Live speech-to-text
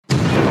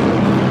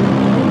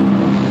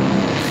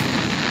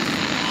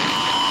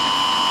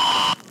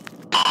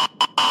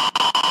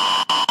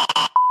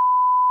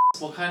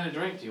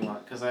do you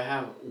want? Because I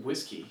have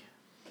whiskey.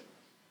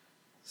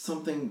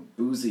 Something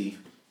boozy.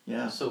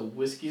 Yeah. So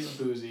whiskey's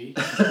boozy.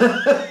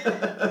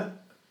 Are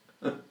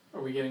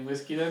we getting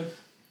whiskey then?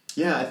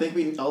 Yeah, I think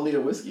we all need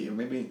a whiskey, or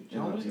maybe. You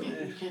want whiskey?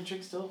 You can't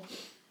drink still.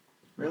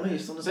 Really? You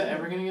still Is that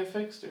ever gonna get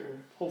fixed, or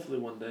hopefully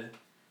one day?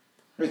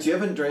 Wait, you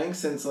haven't drank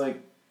since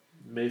like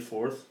May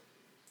 4th.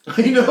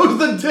 He knows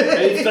the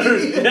day. May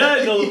 3rd. Yeah,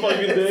 I know the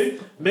fucking day.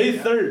 May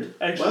 3rd.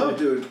 Actually. Wow,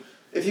 dude.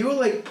 If you were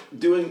like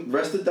doing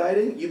rested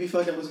dieting, you'd be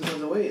fucking losing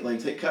tons of weight.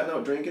 Like cutting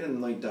out drinking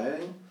and like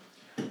dieting.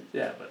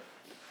 Yeah, but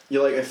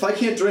you're like, if I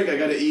can't drink, I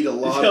gotta eat a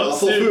lot of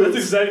awful dude, foods.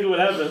 That's exactly what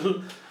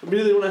happened.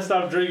 Immediately when I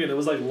stopped drinking, it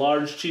was like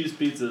large cheese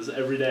pizzas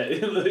every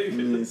day.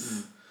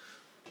 Nice.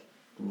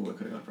 Ooh, I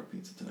could have gone for a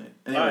pizza tonight.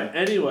 Anyway. Alright,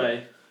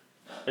 anyway.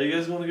 Are you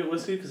guys going to get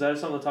whiskey? Because I have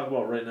something to talk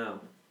about right now.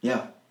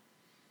 Yeah.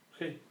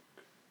 Okay.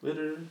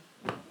 Later.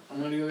 I'm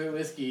going to go get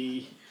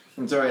whiskey.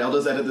 I'm sorry, I'll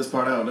just edit this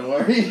part out, don't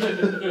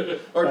worry.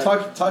 Or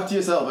talk to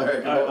yourself,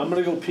 Eric. Alright, I'm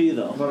going to go pee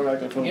though.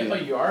 Yeah,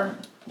 you are?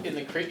 In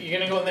the crate? You're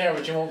going to go in there,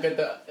 but you won't get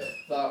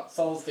the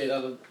solid state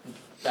out of the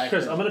back.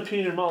 Chris, I'm going to pee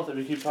in your mouth if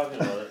you keep talking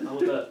about it. How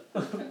about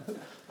that?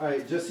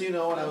 Alright, just so you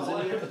know, when I was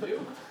in here,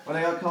 when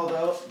I got called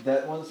out,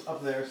 that one's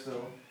up there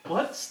still.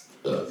 What?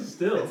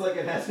 Still? It's like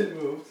it hasn't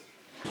moved.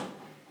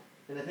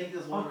 And I think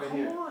there's one right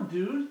here. Come on,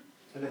 dude.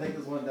 And I think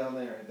there's one down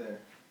there, right there.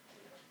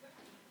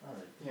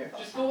 Alright. Here.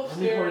 Just go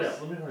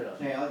upstairs. Let me hurry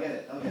up. Hey, I'll get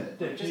it.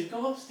 Dick, just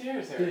go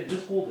upstairs, Eric. Dick,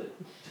 just hold it.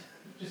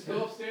 Just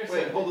go upstairs.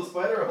 Wait, hold the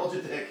spider or hold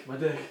your dick? My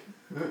dick.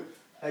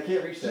 I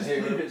can't reach that. Just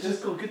Hey, leave it.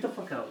 Just go. Get the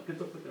fuck out.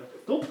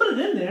 Don't put it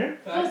in there.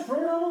 Guys.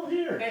 Throw it out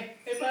here. Hey,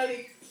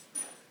 buddy.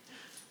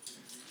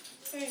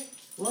 Hey.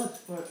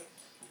 What?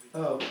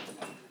 Oh.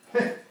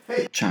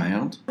 Hey,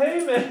 child.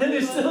 Hey, man,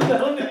 you're still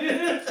down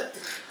here.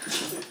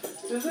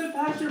 Is it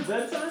past your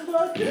bedtime,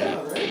 bud?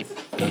 Yeah, right?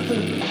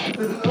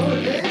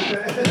 Okay,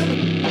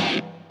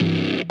 man.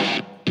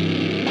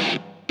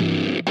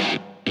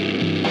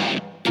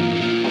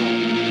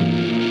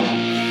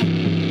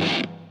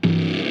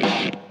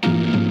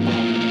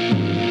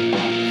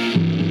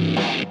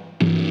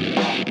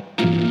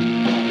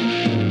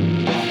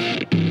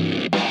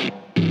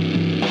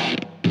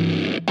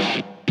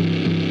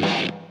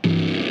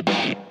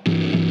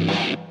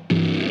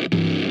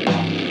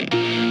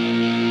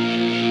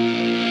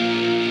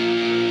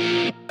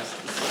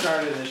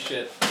 Started this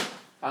shit.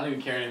 I don't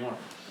even care anymore.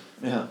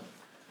 Yeah.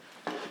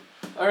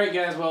 Alright,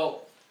 guys,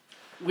 well,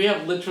 we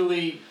have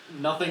literally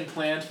nothing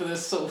planned for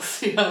this, so we'll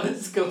see how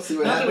this goes. See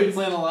what Not that we happens.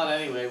 plan a lot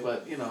anyway,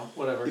 but,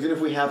 whatever. Even if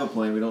we have a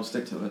plan, we don't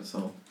stick to it,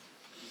 so.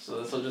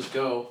 So this will just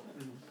go.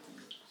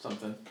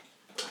 Something.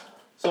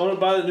 So I want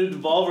to buy the new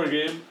Devolver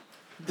game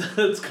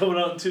that's coming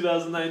out in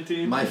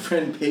 2019. My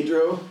friend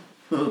Pedro.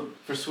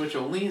 For Switch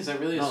only? Is that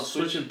really a No,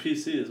 Switch? Switch and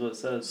PC is what it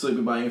says. So you'll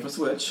be buying it for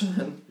Switch.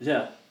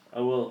 Yeah,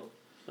 I will.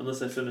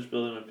 Unless I finish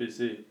building my PC,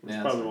 which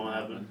Yeah, probably that's won't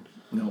not happen.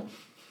 No.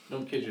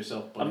 Don't kid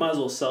yourself, I buddy. might as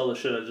well sell the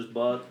shit I just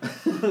bought.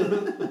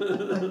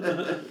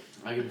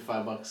 I'll give you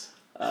 $5.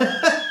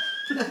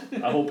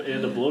 I hope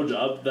and a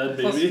blowjob, then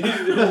maybe.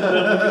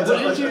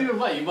 What did you even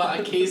buy? You bought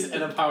a case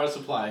and a power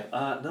supply.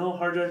 No,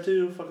 hard drive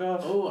too, fuck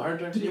off. Oh, hard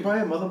drive. Did you buy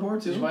a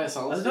motherboard too? Did you buy a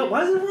solid I state? know,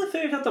 why does everyone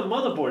think I got the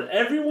motherboard?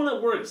 Everyone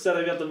at work said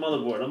I got the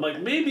motherboard. I'm like,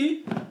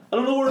 maybe. I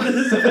don't know where it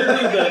is if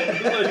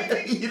anything.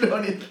 Like, You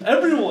don't need.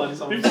 everyone.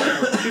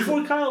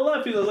 Before Kyle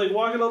left, he was like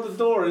walking out the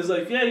door. He's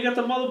like, yeah, you got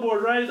the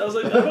motherboard, right? I was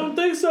like, I don't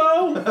think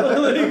so.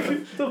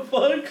 Like, the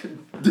fuck?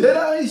 Did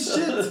I?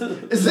 Shit.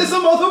 Is this a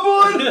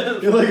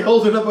motherboard? You're like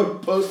holding up a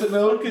post-it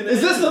note. Fucking Is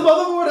this the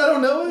motherboard? I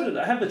don't know it. Dude,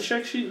 I have the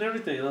check sheet and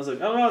everything. And I was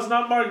like, I don't know, it's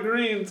not marked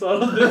green, so I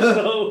don't think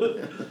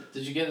so.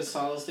 Did you get a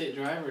solid state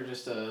drive or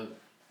just a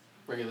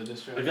regular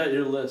disk drive? I got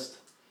your list.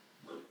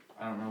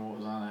 I don't remember what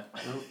was on it.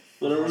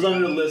 Whatever was on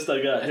your list,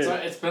 I got. Here.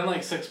 It's been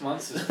like 6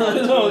 months. It's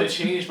probably I know, totally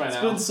changed by now.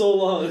 It's been so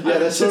long. Yeah,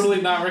 that's totally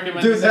just, not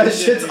recommending. dude, that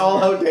shit shit's anymore.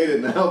 all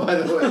outdated now, by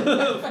the way.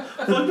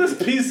 Fuck this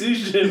PC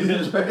shit,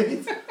 man.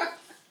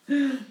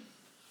 Right?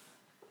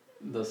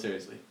 No,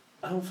 seriously.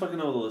 I don't fucking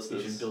know what the list You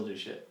is. should build your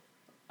shit.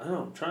 I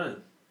know, I'm trying.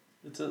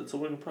 It's a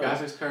work in progress.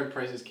 Graphics card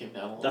prices came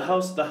down a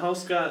little. The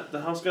house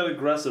got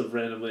aggressive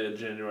randomly in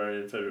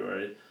January and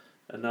February,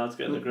 and now it's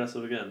getting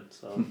aggressive again.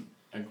 So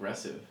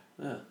Aggressive?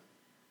 yeah,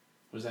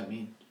 What does that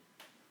mean?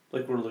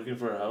 like we're looking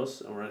for a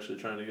house and we're actually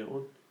trying to get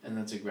one. And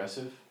that's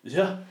aggressive?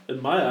 Yeah,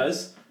 in my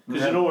eyes,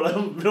 because Yeah. you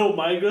know what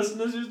my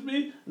aggressiveness used to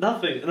be?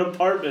 Nothing. An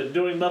apartment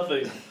doing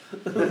nothing.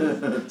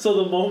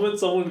 So the moment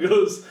someone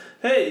goes,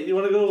 "Hey, you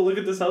want to go look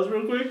at this house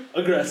real quick?"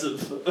 Aggressive.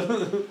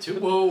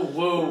 Whoa,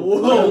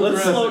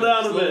 Let's slow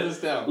down a Slow bit. this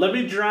down. Let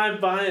me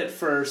drive by it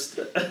first,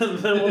 and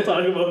then we'll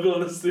talk about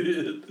going to see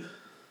it.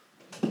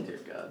 Dear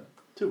God.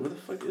 Dude, where the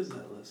fuck is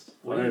that list?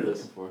 What are There you it is.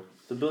 looking for?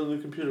 The building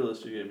the computer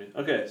list you gave me.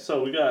 Okay,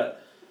 so I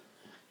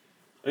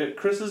got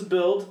Chris's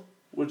build,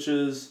 which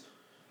is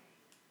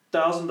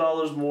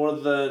 $1,000 more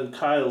than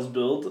Kyle's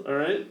build. All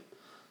right.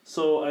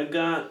 So I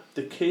got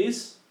the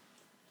case.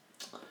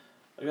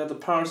 I got the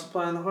power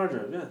supply and the hard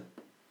drive. Yeah.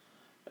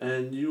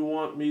 And you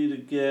want me to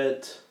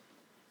get?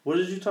 What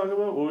did you talk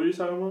about? What were you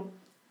talking about?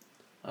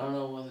 I don't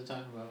know what they're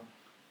talking about.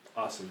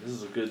 Awesome. This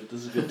is a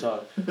good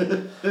talk.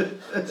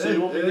 So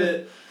you want me to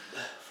get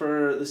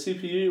for the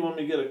CPU? You want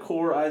me to get a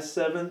Core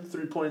i7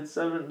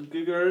 3.7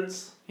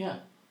 gigahertz? Yeah.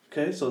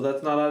 Okay, so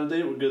that's not out of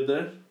date. We're good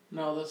there.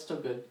 No, that's still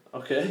good.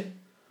 Okay.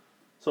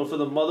 So for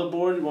the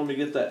motherboard, you want me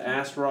to get the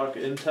ASRock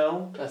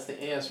Intel? That's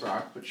the AS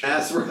Rock, but sure.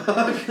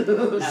 ASRock.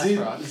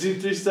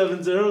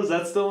 Z370. Is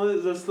that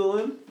still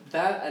in?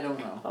 That I don't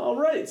know. All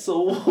right.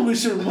 So we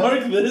should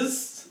mark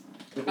this.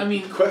 I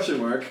mean, question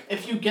mark.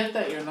 if you get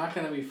that, you're not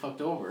gonna be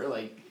fucked over.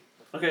 Like.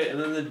 Okay, and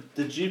then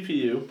the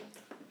GPU,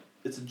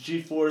 it's a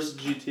GeForce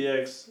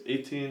GTX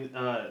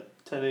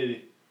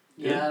 1080.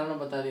 Yeah, I don't know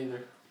about that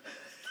either.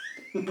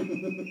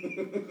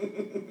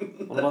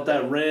 What about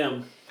that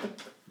RAM?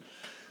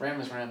 RAM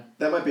is RAM.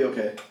 That might be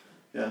okay.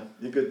 Yeah,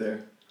 you're good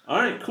there. All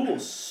right, cool.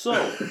 So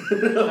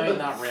I mean,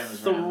 not RAM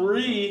is RAM.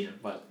 3,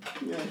 but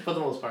Yeah. for the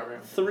most part,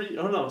 RAM. 3.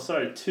 Oh no,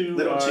 sorry, 2.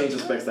 They don't change the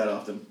specs that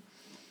often.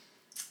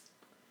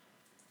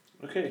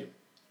 Okay.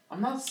 I'm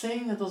not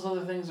saying that those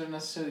other things are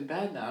necessarily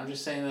bad now. I'm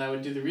just saying that I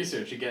would do the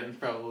research again,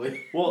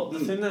 probably. Well, the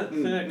thing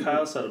that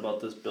Kyle said about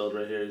this build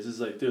right here is he's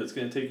like, dude, it's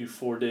gonna take you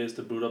 4 days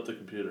to boot up the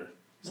computer.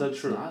 Is No, that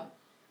it's true? Not.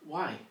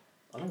 Why?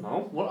 I don't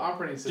know. What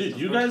operating system? Dude,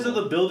 you guys are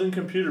the building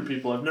computer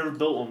people. I've never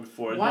built one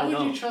before. Why I don't would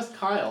know. you trust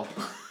Kyle?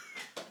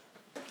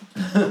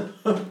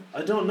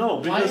 I don't know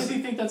Why because does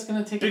he think that's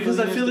gonna take? because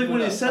I feel like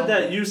when he said that,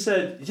 that, you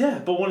said, yeah,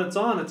 but when it's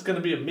on, it's gonna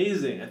be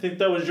amazing. I think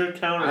that was your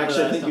counter. to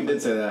Actually, I that. think you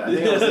did say that. I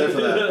think I was there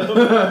for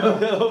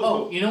that.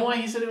 Oh, you know why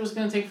he said it was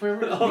gonna take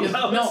forever? Oh,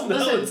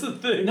 Because, it's the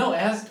thing. No,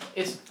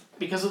 it's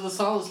because of the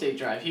solid state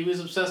drive. He was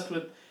obsessed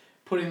with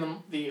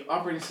putting the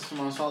operating system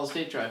on a solid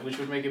state drive, which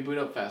would make it boot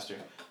up faster.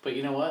 But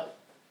you know what?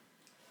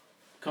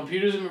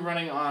 Computers have been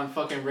running on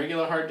fucking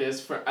regular hard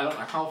disks for I don't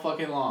know how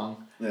fucking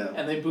long, Yeah.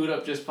 and they boot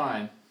up just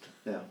fine.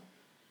 Yeah.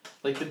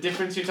 Like the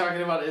difference you're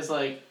talking about is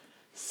like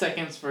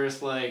seconds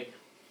versus like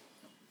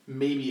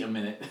maybe a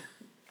minute.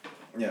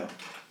 Yeah.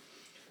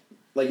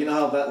 Like, you know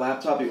how that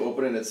laptop, you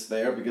open it, it's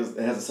there because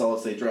it has a solid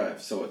state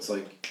drive, so it's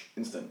like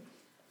instant.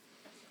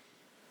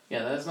 Yeah,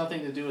 that has nothing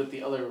to do with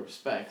the other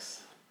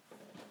specs.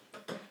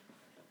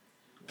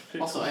 Okay,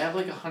 Also, cool. I have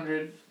like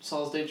 100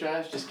 solid state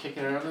drives just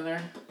kicking around in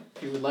there.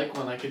 If you would like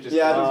one, I could just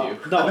Yeah,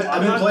 give you. No,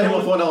 I've been playing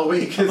with one all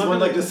week. I'm It's not one gonna-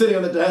 like just sitting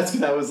on the desk,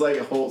 and I was like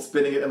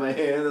spinning it in my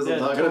hand as Yeah, I'm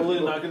talking to totally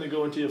people. not gonna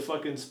go into your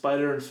fucking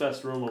spider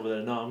infest room over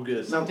there. No, I'm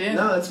good. No, Damn.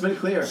 no, it's been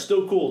clear.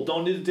 Still cool.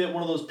 Don't need to get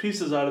one of those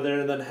pieces out of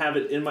there and then have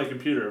it in my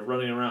computer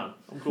running around.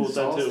 I'm cool with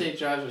that Solid too. state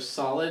drives are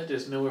solid.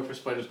 There's nowhere for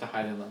spiders to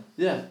hide in them.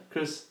 Yeah,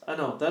 Chris, I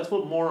know. That's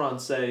what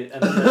morons say,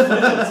 and then they're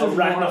fucking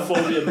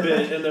arachnophobia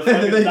bit, and they're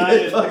fucking They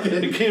dying.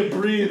 fucking- They can't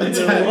breathe, and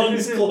their Attack.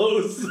 lungs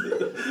close.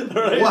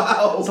 Alright?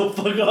 Wow. So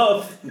fuck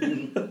off.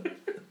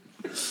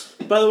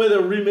 By the way,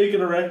 they're remaking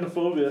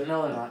Arachnophobia.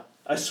 No, they're not.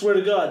 I swear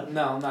to God.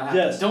 No, not happening.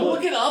 Yes, Don't look.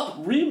 look it up.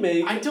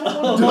 Remake. I don't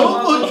of want to.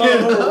 Don't look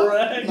it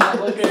up.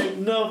 Not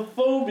looking.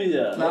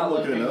 Arachnophobia. Not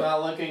look it looking. up.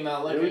 Not looking.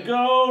 Not Here we looking.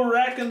 go.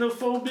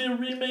 Arachnophobia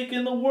remake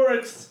in the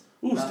works.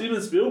 Ooh, No.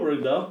 Steven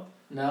Spielberg though.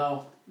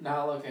 No,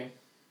 not looking.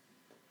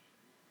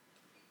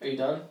 Are you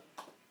done?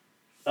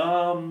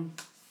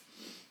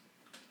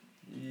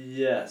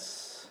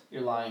 Yes.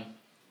 You're lying.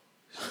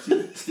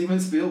 Steven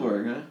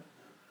Spielberg, huh?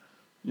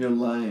 You're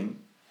lying.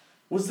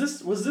 Was this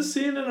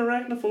scene in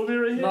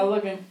Arachnophobia right here? Not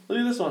looking. Look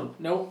at this one.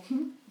 Nope.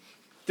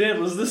 Damn,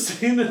 was this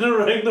scene in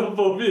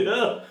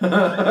Arachnophobia?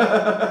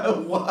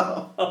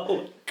 Wow.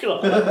 Oh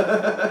god.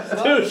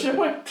 Dude, Dude,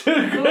 look.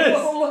 Chris,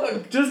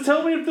 Look. just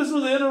tell me if this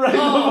was in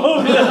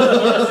Oh, Arachnophobia.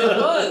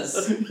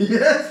 yes, it was.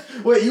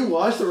 Yes. Wait, you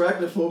watched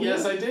Arachnophobia?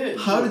 Yes, I did.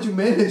 How did you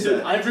manage Dude,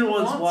 that?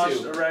 everyone's want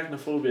watched to.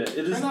 Arachnophobia. It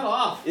is Turn that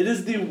off. it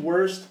is the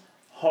worst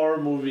horror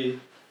movie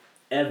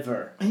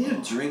ever. I need a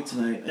drink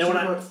tonight.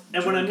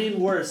 And when I mean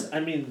worse, I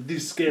mean the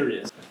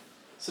scariest.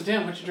 So,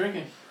 Dan, what you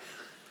drinking?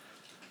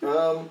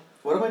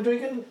 What am I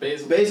drinking?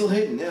 Basil. Basil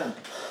Hayden, yeah.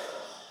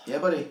 Yeah,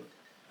 buddy.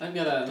 I've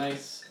got a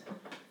nice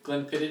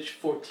Glenfiddich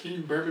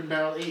 14 bourbon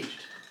barrel aged.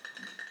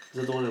 Is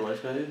that the one your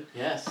wife got you?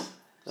 Yes.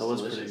 That was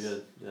Delicious. pretty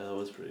good. Yeah, that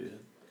was pretty good.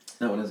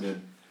 That one is good.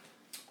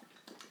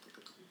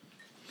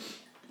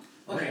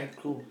 Okay. Alright,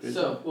 cool. Great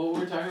So, job. what were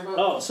we talking about?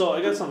 Oh, so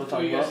I got something to Before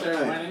talk you guys about.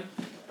 start Right. whining?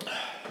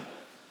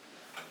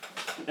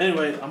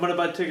 Anyway, I'm gonna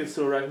buy tickets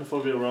to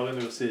Arachnophobia. We're all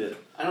gonna go see it.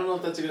 I don't know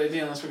if that's a good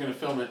idea unless we're going to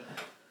film it.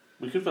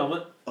 We could film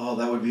it. Oh,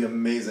 that would be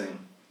amazing.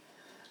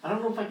 I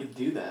don't know if I could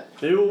do that.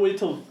 Maybe we'll wait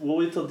till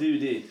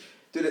DVD.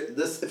 Dude,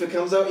 if it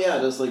comes out, yeah,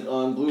 just like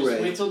on Just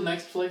Blu-ray. wait till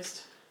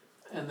Netflix,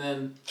 and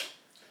then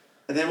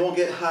And then we'll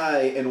get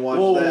high and watch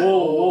Whoa, that.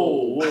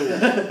 whoa.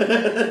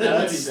 that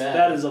might be bad.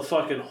 That is a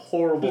fucking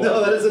horrible.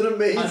 No, that idea. is an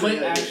amazing I might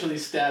idea. actually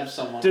stab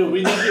someone. Dude, we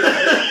need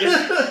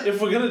to.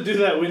 if we're gonna do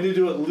that, we need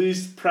to at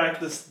least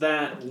practice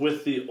that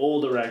with the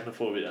old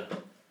Arachnophobia.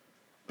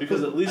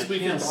 Because at least I we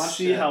can can't watch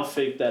see that. how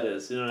fake that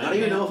is. You know what I I don't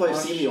mean? even know if I've Watch-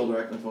 seen the old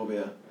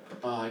Arachnophobia.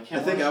 I I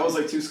can't. think watch I was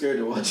it. like too scared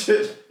to watch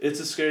it. It's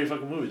a scary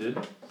fucking movie, dude.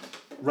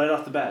 Right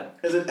off the bat.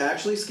 Is it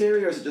actually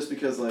scary or is it just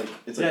because like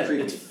it's like Yeah,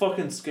 creepy? it's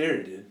fucking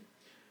scary, dude.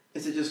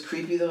 Is it just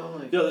creepy though?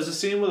 Like... Yo, there's a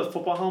scene where the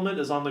football helmet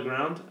is on the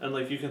ground and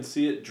like you can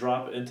see it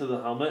drop into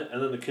the helmet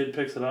and then the kid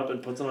picks it up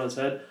and puts it on his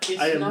head.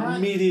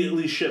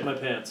 Immediately shit my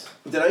pants.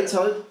 Did I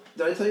tell you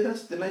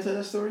that? Didn't I tell you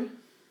that story?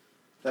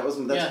 That was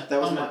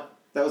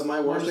my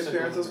worst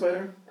experience with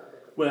Spider.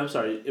 Wait, I'm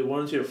sorry. It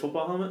went into your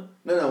football helmet?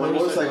 No, my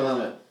motorcycle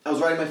helmet. I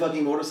was riding my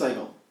fucking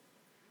motorcycle.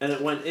 And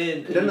it went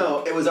in.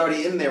 No, it was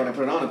already in there when I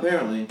put it on.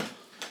 Apparently.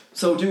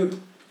 So, dude.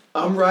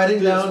 I'm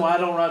riding down. That's why I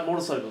don't ride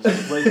motorcycles.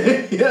 Right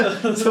there.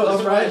 Yeah. So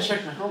I'm riding.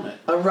 Check my helmet.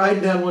 I'm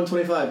riding down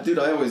 125, dude.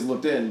 I always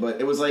looked in,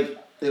 but it was like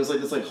this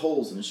like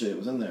holes and shit. It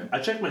was in there. I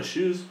checked my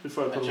shoes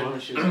before I put them on. My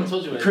shoes. I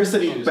told you. Chris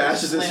said he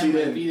bashes his feet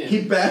in.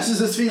 He bashes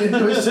his feet into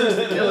his shoes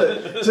to kill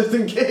it, just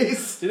in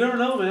case. You never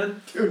know,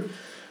 man. Dude.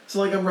 So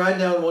like I'm riding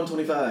down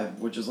 125,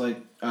 which is like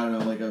I don't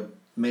know, like a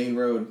main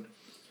road.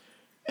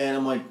 And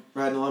I'm like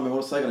riding along my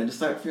motorcycle and I just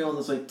start feeling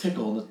this like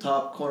tickle in the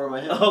top corner of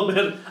my head. Oh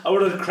man, I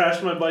would have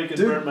crashed my bike and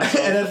burned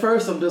myself. And at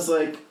first I'm just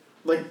like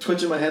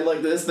twitching my head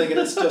like this, thinking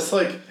it's just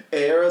like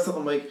air or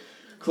something. I'm like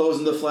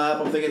closing the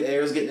flap, I'm thinking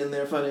air's getting in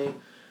there funny.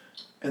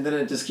 And then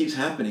it just keeps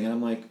happening and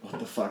I'm like, what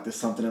the fuck, there's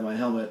something in my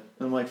helmet.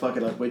 And I'm like, fuck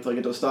it, I'll wait till I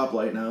get to a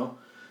stoplight now.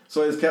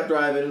 So I just kept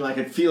driving and I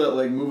could feel it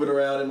like moving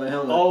around in my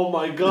helmet. Oh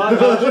my god,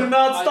 how did you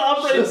not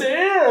stop right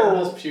there? I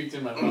almost puked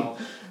in my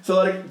mouth. So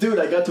like, dude,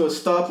 I got to a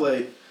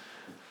stoplight.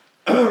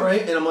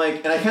 Right, and I'm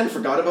like, and I kind of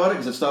forgot about it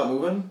because it stopped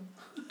moving,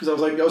 because I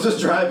was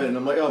just driving, and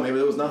I'm like, oh, maybe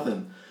there was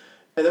nothing,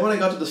 and then when I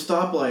got to the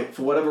stoplight,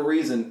 for whatever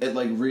reason, it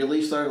like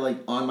really started like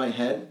on my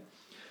head,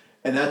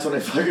 and that's when I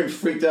fucking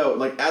freaked out.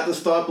 Like at the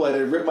stoplight, I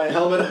ripped my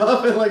helmet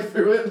off and like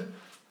threw it.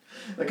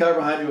 The car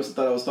behind me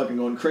thought I was fucking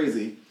going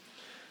crazy,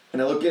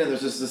 and I look in and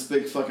there's just this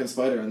big fucking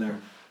spider in there.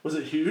 Was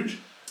it huge?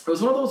 It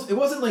was one of those. It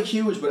wasn't like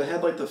huge, but it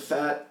had like the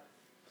fat.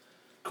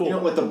 Cool. You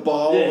know, like the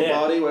ball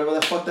body, whatever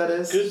the fuck that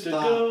is. Good to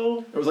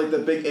go. It was like the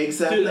big egg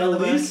sac. Dude,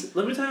 at least,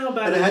 let me tell you how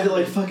bad and it is. I had to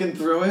like fucking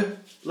throw it.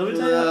 Let me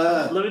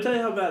tell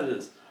you how bad it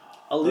is.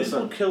 Elise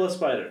will kill a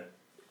spider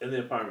in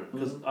the apartment,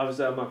 because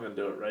obviously I'm not going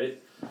to do it, right?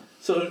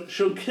 So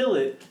she'll kill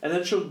it, and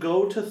then she'll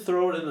go to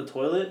throw it in the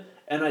toilet,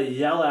 and I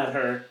yell at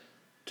her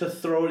to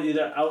throw it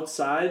either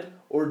outside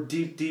or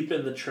deep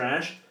in the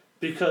trash.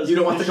 Because you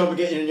don't want to come and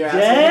get in your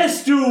asshole?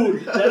 Yes,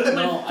 dude! That is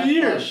my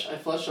fear. I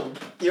flush them.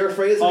 You're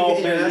afraid it's going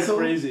to get in your asshole? Oh,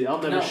 man, you're crazy.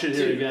 I'll never shit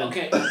here again.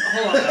 Okay,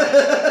 hold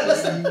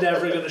on. I'm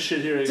never going to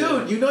shit here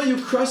again. Dude, you know you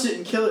crush it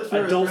and kill it first,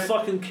 I don't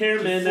fucking care,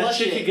 man. That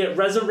shit could get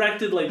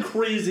resurrected like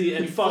crazy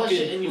and fucking... Flush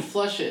it and you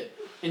flush it.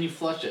 And you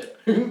flush it.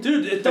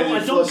 Dude,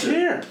 I don't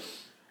care.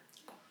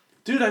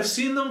 Dude, I've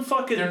seen them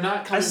fucking... They're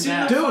not coming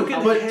back. Dude,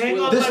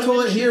 but this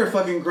toilet here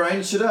fucking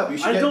grinds shit up. You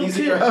should get these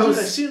at your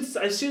house. Dude,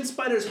 I've seen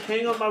spiders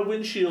hang on my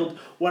windshield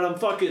when I'm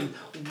fucking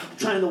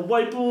trying to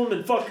wipe them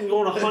and fucking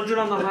going 100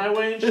 on the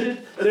highway and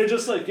shit. They're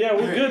just like, yeah,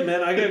 we're good,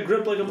 man. I got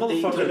grip like a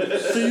motherfucker.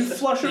 So you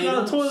flush him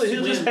down the toilet,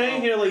 he'll just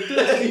hang here like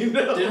this. You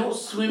know? They don't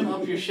swim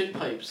up your shit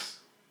pipes.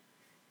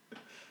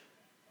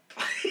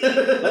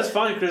 That's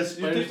fine, Chris.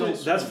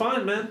 That's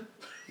fine, man.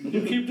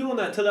 You keep doing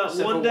that till that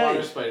Except one for day.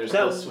 Water spiders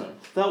that swim.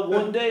 That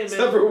one day, man.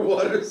 Except for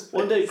water spiders.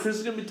 One day, Chris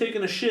is gonna be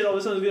taking a shit. All of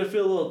a sudden, he's gonna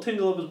feel a little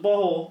tingle up his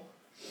butthole.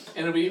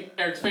 And it'll be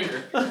Eric's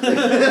finger.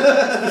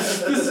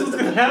 This is what's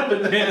gonna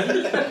happen, man.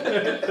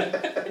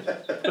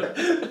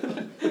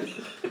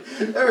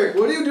 Eric,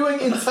 what are you doing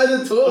inside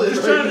the toilet? I'm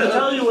just trying to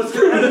tell you what's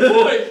gonna happen.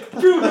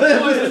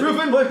 I'm just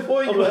proving my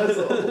point, you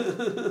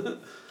asshole.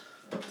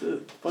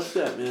 Dude, fuck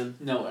that, man.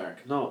 No,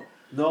 Eric.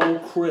 No,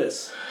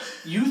 Chris.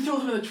 You throw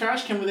them in the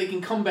trash can where they can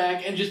come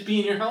back and just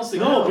be in your house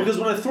again. No, because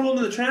when I throw them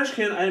in the trash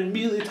can, I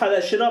immediately tie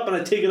that shit up and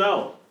I take it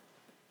out.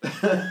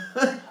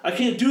 I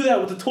can't do that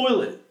with the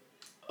toilet.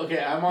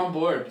 Okay, I'm on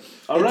board.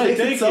 All right,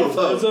 thank you. That's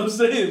what I'm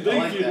saying.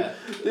 Thank you.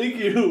 Thank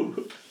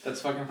you. That's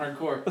fucking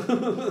hardcore.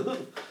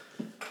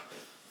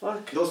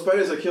 Fuck. Those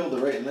spiders are killed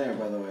right in there,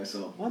 by the way.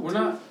 So what? We're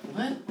not.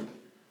 What?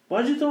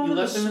 Why'd you throw them in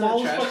the left them in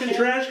smallest that fucking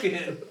trash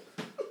can?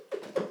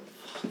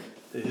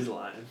 Dude, he's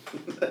lying.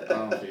 I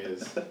don't know if he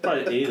is.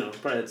 Probably ate them.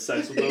 Probably had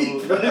sex with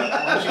them. Why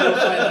don't you go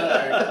find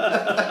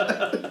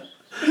out, Eric?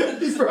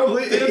 he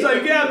probably ate. It's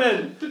like, yeah,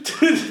 man.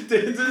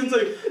 It's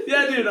like,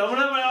 yeah, dude, I'm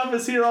gonna have my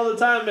office here all the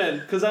time, man.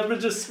 Because I've been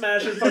just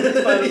smashing fucking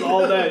spiders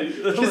all day.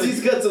 Because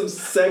he's got some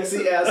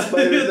sexy ass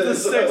spiders in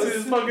his house. The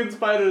sexiest fucking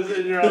spiders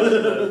in your house,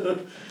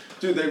 man.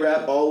 Dude, they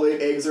wrap all 8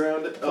 eggs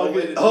around it. All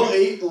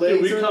 8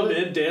 legs. Dude, we come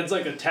in, Dan's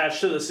like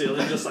attached to the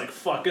ceiling, just like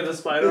fucking a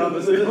spider on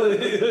the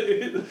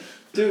ceiling.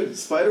 Dude,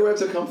 spider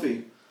webs are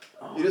comfy.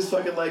 You just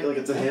fucking like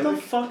it's a hammock. What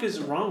the fuck is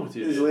wrong with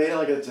you? He's laying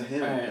like it's a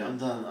hammock. Alright, I'm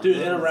done. Dude,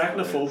 in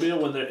Arachnophobia,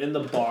 when they're in the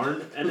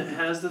barn and it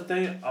has the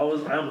thing, I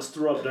almost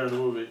threw up during the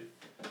movie.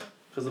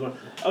 Because the barn.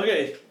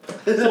 Okay,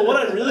 so what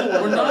I really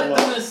want We're to not know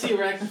going to see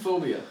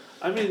Arachnophobia.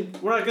 I mean,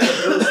 we're not gonna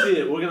go see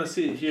it. We're gonna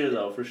see it here,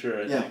 though, for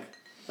sure. I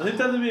think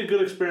that would be a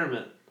good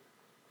experiment.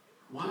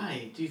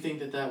 Why do you think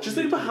that would Just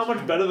think about how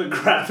much better the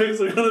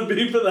graphics are gonna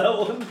be for that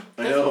one.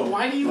 I know.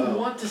 Why do you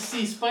want to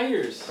see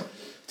spiders?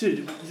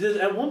 Dude,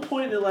 at one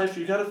point in your life,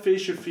 you gotta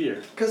face your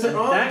fear. Because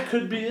that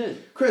could be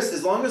it. Chris,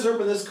 as long as we're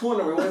up in this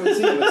corner, we won't even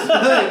see you. It's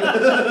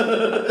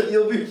fine.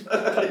 You'll be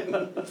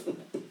fine.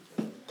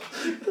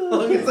 As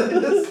long as I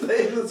just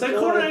stay in this That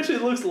corner actually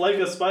looks like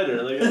a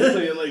spider. Like it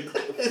looks like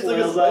it it's like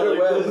a flails out spider like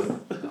web. this. No,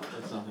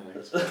 that's nothing like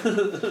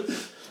a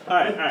spider.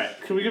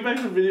 Alright. Can we get back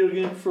to video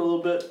games for a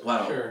little bit?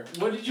 Wow. Sure.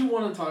 What did you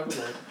want to talk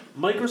about?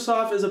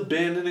 Microsoft is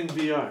abandoning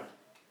VR.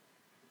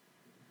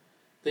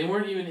 They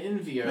weren't even in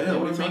VR. I know, They what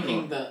were are you talking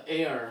making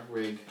the AR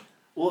rig.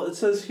 Well, it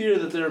says here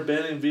that they're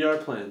banning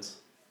VR planes.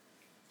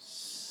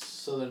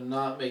 So they're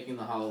not making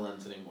the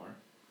HoloLens anymore.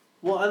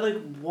 Well, I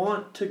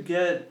want to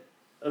get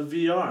a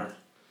VR.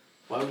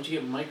 Why would you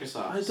get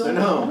Microsoft? I don't I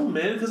know. know,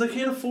 man, because I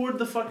can't afford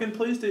the fucking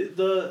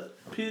PlayStation,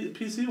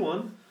 PC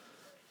one,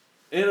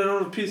 and I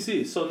don't have a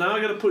PC. So now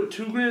I got to put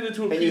 $2,000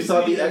 into a And PC. you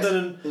thought the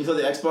then you thought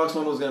the Xbox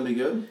one was gonna be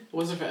good? It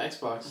wasn't for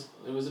Xbox.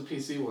 It was a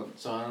PC one.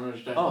 So I don't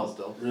understand Oh,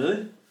 still.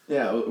 really?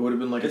 Yeah, it would have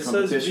been like It a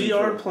says competition.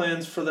 VR for...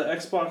 plans for the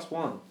Xbox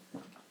One.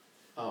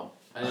 Oh,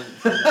 I didn't.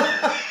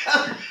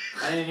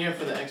 I didn't hear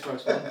for the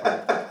Xbox One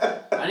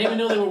part. I didn't even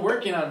know they were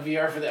working on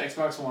VR for the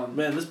Xbox One.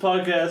 Man, this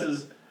podcast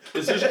is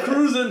just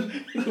cruising.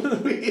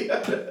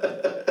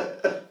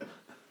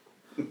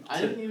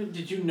 I didn't even.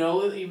 Did you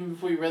know that even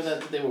before you read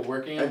that they were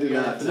working on I did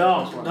VR not. for the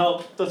Xbox One?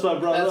 No, that's why I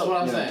brought it That's up.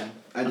 what I'm Yeah. saying.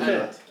 I did Okay.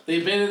 not.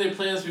 They abandoned their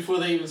plans before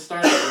they even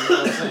started. That's what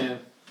I'm saying.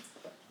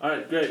 All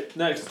right, great.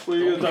 Next, what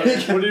do you got?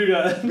 Okay. What do you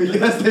got?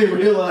 Because they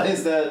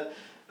realized that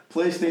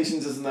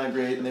PlayStation's isn't that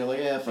great, and they're like,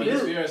 yeah, fuck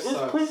it. VR Is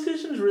sucks.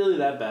 PlayStation's really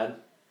that bad?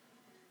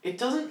 It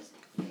doesn't.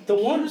 The The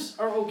one games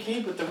are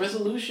okay, but the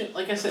resolution,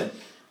 like I said,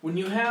 when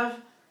you have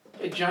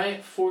a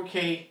giant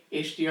 4K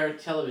HDR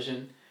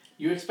television,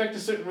 you expect a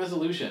certain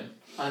resolution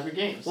out of your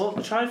games. Well,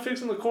 try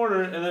fixing the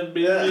corner and then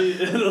maybe Yeah.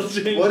 it'll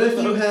change. What if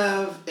stuff. you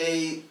have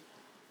a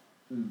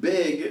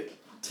big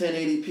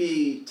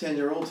 1080p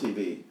 10-year-old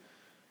TV?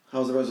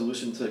 How's the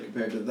resolution to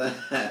compared to that?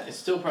 It's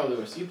still probably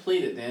worse. You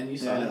played it, Dan. You Yeah,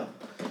 saw I it. know.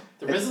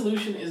 The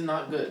resolution is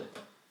not good.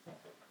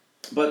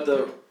 But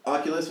the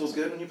Oculus was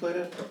good when you played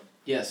it?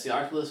 Yes, the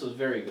Oculus was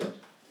very good.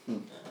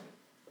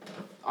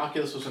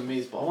 Oculus was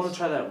amazeballs. I want to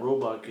try that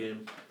robot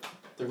game.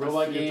 The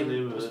robot forget the game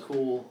name of was it.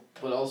 cool,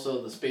 but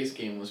also the space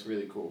game was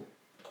really cool.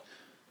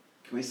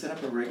 Can we set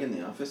up a rig in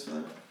the office for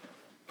that?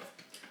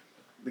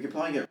 We could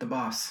probably get the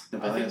boss. I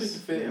think we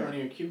could fit it in one of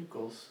your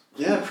cubicles.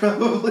 Yeah,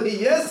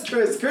 probably. Yes,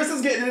 Chris. Chris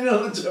is getting in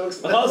on the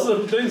jokes now.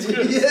 Awesome, thanks,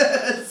 Chris.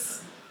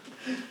 Yes.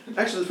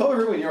 Actually, there's probably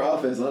room in your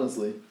office,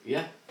 honestly.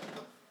 Yeah,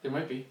 there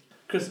might be.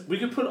 Chris, we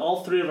could put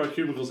all 3 of our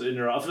cubicles in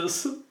your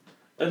office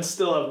and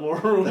still have more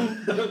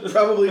room.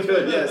 Probably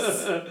could,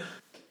 yes.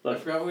 I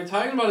forgot what we were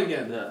talking about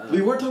again. Yeah,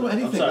 We weren't talking about I'm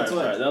anything. sorry, That's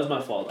why. that was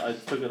my fault. I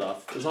took it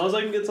off. As long as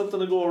I can get something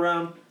to go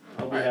around,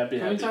 I'll be Alright, happy.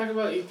 Can we talk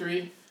about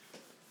E3?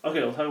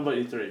 Okay, we'll talk about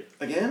E3.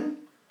 Again?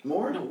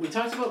 More? No, we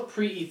talked about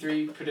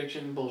pre-E3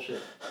 prediction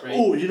bullshit, right?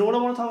 Oh, you know what I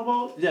want to talk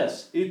about?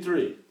 Yes,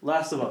 E3,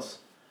 Last of Us.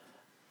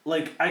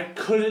 Like, I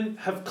couldn't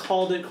have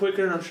called it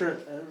quicker, and I'm sure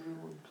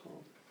everyone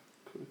called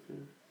it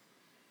quicker.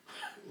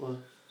 What?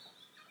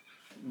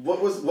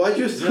 Why'd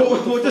you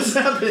what just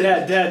happened?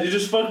 Dad, you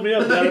just fucked me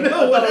up. Dad. I know, I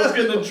thought what I was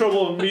happened? getting in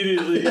trouble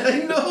immediately. I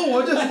know,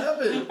 what just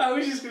happened? I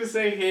was just gonna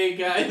say, hey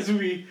guys,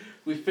 we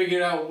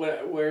figured out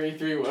where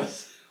E3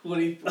 was. No,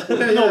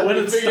 Yeah, when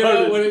we it figured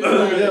out started. when it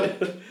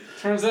started.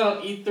 Turns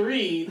out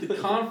E3, the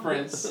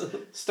conference,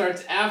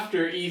 starts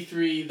after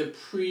E3, the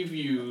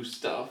preview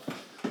stuff.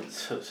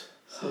 So it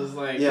was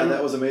like Yeah,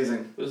 that was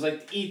amazing. it was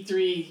like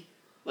E3,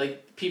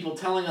 like people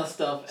telling us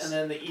stuff, and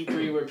then the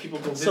E3 where people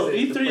go visit. So the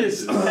E3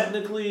 is places.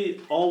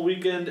 technically all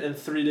weekend and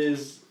 3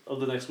 days of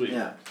the next week.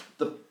 Yeah.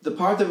 The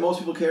part that most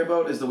people care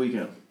about is the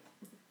weekend.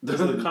 This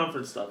is the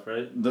conference stuff,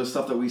 right? The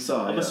stuff that we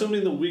saw. I'm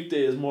assuming the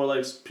weekday is more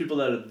like people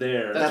that are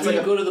there. That's That's when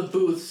like you go to the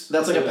booths.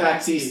 That's like a to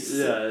PAX the East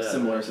Yeah,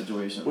 similar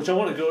situation. Which I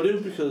want to go to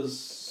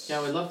because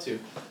Yeah, we'd love to.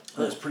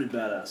 that's pretty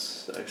badass,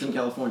 It's in actually.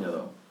 California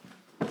though.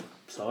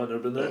 So I've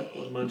never been there.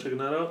 Wouldn't mind checking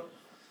that out.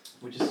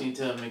 We just need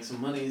to make some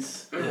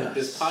monies Yeah. with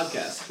this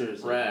podcast.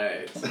 Seriously.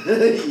 Right.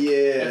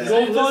 Yeah.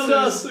 Go fund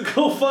us!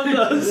 Go fund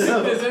us! If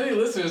there's any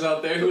listeners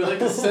out there who would like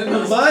to send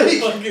us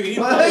Mike! fucking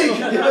email. Mike,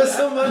 give us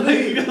some you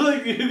money. got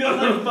like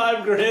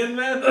 $5,000,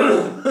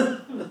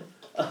 man.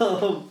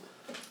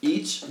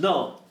 Each?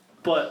 No,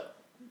 but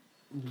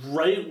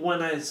right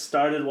when I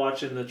started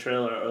watching the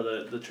trailer or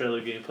the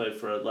trailer gameplay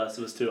for Last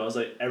of Us 2, I was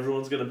like,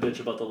 everyone's gonna bitch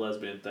about the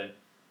lesbian thing.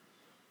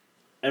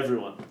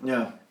 Everyone,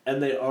 Yeah.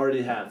 and they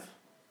already have.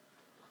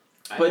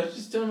 I But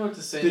just don't know what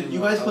to say. Did you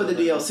anymore guys play the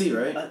other than-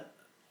 DLC, right?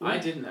 I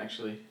didn't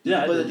actually. Did Yeah,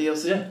 you play I the did.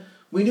 DLC? Yeah,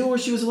 We knew where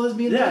she was a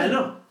lesbian. yeah,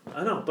 then.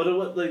 I know, but it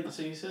was like That's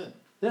what you said.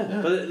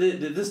 yeah, but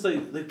this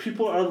like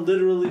people are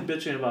literally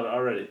bitching about it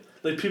already.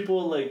 Like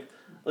people like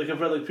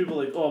I've read like people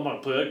like, oh, I'm gonna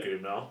play that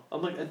game now.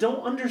 I'm like, I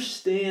don't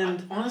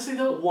understand Honestly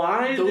though,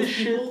 why those this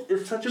people shit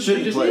is such a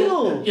shouldn't big play it.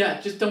 deal. yeah,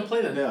 just don't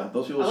play them. Yeah,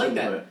 those people I like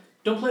shouldn't that. play it.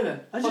 Don't play them.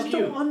 I Fuck just you.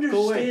 don't Go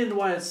away. understand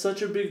why it's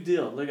such a big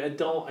deal. Like I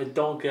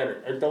don't get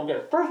it. I don't get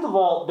it. First of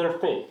all, they're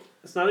fake.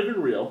 It's not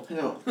even real. I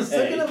know.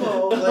 Second of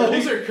all,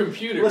 Those like, are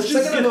computers. Let's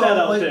just second get of that all,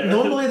 out like there.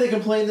 normally they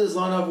complain that there's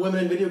not enough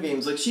women in video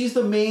games. Like she's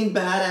the main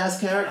badass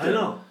character. I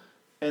know.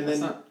 And That's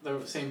then not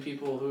the same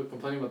people who are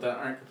complaining about that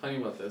aren't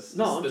complaining about this.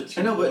 No, This is the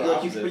two I know, but polar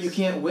like you opposites.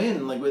 can't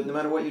win. Like with, no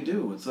matter what you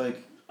do, it's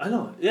like I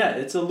know. Yeah,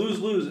 it's a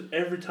lose-lose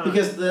every time.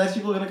 Because the next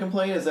people are gonna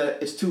complain is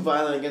that it's too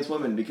violent against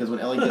women because when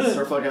Ellie gets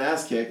her fucking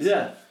ass kicked.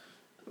 Yeah.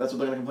 That's what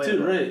they're gonna complain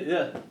Dude, about. right?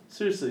 Yeah.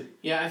 Seriously.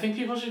 Yeah, I think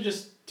people should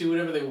just do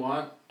whatever they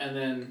want and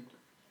then.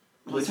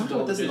 We talked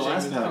about this in the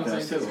last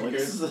podcast too. Like,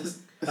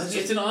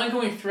 it's an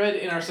ongoing thread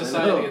in our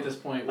society at this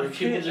point where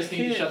people just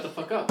need to shut the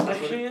fuck up. I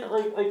can't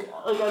like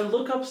I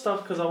look up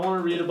stuff because I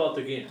want to read about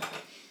the game,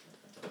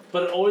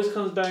 but it always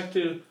comes back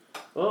to,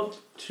 well,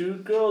 two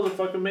girls are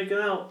fucking making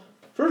out.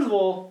 First of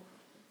all,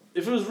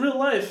 if it was real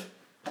life,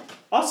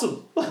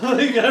 awesome.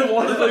 Like I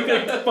wanted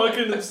I'm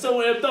fucking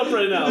so amped up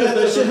right now. Yeah,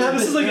 that shit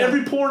happens. This is like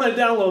every porn I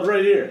download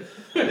right here.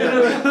 Like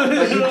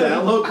you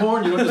download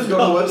porn? You don't just go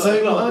to the website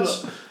and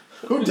watch?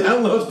 Who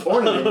downloads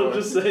porn anymore? I'm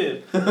just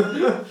saying.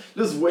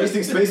 Just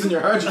wasting space in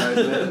your hard drive,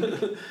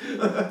 man.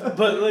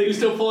 But like, you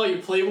still pull out your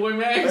Playboy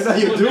mags? I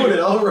know you're doing it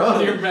all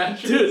wrong. Your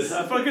mattress. Dude,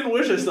 I fucking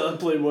wish I still had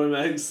Playboy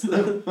mags.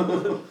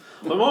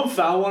 My mom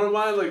found one of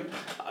mine, like,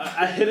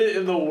 I hid it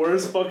in the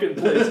worst fucking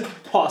place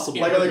possible.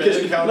 Like on the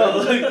kitchen counter? No,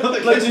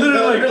 like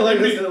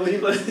literally,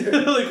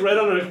 like right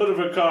under the hood of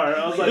a car.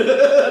 I was like,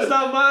 that's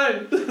not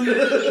mine.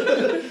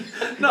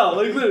 No,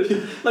 like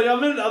literally, like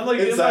I'm like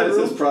inside in my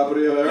room. says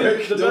property of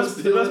Eric.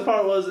 The best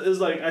part is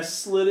like I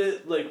slid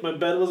it, like my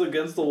bed was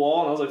against the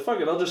wall and I was like, fuck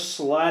it, I'll just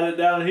slide it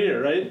down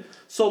here, right?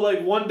 So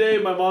like one day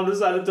my mom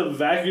decided to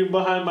vacuum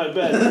behind my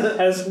bed.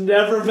 Has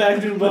never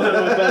vacuumed behind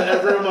my bed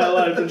ever in my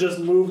life and just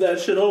moved that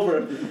shit over.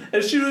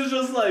 And she was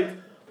just like,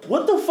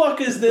 what the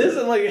fuck is this?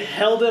 And like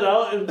held it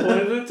out and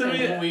pointed it to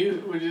me.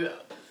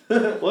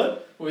 And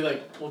What? Were we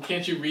like, well,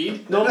 can't you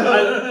read? No,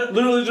 I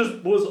literally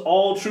just was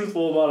all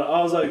truthful about it.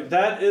 I was like,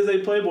 that is a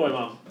Playboy,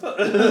 Mom.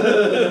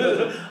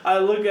 I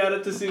look at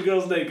it to see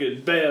girls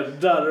naked. Bam,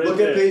 done right Look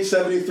there. at page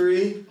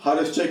 73,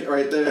 hottest chick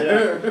right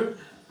there. Yeah.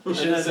 You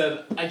should have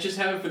said, I just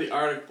have it for the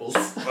articles.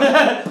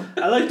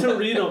 I like to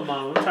read them,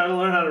 Mom. I'm trying to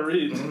learn how to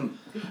read.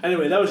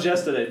 Anyway, that was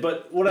yesterday.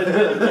 But what I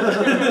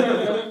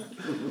did...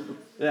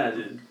 Yeah,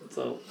 dude.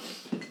 So,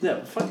 yeah,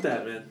 but fuck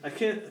that, man. I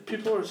can't...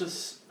 People are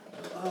just...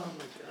 Oh,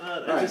 my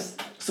God. I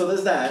just... So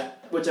there's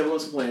that, which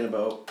everyone's complaining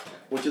about,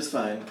 which is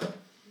fine.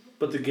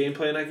 But the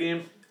gameplay in that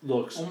game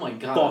looks oh my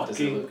God, does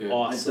it look fucking good.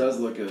 awesome. It does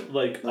look good.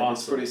 Like awesome.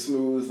 It's pretty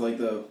smooth, like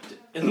the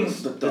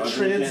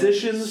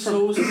transitions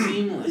so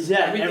seamless.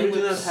 Yeah, everything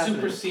was that's super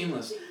happening.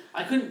 seamless.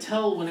 I couldn't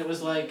tell when it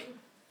was like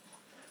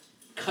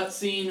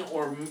cutscene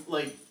or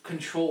like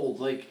controlled.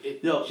 Like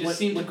it just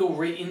seemed to go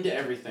right into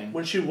everything.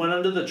 When she went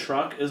under the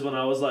truck is when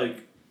I was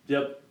like,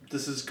 "Yep,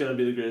 this is gonna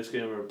be the greatest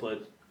game I've ever played."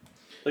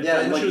 Like,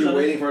 yeah, and like you're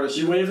waiting for her to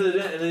shoot. You wait for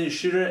the and then you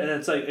shoot her, and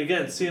it's like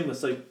again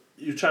seamless. Like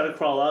you try to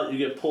crawl out, you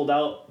get pulled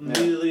out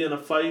immediately in a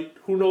fight.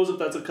 Who knows if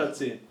that's a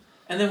cutscene?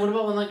 And then what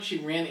about when like she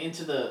ran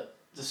into the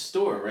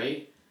store,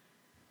 right?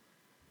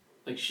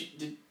 Like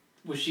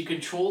was she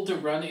controlled to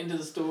run into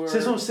the store?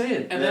 That's what I'm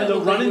saying. And then the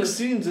running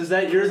scenes, is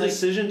that your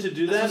decision to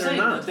do that or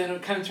not? Then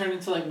it kind of turned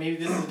into like maybe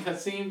this is a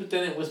cutscene, but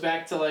then it was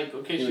back to like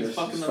okay, she's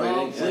fucking them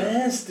up.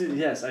 Yes, dude.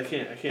 Yes, I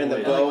can't. And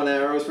wait. the bow and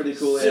arrow is pretty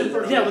cool.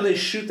 Yeah, when they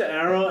shoot the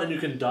arrow and you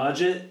can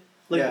dodge it.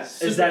 Like,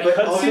 is that but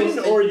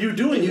cutscene or are you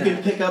doing and you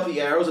that? can pick up the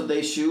arrows that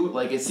they shoot.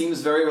 Like it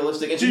seems very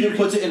realistic. And she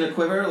puts it in a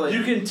quiver. Like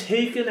you can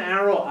take an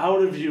arrow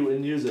out of you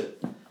and use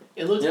it.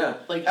 It looks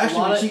like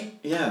actually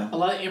a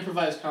lot of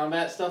improvised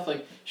combat stuff.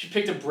 Like she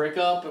picked a brick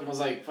up and was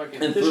like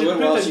fucking. And threw it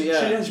while she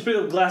picked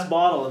a glass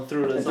bottle and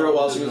threw it. And threw it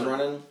while she was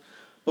running.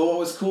 But what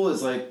was cool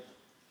is like,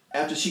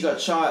 after she got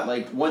shot,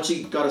 like once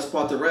she got a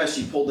spot to rest,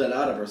 she pulled that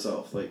out of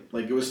herself. Like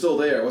it was still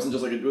there. It wasn't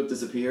just like it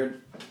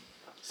disappeared.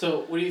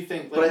 So what do you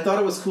think? Like, but I thought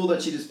it was cool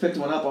that she just picked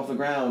one up off the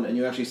ground and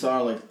you actually saw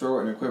her like throw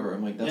it in her quiver.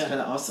 I'm like, that's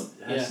kind of awesome.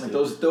 Yeah. Like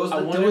those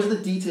are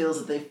the details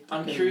that they.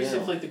 I'm curious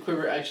if like the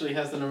quiver actually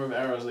has the number of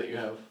arrows that you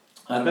have.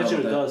 I bet you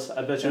it does.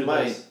 I bet you it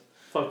does.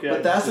 Fuck yeah.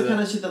 But that's the kind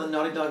of shit that the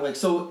Naughty Dog like.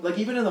 So like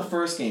even in the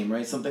first game,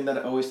 right? Something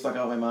that always stuck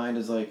out in my mind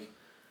is like,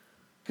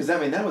 because I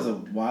mean that was a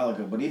while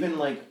ago. But even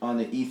like on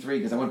the E3,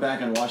 because I went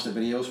back and watched the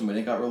videos from when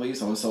it got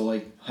released. I was so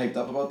like hyped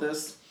up about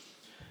this,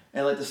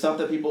 and like the stuff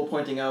that people were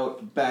pointing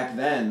out back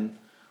then,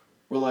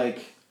 were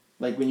like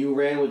when you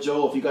ran with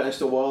Joel, if you got next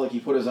to a wall, like he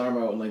put his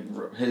arm out and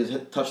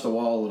like touched the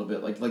wall a little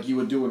bit, like you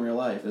would do in real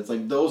life. It's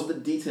like those are the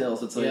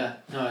details. It's like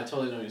no, I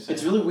totally know what you're saying.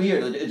 It's really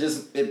weird.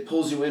 It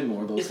pulls you in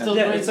more. Those it's kind those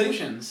of right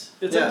emotions.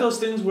 It's like those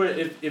things where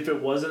if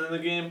it wasn't in the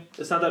game,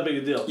 it's not that big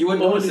a deal. You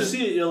wouldn't but when notice you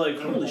see it, you're like,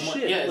 holy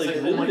shit! Yeah, it's like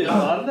oh my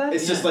god, that.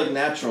 It's just like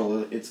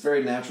natural. It's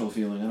very natural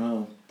feeling. I don't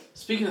know.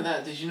 Speaking of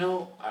that, did you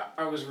know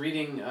I was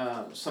reading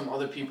some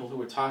other people who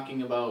were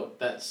talking about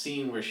that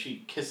scene where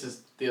she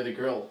kisses the other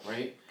girl,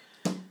 right?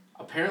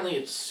 Apparently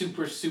it's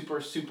super,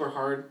 super, super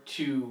hard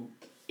to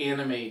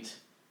animate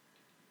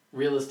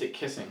realistic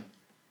kissing.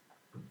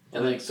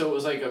 And like so it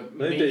was like a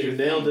major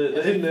nailed thing.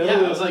 it. They nailed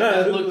it. It was like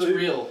that looks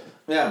real.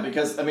 Yeah,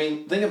 because I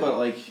mean, think about it,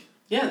 like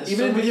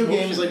even in video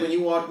games, like when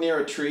you walk near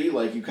a tree,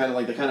 like you kind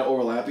of they kind of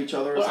overlap each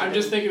other. Well, I'm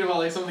just thinking about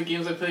like some of the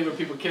games I play where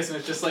people kiss and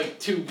it's just like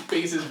two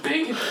faces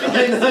big.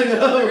 I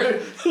know.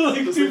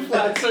 Like two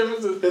flat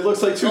surfaces. It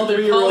looks like two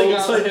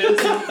 3-year-olds.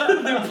 polygons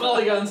Two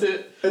polygons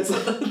hit. It's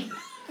like,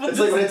 It's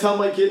like when I tell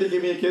my kid to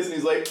give me a kiss and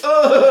he's like,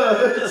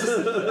 ugh!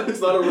 It's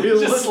not a real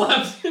just one.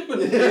 slaps you in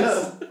the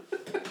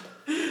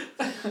face.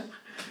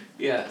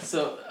 Yeah,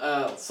 so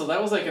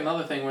that was like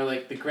another thing where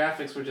like the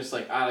graphics were just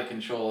like out of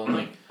control and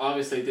like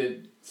obviously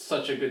did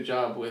such a good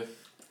job with.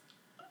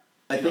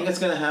 I think it's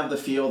gonna have the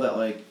feel that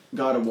like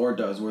God of War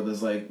does, where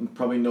there's like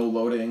probably no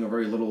loading or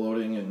very little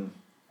loading and.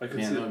 That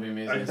would be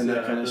amazing. And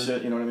that kind of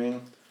shit, you know what I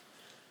mean?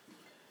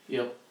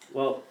 Yep.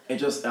 Well, it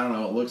just, I don't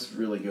know, it looks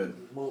really good.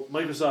 Well,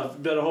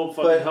 Microsoft better hope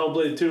fucking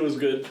Hellblade 2 is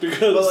good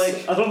because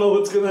like, I don't know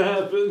what's gonna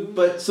happen.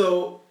 But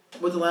so,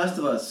 with The Last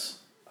of Us,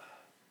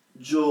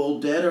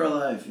 Joel dead or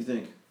alive, you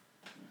think?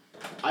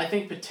 I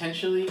think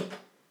potentially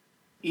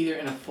either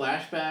in a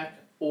flashback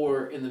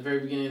or in the very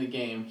beginning of the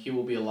game, he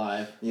will be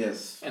alive.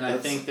 Yes. And I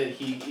think that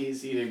he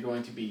is either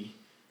going to be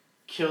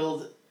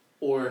killed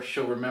or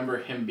she'll remember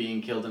him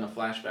being killed in a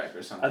flashback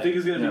or something. I think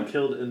he's going to be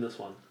killed in this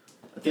one.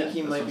 I think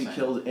he might be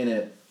killed in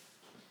it.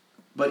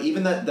 But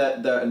even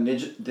that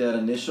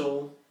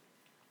initial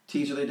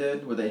teaser they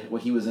did,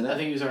 where he was in it... I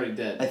think he was already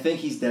dead. I think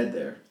he's dead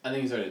there. I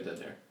think he's already dead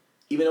there.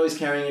 Even though he's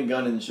carrying a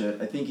gun and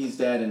shit, I think he's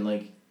dead and,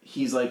 like,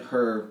 he's, like,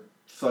 her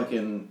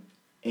fucking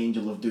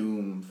Angel of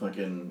Doom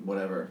fucking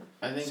whatever.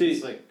 I think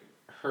it's, like,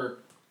 her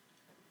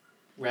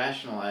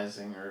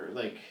rationalizing or,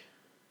 like...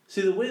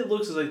 See, the way it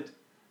looks is, like,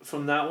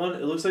 from that one,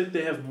 it looks like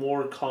they have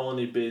more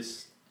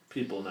colony-based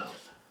people now.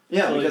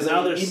 Yeah, so, because like,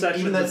 now there's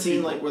sections even that scene,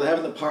 people. like, where they're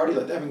having the party,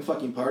 like, they're having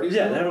fucking parties.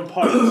 Yeah, now? they're having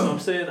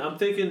parties. So I'm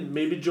thinking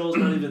maybe Joel's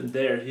not even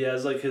there. He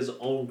has, like, his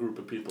own group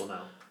of people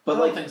now. But, I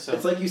like, think so.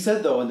 It's like you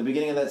said, though, in the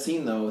beginning of that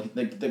scene, though,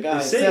 the guy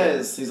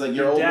says, he's like,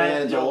 your old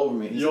man's all over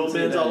me. Your old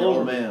man's all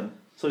over me.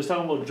 So he's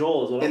talking about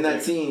Joel as well. In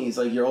that scene, he's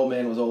like, your old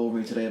man was all over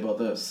me today about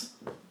this.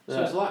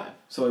 So he's alive.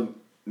 So...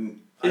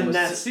 in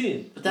that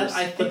scene. But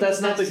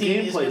that's not the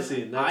gameplay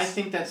scene. I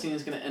think that scene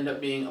is going to end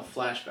up being a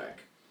flashback.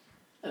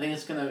 I think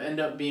it's going to end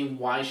up being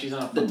why she's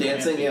on a the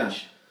dancing,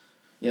 rampage.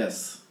 Yeah.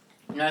 Yes.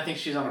 And I think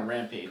she's on a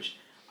rampage.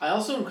 I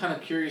also am kind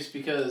of curious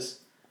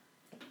because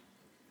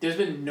there's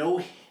been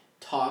no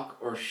talk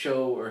or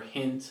show or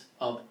hint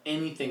of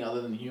anything other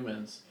than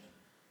humans.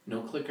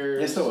 No clickers.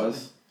 Yes, there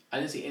was. I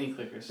didn't see any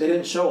clickers. They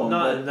didn't show them.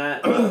 Not in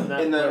that.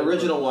 In the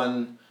original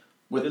one.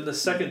 In the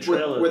second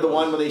trailer. With the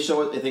one where they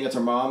show it, they think it's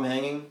her mom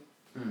hanging.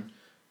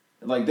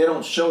 Like they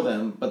don't show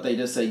them, but they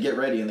just say get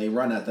ready and they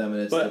run at them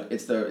and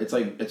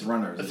it's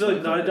runners. I feel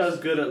like Naughty Dog's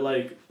good at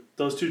like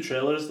those two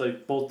trailers,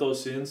 like both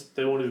those scenes.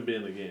 They won't even be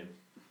in the game.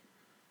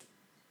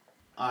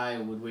 I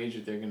would wager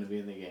they're going to be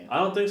in the game. I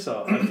don't think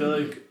so. I feel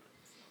like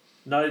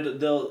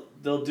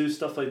they'll do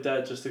stuff like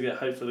that just to get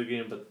hype for the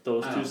game, but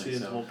those two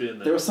scenes won't be in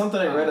there. There was something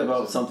I read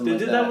about something they like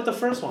that. They did that with the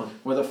first one.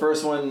 Where the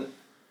first one,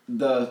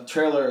 the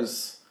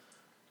trailers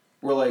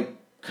were like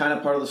kind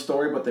of part of the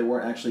story, but they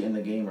weren't actually in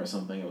the game or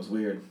something. It was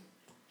weird.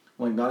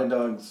 Like Naughty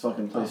Dog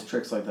fucking plays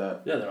tricks like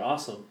that. Yeah, they're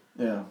awesome.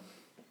 Yeah.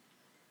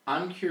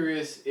 I'm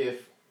curious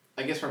if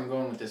I guess where I'm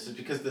going with this is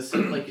because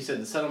like you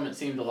said, the settlement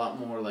seemed a lot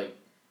more like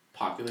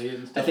populated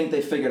and stuff. I think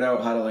they figured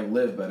out how to like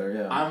live better.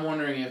 Yeah. I'm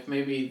wondering if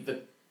maybe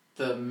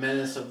the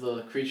menace of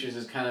the creatures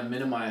is kind of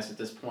minimized at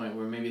this point,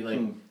 where maybe like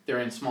they're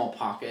in small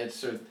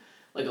pockets or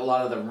like a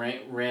lot of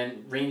the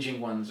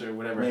ranging ones or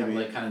whatever have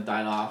like kind of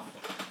died off.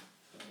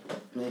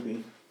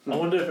 Maybe. I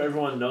wonder if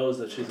everyone knows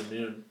that she's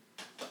immune.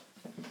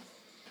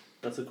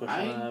 That's a question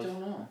I have. Don't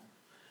know.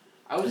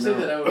 I would say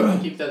that I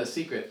would keep that a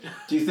secret.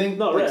 Do you think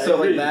no? Like, Right, so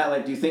like that?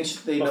 Like, do you think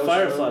they know?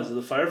 Fireflies.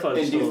 The fireflies.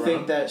 And do you think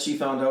around? that she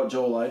found out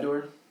Joel lied to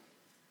her?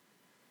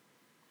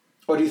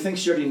 Or do you think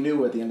she already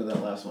knew at the end of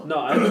that last one? No,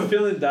 I have a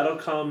feeling that'll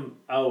come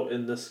out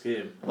in this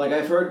game. Like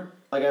I've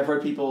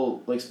heard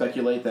people like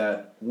speculate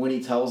that when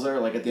he tells her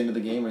like at the end of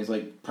the game, where he's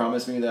like,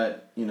 "Promise me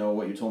that you know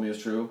what you told me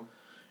is true,"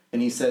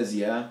 and he says,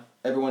 "Yeah."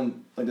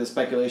 Everyone like the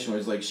speculation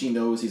was like she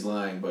knows he's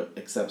lying but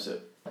accepts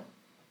it.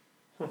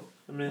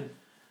 I mean,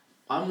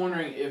 I'm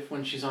wondering if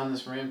when she's on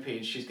this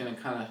rampage, she's gonna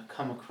kind of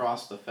come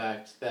across the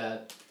fact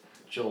that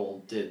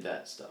Joel did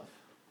that stuff.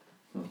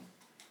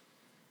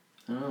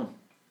 Oh.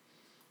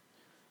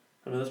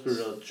 I mean, let's be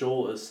real.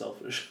 Joel is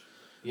selfish.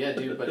 Yeah,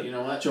 dude, but you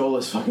know what? Joel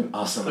is fucking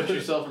awesome. Put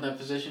yourself in that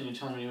position. You're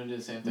telling me you would do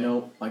the same thing.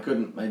 No, I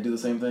couldn't. I'd do the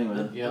same thing,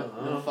 man. Yeah,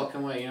 no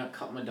fucking way. You're not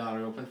cutting my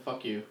daughter open.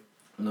 Fuck you.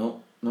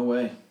 No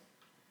way.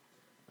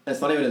 It's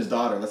not even his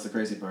daughter. That's the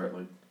crazy part.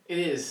 Like it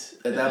is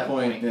at that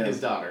point, yeah. His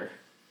daughter.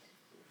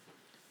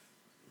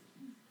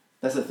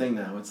 That's the thing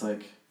now. It's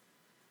like,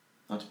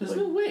 not to be There's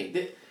no way.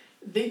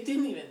 They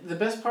didn't even. The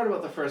best part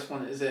about the first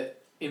one is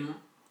that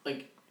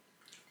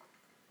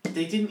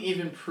they didn't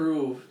even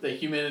prove that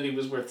humanity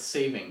was worth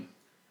saving.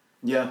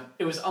 Yeah.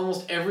 It was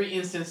almost every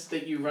instance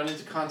that you run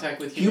into contact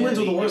with humanity. Humans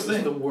were the worst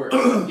thing. The worst.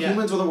 Yeah.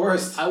 Humans were the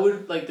worst. I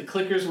would the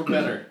clickers were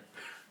better,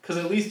 because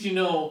at least you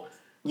know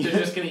they're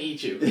just gonna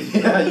eat you.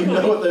 Yeah, you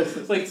know what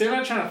they're. Like they're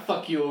not trying to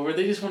fuck you over.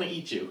 They just want to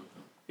eat you.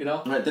 You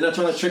know. Right. They're not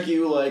trying to trick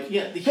you. Like.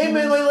 Yeah. Hey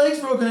man, my leg's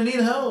broken. I need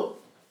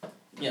help.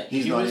 Yeah.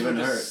 He's not even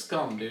hurt.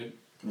 Scum, dude.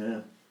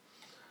 Yeah.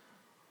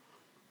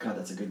 God,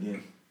 that's a good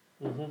game.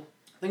 Mm-hmm.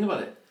 Think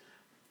about it.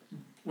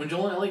 When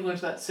Joel and Ellie went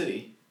to that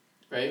city,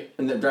 right?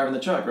 And they're driving the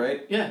truck,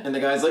 right? Yeah. And the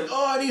guy's like,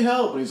 "Oh, I need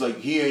help," and he's like,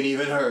 "He ain't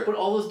even hurt." But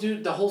all those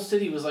dudes, the whole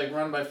city was like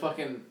run by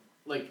fucking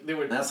like they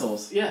were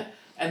Assholes. Yeah,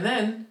 and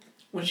then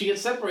when she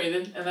gets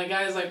separated, and that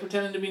guy is like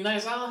pretending to be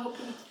nice, I'll help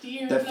you with the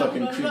deer. That blah,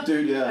 fucking blah, creep blah.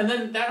 dude, yeah. And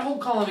then that whole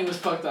colony was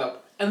fucked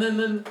up. And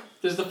then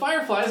there's the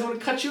fireflies that would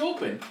cut you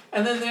open.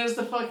 And then there's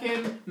the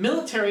fucking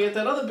military at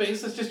that other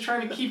base that's just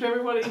trying to keep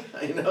everybody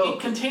I know. in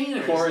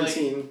containers.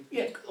 Quarantine. Like,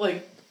 yeah,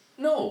 like,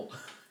 no.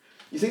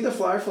 You think the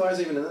fireflies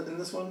are even in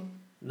this one?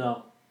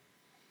 No.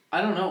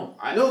 I don't know.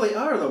 No, they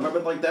are though.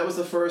 Remember, like that was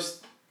the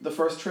first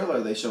trailer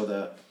they showed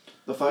that.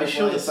 The firefly They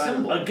showed the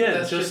assignment. symbol. Again,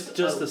 That's just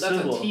the that's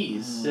symbol. a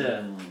tease.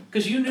 Yeah.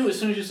 Because you knew as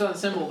soon as you saw the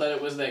symbol that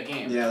it was that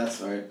game. Yeah, that's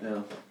right.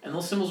 Yeah. And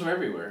those symbols were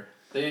everywhere.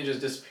 They didn't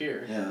just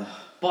disappear. Yeah.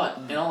 But,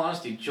 in all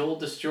honesty, Joel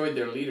destroyed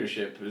their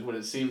leadership, is what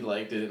it seemed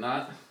like, did it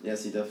not?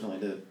 Yes, he definitely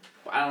did.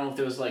 I don't know if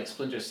there was, like,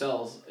 splinter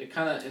cells. It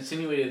kind of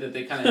insinuated that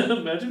they kind of...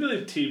 Imagine being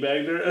like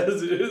teabagged her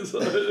as it is.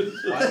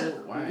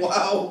 Why?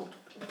 Wow.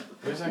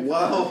 Where's that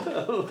Wow. I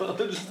don't know. I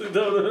just think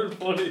that would have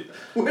been funny.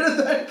 Where did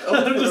that come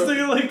I'm from? just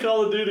thinking like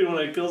Call of Duty when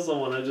I kill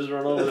someone, I just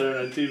run over there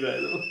and I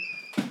teabag them.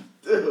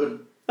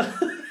 Dude.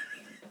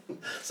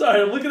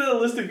 Sorry, I'm looking at a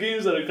list of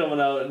games that are coming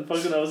out, and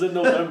fucking I was in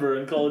November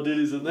and Call of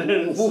Duty's in there.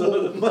 And Oh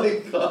so, my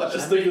gosh.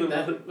 Just thinking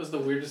about that was the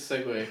weirdest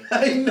segue.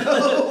 I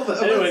know.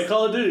 That anyway,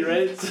 Call of Duty,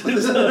 right?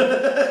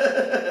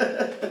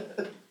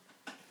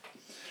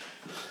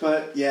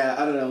 But yeah,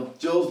 I don't know.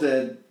 Joel's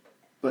dead,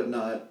 but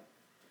not.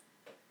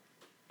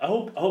 I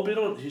hope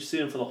you see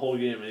him for the whole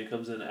game and he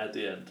comes in at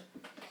the end.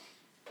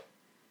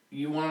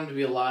 You want him to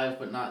be alive,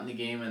 but not in the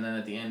game, and then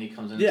at the end he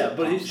comes in. Yeah, and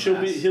but pumps some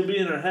ass. he'll be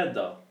in her head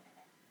though,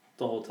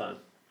 the whole time.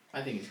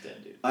 I think he's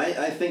dead, dude.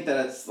 I think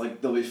that it's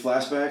like there'll be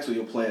flashbacks where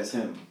you'll play as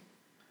him.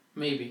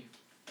 Maybe.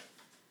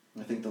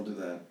 I think they'll do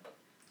that.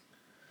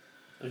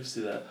 I can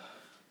see that.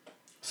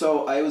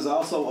 So I was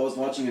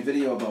watching a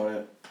video about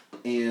it,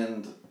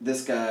 and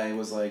this guy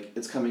was like,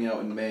 "It's coming out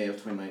in May of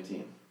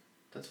 2019."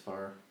 That's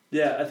far.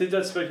 Yeah, I think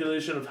that's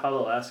speculation of how the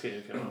last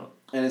game came out.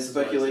 And his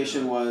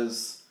speculation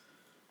was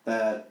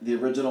that the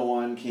original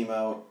one came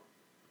out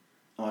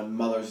on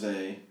Mother's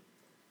Day,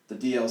 the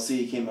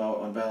DLC came out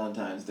on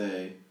Valentine's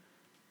Day,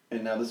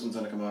 and now this one's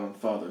gonna come out on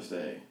Father's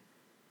Day.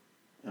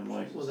 I'm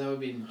like, Well, that would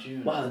be in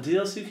June. Wow, the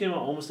DLC came out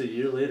almost a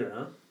year later,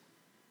 huh?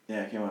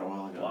 yeah, it came out a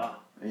while ago. Wow.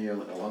 A year,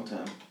 like a long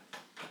time.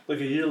 Like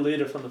a year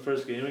later from the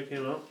first game it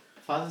came out?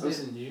 Father's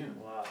Day's in June.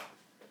 Wow.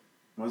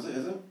 Was it?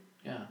 Is it?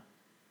 Yeah.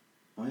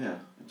 Oh yeah,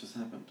 it just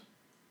happened.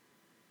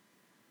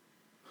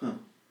 Huh.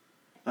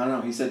 I don't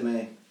know. He said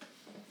May,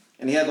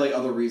 and he had like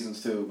other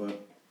reasons too,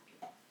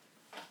 but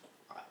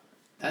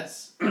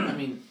That's. I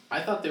mean,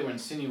 I thought they were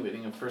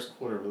insinuating a first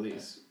quarter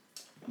release.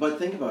 But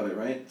think about it,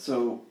 right?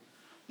 So,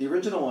 the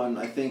original one,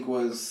 I think,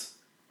 was...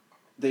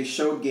 They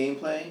showed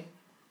gameplay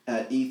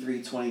at E3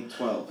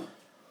 2012.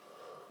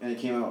 And it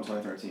came out in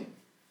 2013.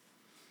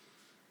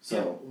 So...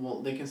 Yeah,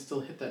 well, they can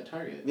still hit that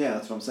target. Yeah,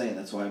 that's what I'm saying.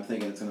 That's why I'm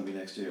thinking it's going to be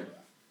next year.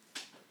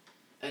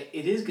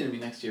 It is going to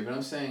be next year, but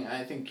I'm saying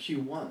I think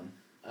Q1.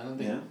 I don't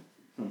think...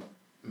 Yeah?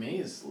 May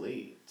is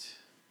late.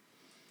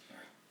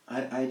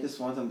 I just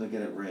want them to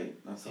get it right.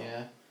 That's all.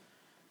 Yeah.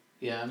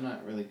 Yeah, I'm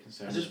not really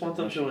concerned. I just with want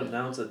them to rushing it.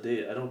 announce a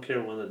date. I don't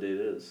care when the date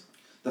is.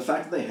 The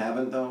fact that they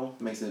haven't, though,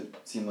 makes it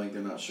seem like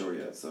they're not sure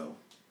yet, so...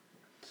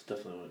 It's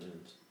definitely what it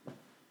is.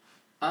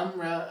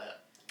 I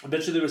I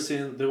bet you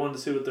they wanted to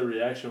see what the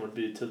reaction would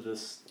be to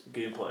this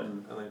gameplay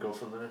and then go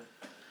from there.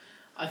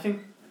 I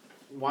think,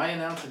 why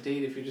announce a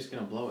date if you're just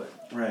going to blow it?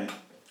 Right.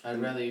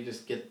 I'd rather you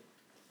just get,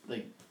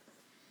 like,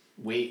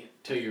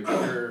 wait till you're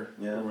sure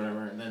Yeah. or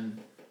whatever, and then...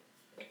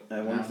 I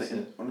wonder Announce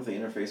it. if the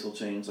interface will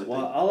change. Like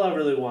Well, all I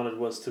really wanted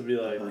was to be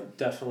like, Uh-huh.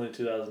 definitely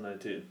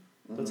 2019.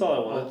 That's Mhm. all I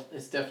wanted. Well,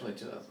 it's definitely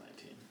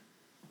 2019.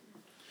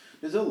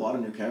 There's a lot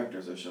of new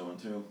characters they're showing,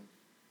 too.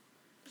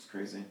 It's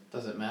crazy.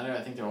 Does it matter?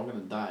 I think they're all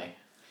going to die.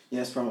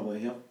 Yes,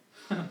 probably, yep.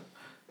 I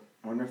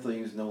wonder if they'll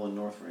use Nolan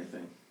North for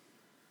anything.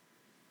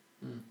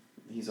 Hmm.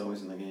 He's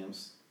always in the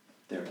games.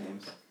 Their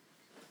games.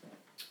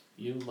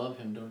 You love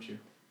him, don't you?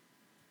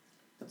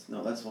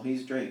 Well,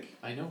 he's Drake.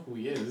 I know who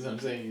he is. I'm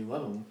saying you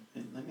love him. I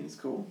mean, he's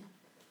cool.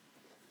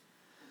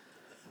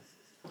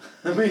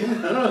 I mean,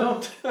 I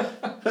don't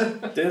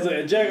know. Dan's like,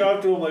 I jack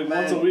off to him like Man,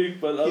 once a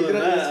week, but other he's than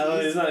gonna- that, I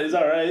don't know, he's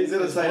alright. he's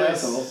in a His tight voice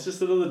asshole. is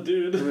just another I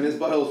dude. mean, his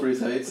butthole's pretty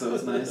tight, so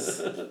it's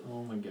nice.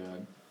 Oh my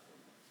god.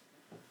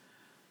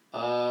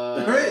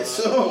 Alright,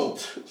 so...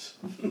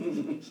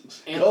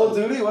 Call of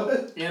Duty,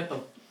 what?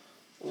 Anthem.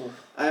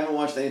 I haven't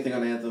watched anything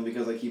on Anthem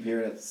because I keep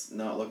hearing it's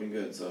not looking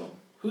good, so...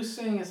 Who's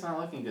saying it's not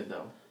looking good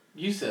though?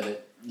 You said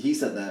it. He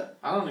said that.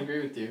 I don't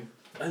agree with you.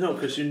 I know,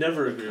 because you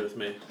never agree with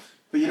me.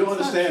 But you don't That's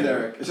not understand, true.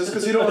 Eric. It's just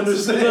because you don't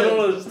It's just 'cause I understand.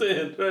 don't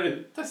understand,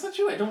 right? That's not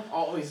true. I don't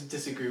always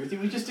disagree with you.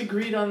 We just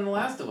agreed on The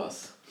Last of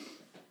Us.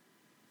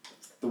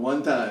 The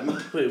one time.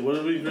 Wait, what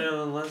did we agree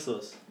on Last of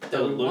Us?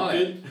 That we it looked want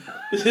it.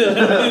 good?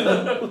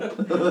 Yeah.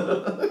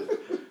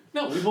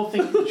 No, we both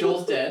think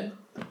Joel's dead.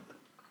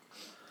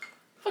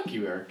 Fuck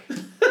you, Eric.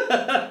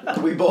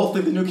 We both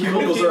think the new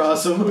cubicles are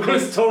awesome.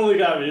 Chris totally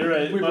got me, you're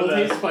right. We my both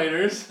bad. hate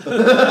spiders.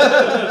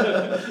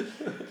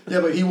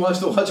 Yeah, but he wants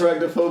to watch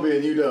Arachnophobia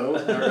and you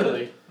don't. Not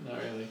really.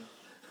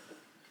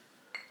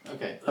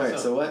 Okay. Alright,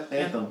 so what?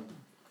 Anthem.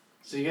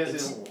 So you guys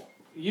didn't...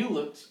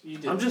 You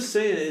did. I'm just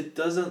saying it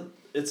doesn't...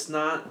 It's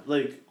not,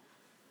 like...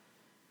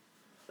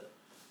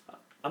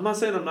 I'm not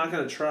saying I'm not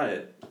going to try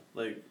it.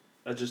 Like,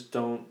 I just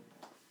don't...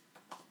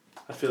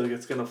 I feel like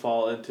it's going to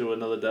fall into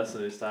another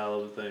Destiny style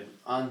of a thing.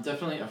 I'm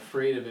definitely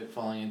afraid of it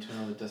falling into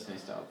another Destiny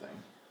style thing.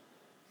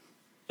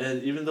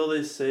 And even though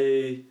they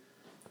say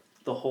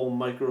the whole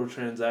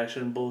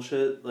microtransaction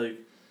bullshit, like,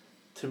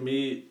 to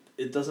me,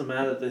 it doesn't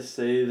matter if they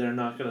say they're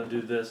not going to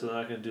do this or they're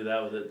not going to do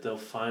that with it. They'll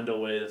find a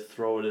way to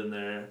throw it in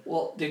there.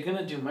 Well, they're going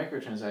to do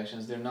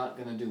microtransactions. They're not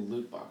going to do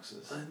loot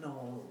boxes. I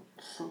know.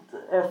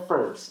 At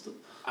first.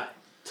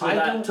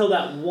 Till till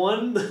that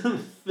one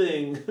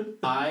thing.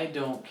 I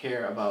don't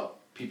care about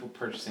people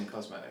purchasing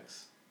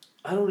cosmetics.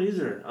 I don't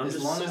either.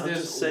 As long as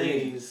there's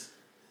ways...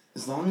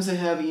 As long as they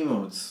have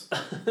emotes.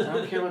 I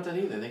don't care about that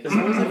either. They As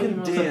long as I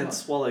can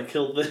dance while I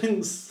kill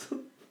things.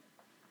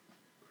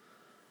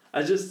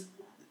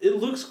 It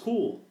looks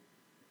cool.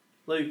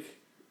 Like,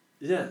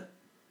 yeah.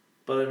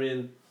 But I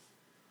mean,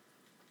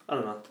 I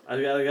don't know. I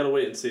gotta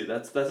wait and see.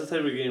 That's the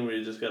type of game where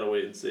you just gotta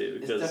wait and see,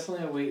 because it's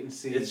definitely a wait and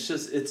see. It's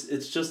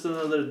just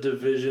another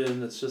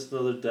Division. It's just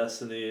another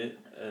Destiny.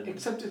 And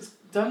except it's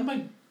done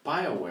by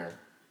BioWare.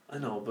 I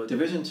know, but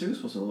Division 2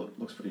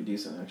 looks pretty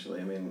decent, actually.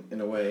 I mean,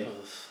 in a way.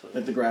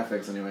 Like the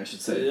graphics, anyway, I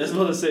should say. I was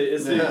about to say,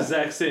 it's the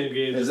exact same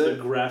game, just the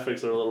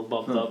graphics are a little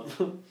bumped up.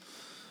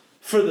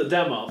 For the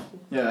demo.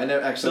 Yeah, I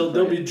never actually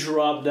They'll be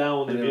dropped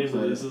down when the game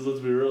releases, let's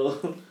be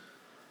real.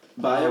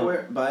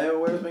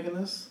 BioWare's making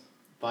this?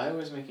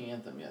 BioWare's making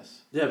Anthem,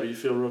 yes. Yeah, but you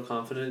feel real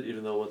confident,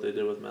 even though what they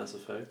did with Mass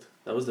Effect?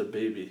 That was their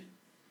baby.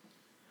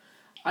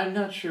 I'm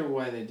not sure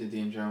why they did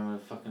the Andromeda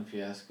fucking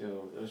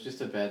fiasco. It was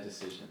just a bad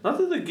decision. Not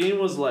that the game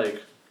was,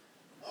 like,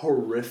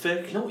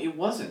 horrific. No, it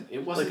wasn't.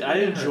 It wasn't. Like, I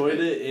enjoyed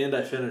it and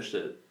I finished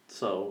it,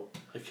 so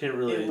I can't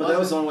really... But that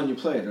was the only one you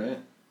played, right?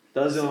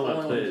 That was the only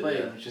one I played,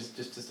 yeah. Which is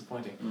just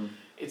disappointing.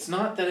 It's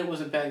not that it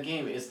was a bad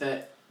game, it's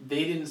that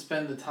they didn't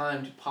spend the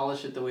time to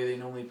polish it the way they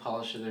normally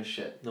polish their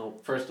shit. No.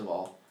 First of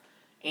all.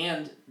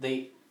 And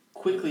they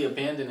quickly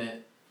abandoned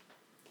it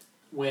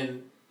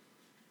when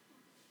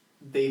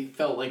they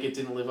felt like it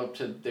didn't live up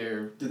to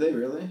their... Did they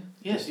really?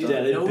 Yes, yeah,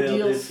 they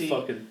DLC. They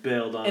fucking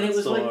bailed on and it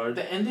was so like hard.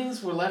 The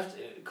endings were left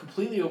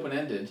completely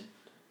open-ended.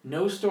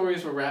 No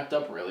stories were wrapped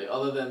up, really,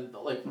 other than,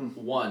 like,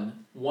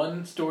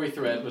 one story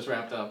thread was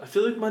wrapped up. I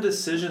feel like my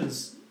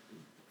decisions,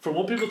 from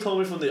what people told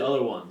me from the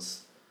other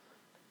ones,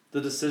 the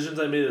decisions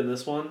I made in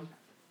this one,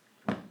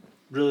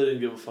 really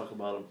didn't give a fuck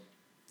about them,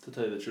 to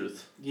tell you the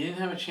truth. You didn't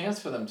have a chance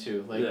for them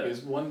to. Like, it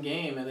was one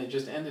game and it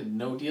just ended.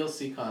 No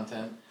DLC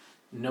content,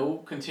 no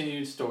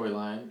continued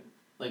storyline,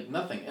 like,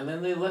 nothing. And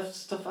then they left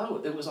stuff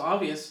out. It was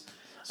obvious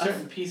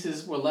certain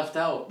pieces were left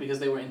out because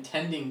they were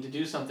intending to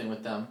do something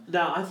with them.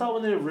 Now, I thought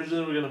when they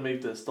originally were going to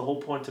make this, the whole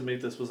point to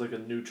make this was like a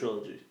new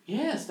trilogy.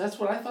 Yes, that's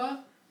what I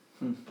thought.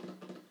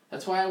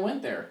 That's why I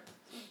went there.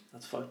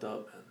 That's fucked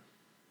up, man.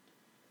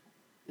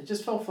 It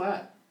just fell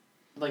flat.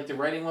 Like, the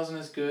writing wasn't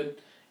as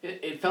good.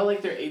 It felt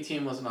like their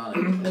A-team wasn't on it.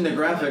 And the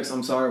graphics,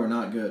 I'm sorry, were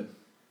not good.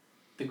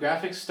 The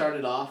graphics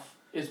started off...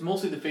 It's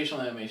mostly the facial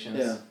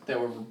animations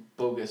that were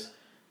bogus.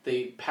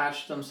 They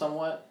patched them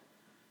somewhat.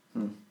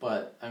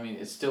 But I mean,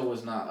 it still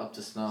was not up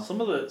to snuff. Some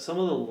of the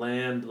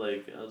land,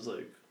 like, I was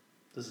like,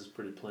 this is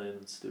pretty plain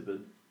and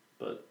stupid.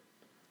 But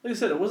like I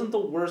said, it wasn't the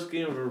worst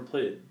game I've ever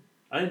played.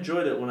 I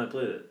enjoyed it when I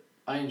played it.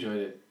 I enjoyed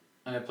it,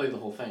 and I played the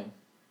whole thing.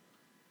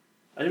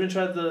 I even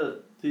tried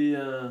the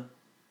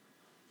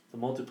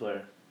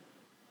multiplayer.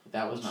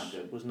 That was not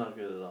good. Was not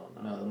good at all.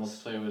 No, the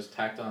multiplayer was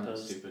tacked on and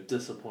stupid.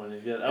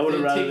 Disappointing. Yeah, I would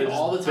have rather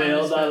all the just time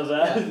bailed out of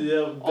that.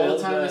 All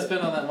the time they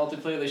spent on that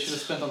multiplayer, they should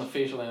have spent on the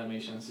facial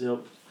animations. Yep.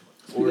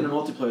 Speaking of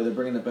multiplayer, they're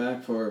bringing it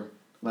back for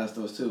Last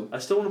of Us 2. I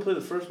still want to play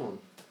the first one.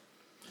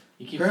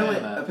 You keep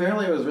saying that.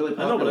 Apparently it was really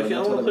popular. I know, but I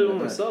don't want to play it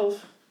with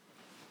myself.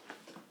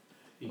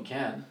 You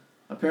can.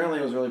 Apparently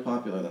it was really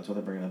popular, that's why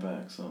they're bringing it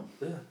back, so...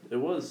 Yeah, it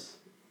was.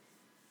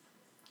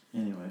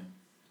 Anyway.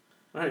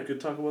 Alright, good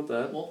talk about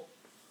that. Well,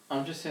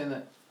 I'm just saying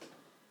that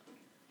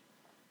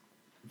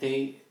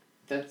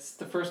that's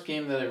the first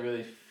game that I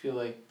really feel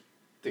like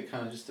they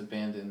kind of just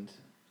abandoned.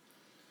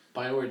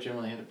 BioWare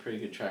generally had a pretty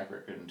good track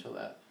record until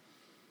that.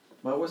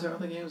 What was their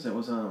other games? It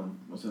was it?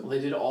 Well,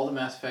 they did all the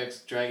Mass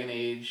Effects, Dragon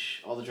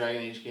Age, all the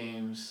Dragon Age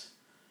games,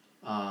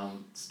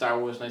 Star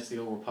Wars: Knights of the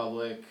Old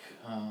Republic.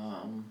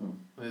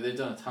 They've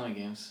done a ton of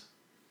games.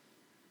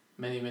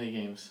 Many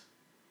games.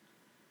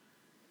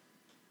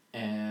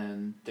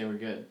 And they were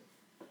good.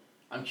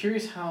 I'm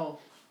curious how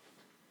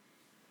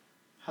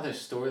their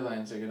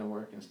storylines are gonna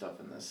work and stuff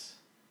in this,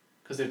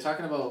 because they're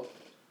talking about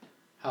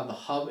how the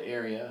hub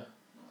area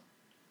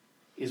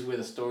is where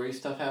the story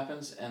stuff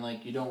happens, and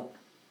like you don't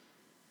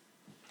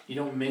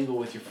mingle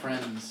with your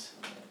friends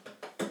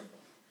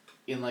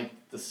in like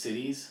the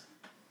cities.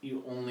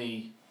 You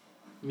only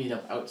meet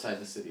up outside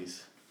the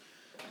cities.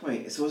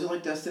 Wait, so is it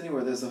like Destiny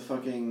where there's a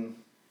fucking...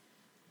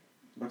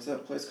 What's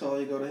that place called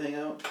you go to hang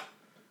out?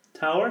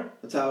 Tower?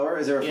 The tower?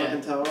 Is there a Yeah.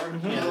 fucking tower?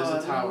 Yeah,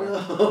 there's a tower.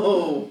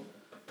 No.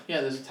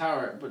 Yeah, there's a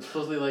tower, but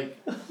supposedly like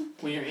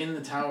when you're in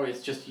the tower,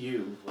 it's just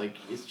you. Like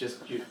it's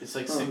just you. It's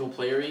like single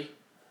playery,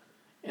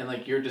 and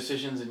like your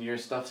decisions and your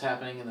stuff's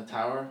happening in the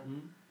tower,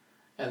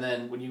 and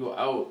then when you go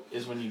out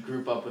is when you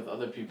group up with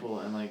other people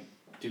and like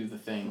do the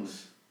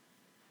things.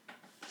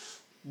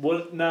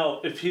 What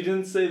now? If he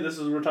didn't say this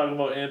is we're talking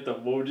about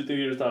Anthem, what would you think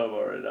he was talking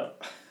about right now?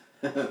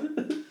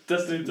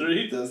 Destiny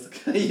 3?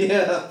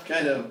 Yeah,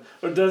 kind of.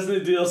 Or Destiny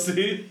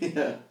DLC?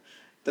 Yeah.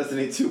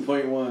 Destiny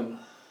 2.1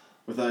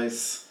 with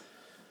ice.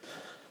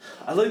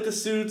 I like the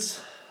suits.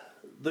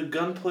 The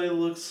gunplay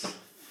looks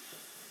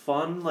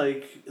fun.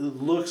 Like, it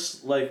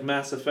looks like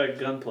Mass Effect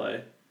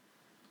gunplay.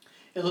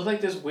 It looked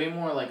like there's way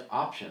more like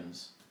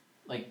options,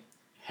 like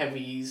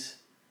heavies,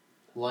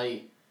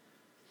 light.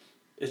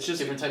 It's just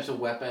different types of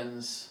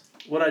weapons.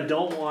 What I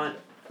don't want,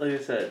 like I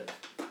said,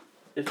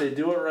 if they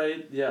do it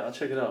right, yeah, I'll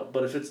check it out.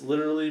 But if it's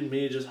literally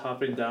me just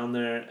hopping down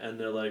there and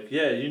they're like,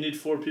 yeah, you need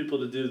 4 people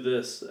to do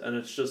this, and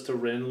it's just to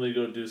randomly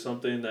go do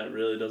something that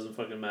really doesn't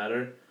fucking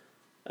matter,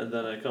 and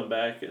then I come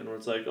back and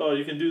it's like, oh,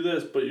 you can do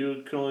this, but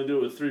you can only do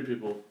it with 3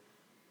 people.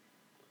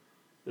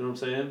 You know what I'm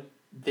saying?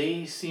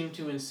 They seem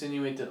to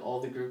insinuate that all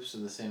the groups are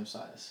the same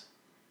size.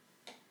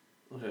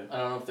 Okay. I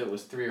don't know if that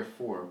was 3 or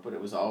 4, but it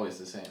was always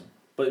the same.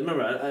 But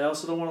remember, I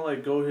also don't want to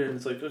like go here and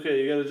it's like,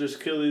 okay, you gotta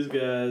just kill these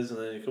guys and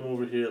then you come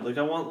over here. Like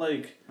I want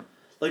like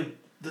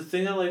the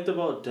thing I liked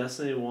about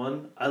Destiny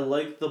 1, I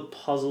like the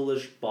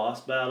puzzle-ish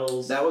boss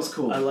battles. That was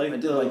cool. I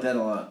did like that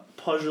a lot.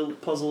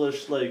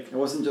 Puzzle-ish like. It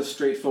wasn't just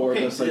straightforward,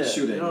 just like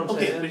shooting. You know what I'm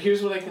Okay, saying? but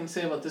here's what I can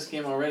say about this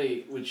game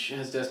already, which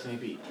has Destiny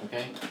beat,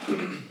 okay?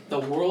 The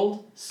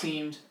world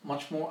seemed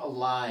much more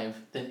alive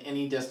than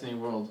any Destiny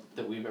world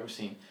that we've ever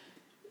seen.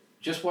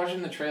 Just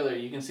watching the trailer,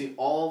 you can see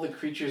all the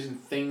creatures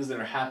and things that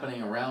are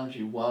happening around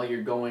you while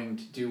you're going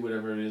to do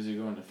whatever it is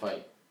you're going to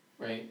fight,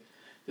 right?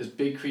 There's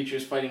big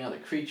creatures fighting other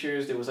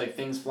creatures. There was like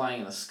things flying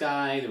in the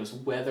sky. There was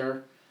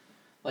weather.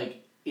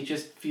 Like, it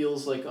just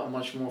feels like a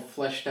much more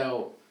fleshed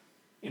out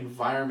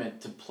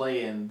environment to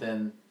play in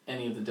than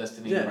any of the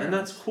Destiny environments. And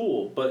that's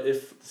cool. But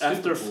if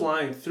after cool.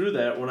 flying through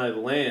that, when I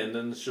land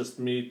and it's just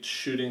me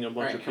shooting a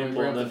bunch of people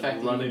and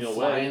then running away.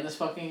 Fly in this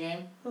fucking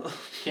game?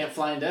 Can't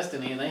fly in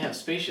Destiny and they have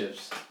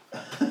spaceships.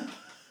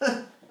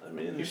 I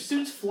mean, your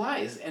suit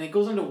flies and it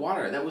goes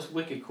underwater. That was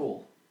wicked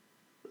cool.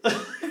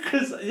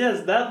 Because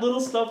yes, that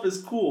little stuff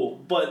is cool,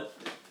 but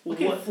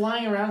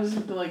flying around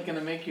isn't like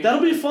gonna make you.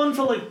 That'll be fun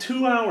for like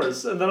 2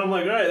 hours, and then I'm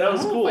like, all right, that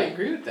was cool. I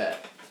agree with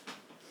that.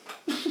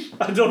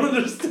 I don't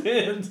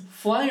understand.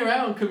 Flying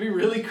around could be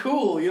really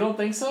cool. You don't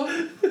think so?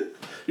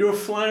 You were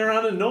flying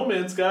around in No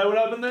Man's Sky. What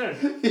happened there?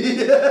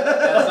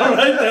 Yeah. All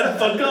right, then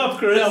fuck off,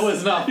 Chris. That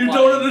was not. You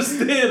flying. don't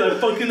understand. I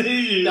fucking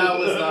hate you. That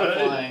was not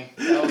flying.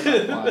 That was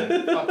not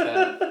flying. Fuck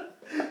that.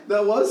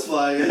 That was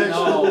flying. Actually.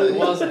 No, it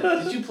wasn't.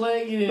 Did you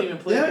play? You didn't even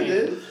play. Yeah, the game. I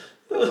did.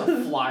 That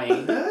wasn't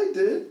flying. Yeah, I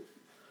did.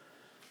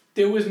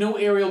 There was no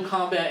aerial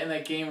combat in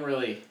that game,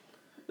 really.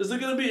 Is there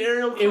gonna be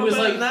aerial combat? It was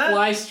like in that?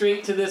 fly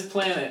straight to this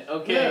planet.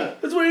 Okay. Yeah.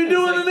 That's what you're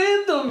doing in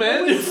Anthem,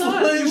 man. You're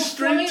flying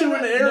straight to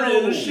an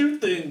area to shoot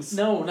things.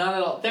 No, not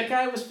at all. That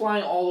guy was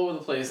flying all over the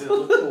place and it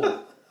looked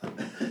cool.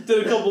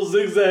 Did a couple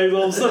zigzags,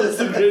 all of a sudden it's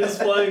the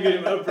greatest flying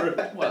game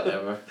ever.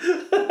 Whatever.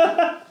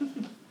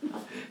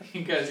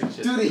 You guys are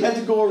shit. Dude, he had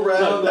to go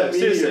around that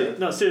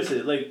meteor.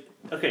 Seriously, like,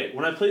 okay,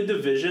 when I played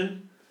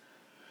Division,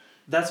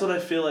 that's what I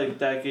feel like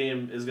that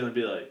game is gonna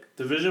be like.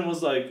 Division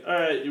was like,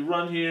 alright, you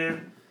run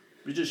here,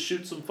 you just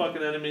shoot some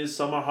fucking enemies,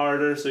 some are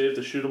harder, so you have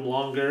to shoot them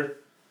longer,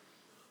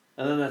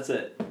 and then that's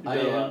it. I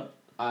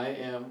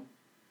am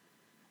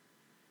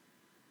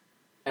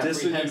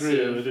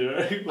disagree with you,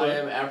 right? I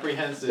am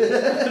apprehensive,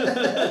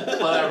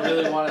 but I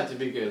really want it to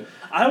be good.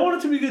 I want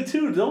it to be good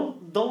too.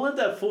 Don't let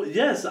that fool.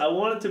 Yes, I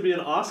want it to be an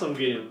awesome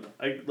game.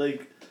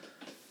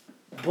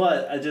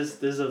 But I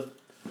just there's a,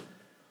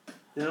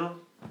 you know,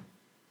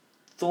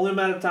 it's only a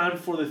matter of time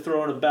before they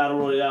throw in a battle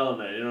royale in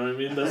there. You know what I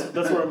mean?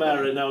 That's where I'm at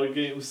right now with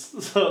games.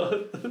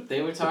 So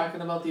they were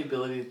talking about the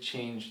ability to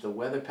change the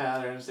weather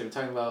patterns. They were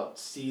talking about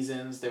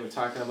seasons. They were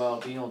talking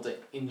about being able to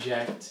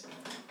inject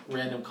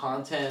random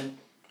content.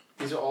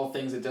 These are all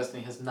things that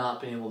Destiny has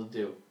not been able to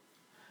do.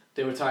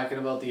 They were talking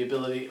about the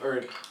ability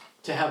or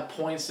to have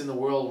points in the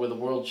world where the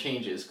world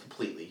changes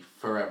completely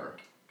forever.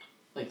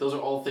 Like those are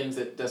all things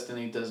that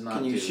Destiny does not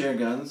do. Can you share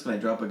guns? Can I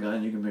drop a gun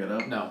and you can pick it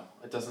up? No,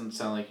 it doesn't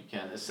sound like you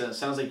can. It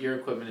sounds like your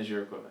equipment is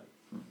your equipment.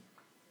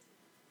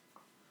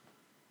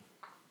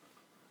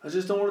 I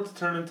just don't want it to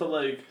turn into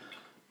like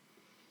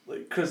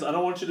Chris, I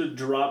don't want you to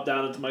drop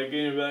down into my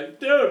game and be like,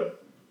 dude,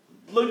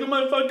 look at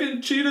my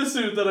fucking cheetah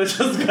suit that I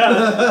just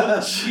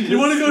got. You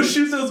want to go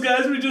shoot those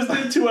guys we just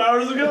did 2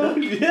 hours ago?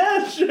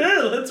 Yeah,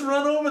 sure. Let's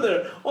run over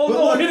there. Oh, but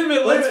no, look, wait a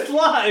minute. Let's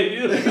fly.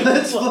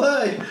 Let's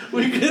fly.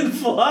 We can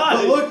fly.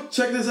 But look,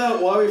 check this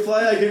out. While we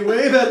fly, I can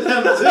wave at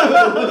them too.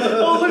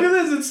 Oh, look at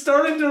this. It's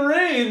starting to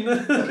rain.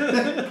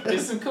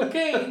 It's some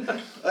cocaine.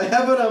 I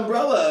have an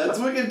umbrella. It's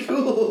wicked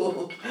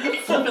cool.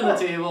 Flipping the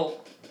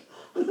table.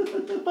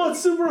 Oh,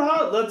 it's super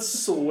hot. Let's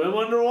swim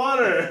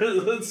underwater.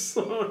 Let's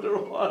swim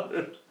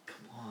underwater.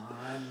 Come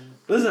on.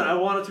 Listen, I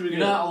want it to be You're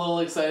good. not a little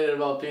excited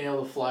about being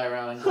able to fly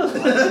around and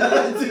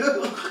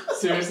go.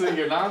 Seriously,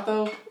 you're not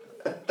though?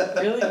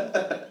 Really?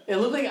 It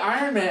looked like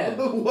Iron Man.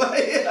 What?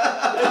 It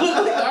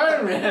looked like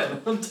Iron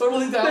Man. I'm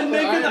totally down Then for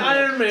make an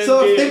Iron Man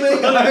So game. if they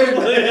make Iron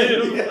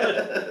Man,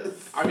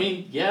 yes. I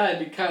mean, yeah, I'd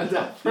be kind of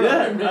down for yeah,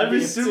 Iron Man. I'd be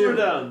game super too.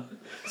 down.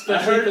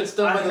 Especially if it's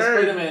done by the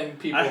Spider-Man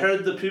people. I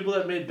heard the people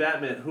that made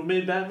Batman. Who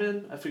made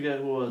Batman? I forget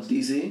who it was.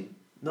 DC?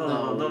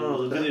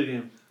 No, the video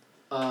game.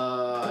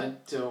 I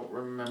don't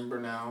remember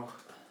now.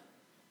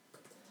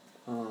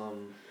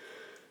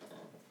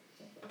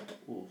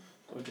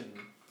 Fucking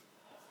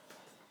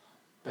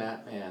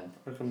Batman.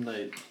 Arkham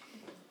Knight.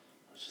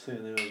 I was just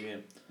thinking the name of the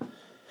game.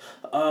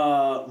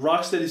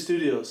 Rocksteady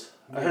Studios.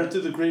 I heard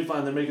through the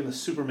grapevine they're making the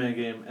Superman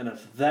game, and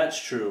if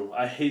that's true,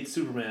 I hate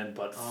Superman,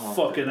 but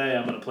fucking A,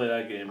 I'm gonna play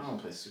that game. I don't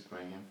play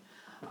Superman game.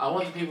 I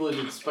want the people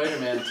who did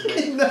Spider-Man to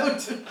make... No,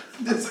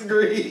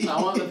 disagree. I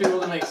want the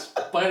people to make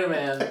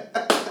Spider-Man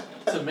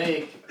to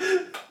make...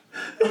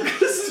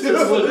 Chris, you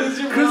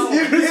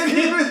can't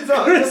even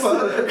talk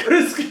about it.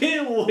 Chris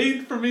can't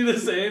wait for me to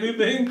say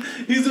anything.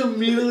 He's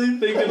immediately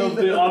thinking of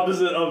the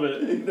opposite of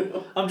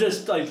it. I'm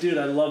just like, dude,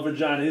 I love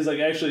vagina. He's like,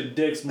 actually,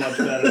 dick's much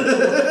better.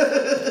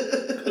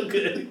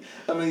 Okay.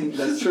 I mean,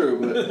 that's true,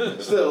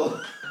 but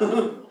still.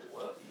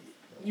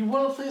 You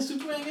want to play a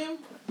Superman game?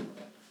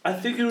 I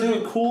think it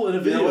would be cool in a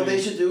video You know what game.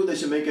 they should do? They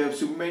should make a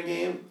Superman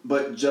game,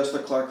 but just the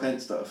Clark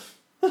Kent stuff.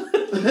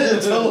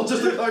 That's all,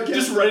 just the Clark Kent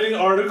Just stuff. writing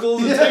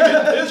articles and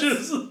Yes. taking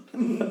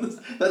pictures.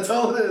 That's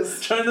all it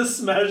is. Trying to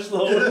smash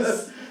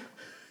Lois.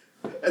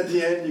 At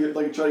the end, you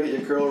like try to get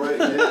your curl right.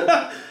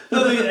 Yeah.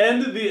 No,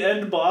 the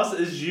end boss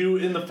is you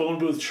in the phone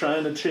booth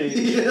trying to change.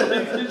 Yeah.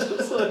 Like, you're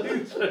just like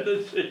trying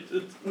to change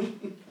it.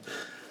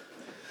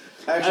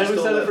 I I'm actually stole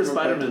excited that for from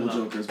Spider-Man,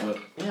 Practical though. Jokers, but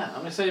Yeah,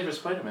 I'm excited for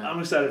Spider-Man. I'm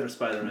excited for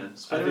Spider-Man.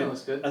 Spider-Man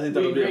looks good. I think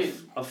We that'll be agreed.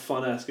 a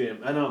fun-ass game.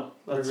 I know.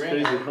 That's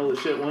Agreed. crazy. Holy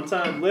shit. One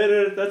time.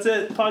 Later. That's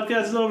it.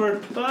 Podcast is over.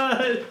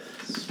 Bye.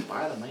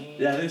 Spider-Man.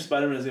 Yeah, I think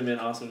Spider-Man is going to be an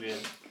awesome game.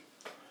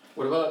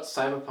 What about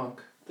Cyberpunk?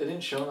 They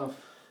didn't show enough.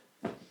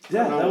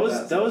 Yeah, I don't know that what was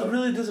that's that was about.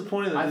 really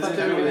disappointing. That I they thought didn't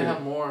they were have going to any-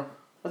 have more.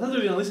 I thought they were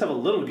going to at least have a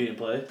little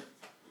gameplay.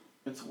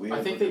 it's weird.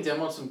 I think they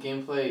demoed some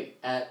gameplay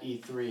at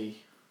E3.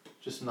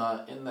 Just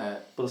not in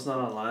that. But it's not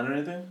online or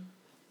anything?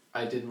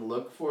 I didn't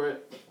look for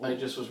it. I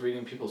just was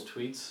reading people's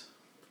tweets.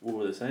 What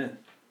were they saying?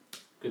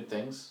 Good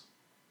things.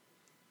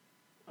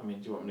 I mean,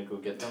 do you want me to go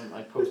get them?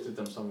 I posted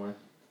them somewhere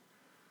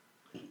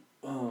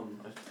on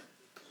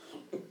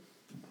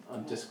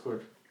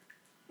Discord.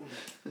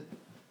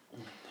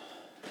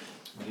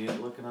 What are you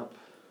looking up?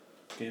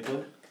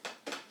 Gameplay?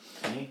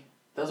 Me?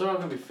 Those are all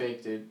gonna be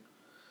fake, dude.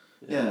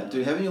 Yeah,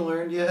 dude, haven't you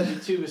learned yet?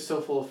 YouTube is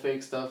so full of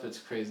fake stuff, it's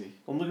crazy.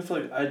 I'm looking for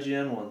like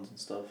IGN ones and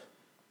stuff.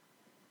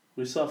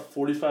 We saw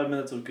 45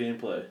 minutes of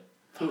gameplay.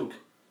 Who?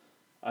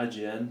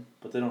 IGN,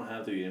 but they don't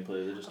have the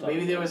gameplay. They just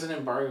Maybe there was an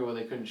embargo where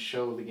they couldn't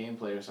show the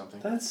gameplay or something.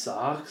 That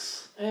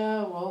sucks.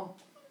 Yeah, well,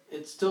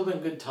 it's still been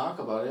good talk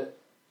about it.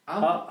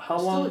 I'm How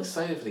still long?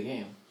 excited for the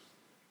game.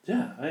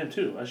 Yeah, I am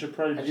too. I should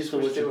probably I beat just The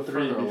wish they Witcher were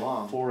 3 further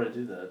along. before I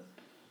do that.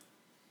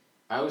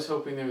 I was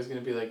hoping there was gonna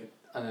be like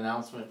an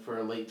announcement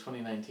for late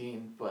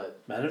 2019,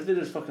 but Imagine if they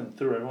just fucking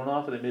threw everyone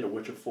off and they made a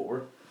Witcher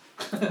 4.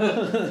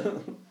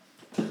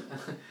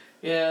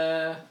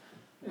 yeah,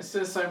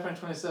 instead of Cyberpunk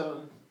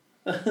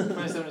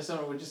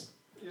 2077, we just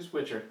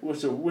Witcher.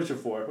 Witcher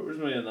 4. Where's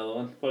me another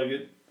one? Fuck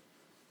it.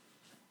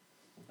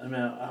 I mean,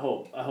 I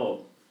hope. I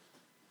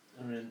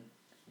mean,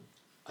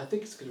 I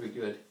think it's gonna be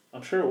good.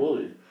 I'm sure it will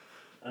be.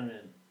 I mean,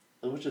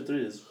 The Witcher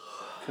 3 is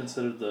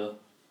considered the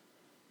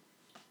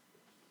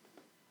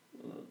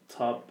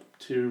top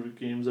tier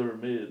games ever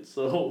made,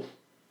 so...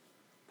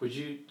 Do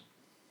you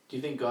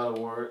think God of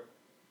War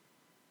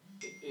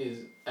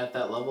is at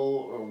that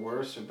level or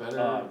worse or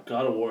better?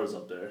 God of War is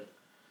up there.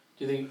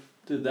 Do you think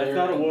Dude, that Where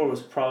God of in- War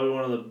was probably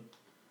one of the...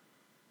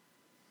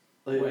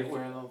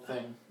 where in the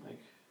thing? Like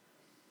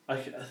I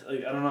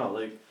don't know,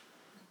 like,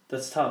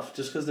 that's tough,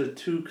 just because they're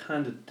two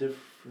kind of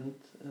different,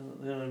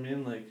 you know what I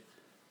mean?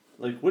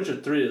 Like,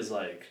 Witcher 3 is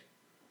like,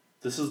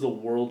 this is the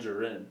world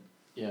you're in.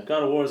 yeah.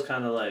 God of War is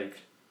kind of like,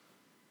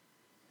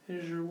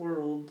 here's your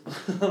world.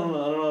 I don't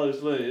know how to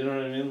explain it, you know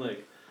what I mean?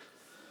 Like,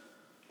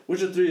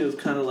 Witcher 3 is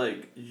kind of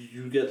like,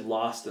 you get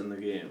lost in the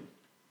game.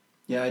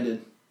 Yeah, I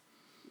did.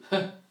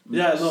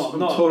 Yeah, no, I'm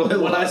no. totally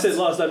when I lost. say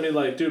lost, I mean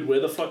like, dude, where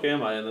the fuck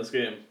am I in this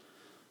game?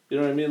 You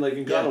know what I mean? Like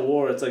in God Yeah. of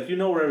War, it's like you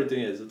know where everything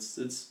is.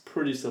 It's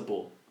pretty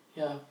simple.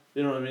 Yeah.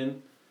 You know what I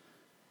mean?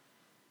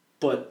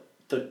 But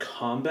the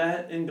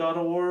combat in God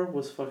of War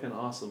was fucking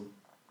awesome.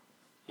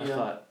 I Yeah.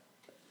 thought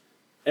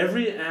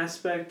every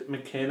aspect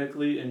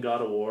mechanically in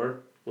God of War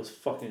was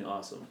fucking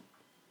awesome.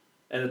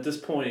 And at this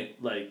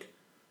point, like,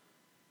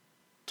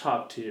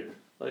 top tier.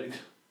 Like,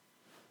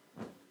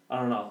 I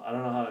don't know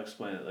how to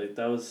explain it. Like,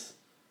 that was,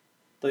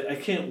 like, I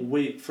can't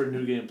wait for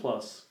New Game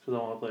Plus because I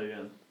want to play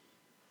again.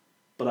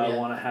 but I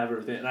want to have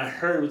everything. And I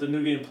heard with the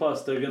New Game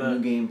Plus, they're gonna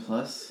New Game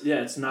Plus.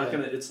 Yeah, it's not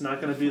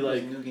gonna be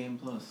like New Game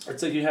Plus.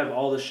 It's like you have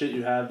all the shit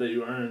you have that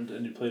you earned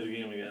and you play the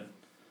game again.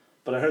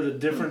 But I heard the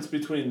difference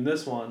between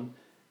this one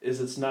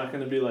is it's not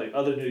gonna be like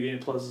other New Game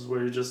Pluses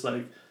where you're just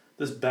like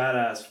this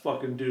badass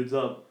fucking dude's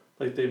up.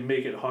 Like they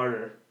make it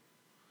harder.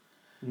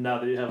 Now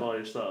that you have all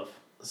your stuff.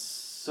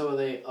 So are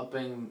they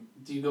upping?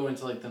 Do you go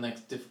into like the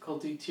next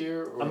difficulty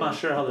tier? Or? I'm not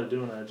sure how they're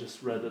doing it. I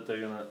just read that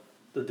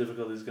the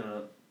difficulty's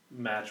gonna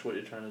match what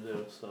you're trying to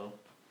do. So,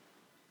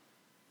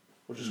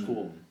 which is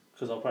cool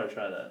because I'll probably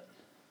try that.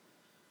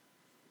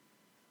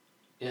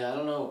 Yeah, I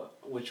don't know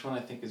which one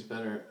I think is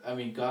better. I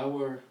mean, God of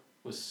War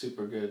was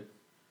super good,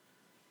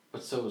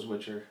 but so was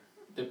Witcher.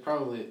 They're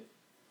probably.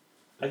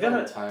 I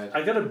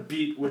gotta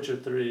beat Witcher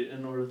 3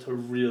 in order to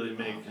really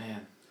make. Oh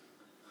man.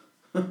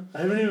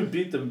 I haven't even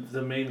beat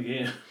the main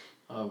game.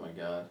 Oh my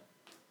god.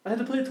 I had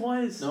to play it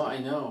twice. No, I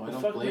know. I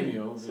don't blame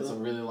you. So. It's a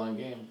really long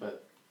game,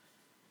 but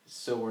it's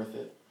so worth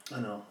it. I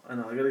know. I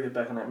gotta get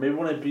back on that. Maybe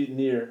when I beat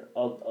Nier,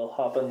 I'll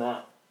hop in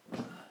that.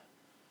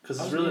 Because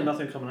there's really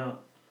nothing coming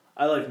out.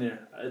 I like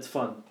Nier. It's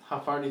fun. How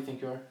far do you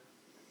think you are?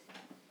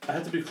 I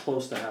have to be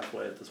close to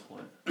halfway at this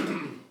point.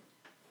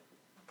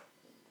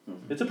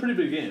 It's a pretty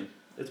big game.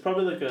 It's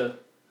probably like a...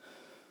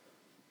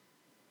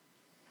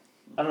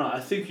 I don't know.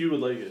 I think you would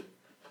like it.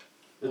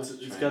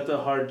 It's got the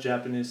hard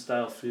Japanese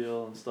style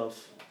feel and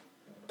stuff.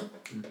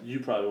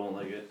 You probably won't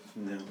like it.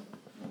 No, I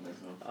don't think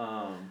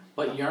so.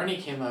 But Yarny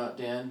came out,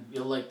 Dan.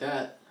 You'll like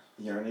that.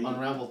 Yarny?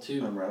 Unravel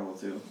 2. Unravel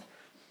 2.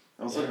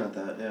 I was looking at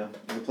that, yeah. You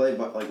can play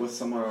like with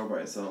someone or by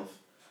itself.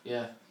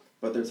 Yeah.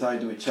 But they're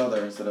tied to each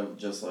other instead of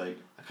just like...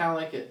 I kind of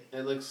like it.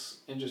 It looks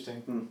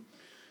interesting.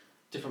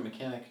 Different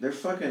mechanic. They're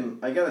fucking...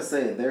 I gotta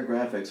say, their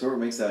graphics, whoever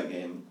makes that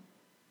game,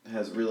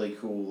 has really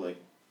cool, like,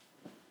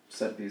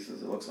 set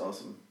pieces. It looks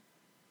awesome.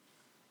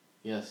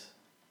 Yes.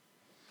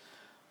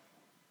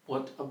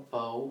 What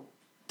about...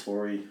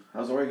 Ori.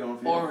 How's Ori going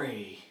for you?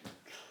 Ori.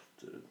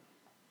 Dude.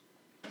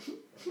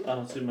 I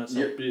don't see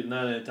myself beating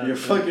that anytime You're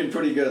soon. fucking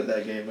pretty good at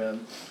that game,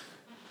 man.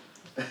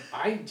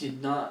 I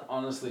did not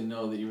honestly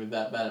know that you were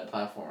that bad at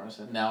platformers,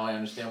 and now I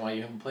understand why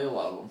you haven't played a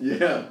lot of them.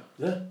 Yeah.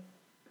 Yeah.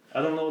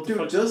 I don't know what the Dude,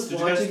 fuck... just Did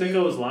you guys think I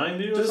was lying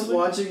to you or just something?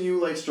 watching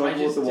you, like,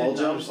 struggle with the wall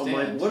jump, I'm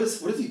like, what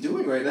is he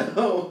doing right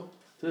now?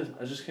 Dude,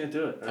 I just can't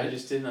do it. Right? I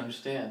just didn't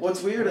understand.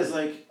 What's weird is,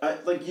 like,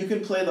 you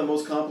can play the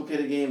most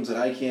complicated games that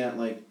I can't,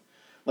 like,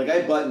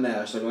 I button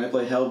mash. Like, when I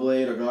play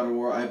Hellblade or God of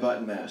War, I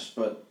button mash.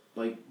 But,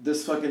 like,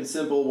 this fucking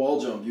simple wall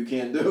jump you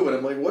can't do. And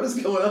I'm like, what is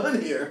going on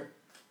here?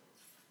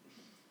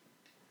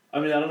 I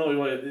mean, I don't know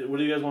what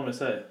do you guys want me to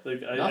say?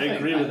 Like, I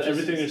agree with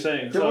everything you're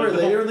saying. Don't worry,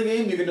 later in the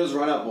game, you can just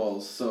run up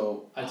walls,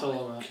 so... I told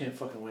him I that. can't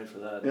fucking wait for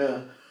that.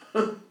 Yeah.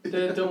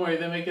 Don't worry,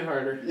 they make it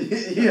harder.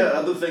 Yeah,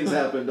 other things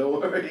happen, don't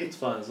worry. It's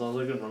fine, as long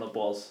as I can run up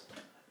walls.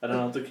 And I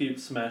don't have to keep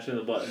smashing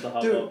the button to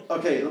hop Dude, up.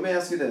 okay, let me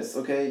ask you this,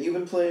 okay?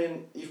 You've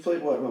played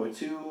what, probably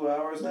 2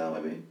 hours now,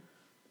 maybe?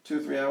 2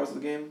 or 3 hours of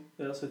the game?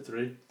 Yeah, I'll say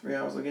 3. 3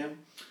 hours of the game?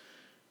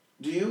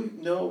 Do you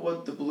know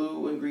what the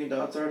blue and green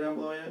dots are down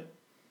below yet?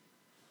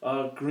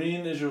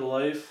 Green is your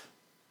life.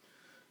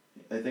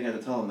 I think I had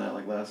to tell him that,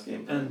 like, last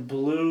game. And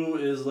blue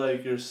is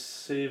like your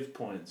save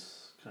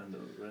points, kind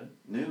of, right?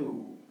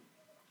 No.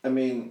 I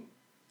mean,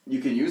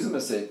 you can use them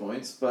as save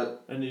points,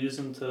 but... And you use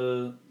them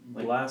to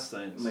blast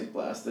things. Like,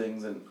 blast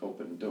things and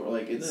open door.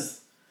 Like,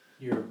 it's...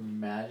 Your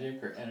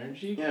magic or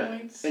energy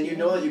points? And you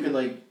know that you can,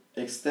 like,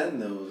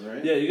 extend those,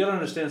 right? Yeah, you gotta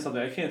understand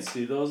something. I can't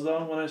see those,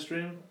 though, when I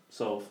stream.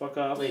 So, fuck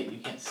off. Wait, you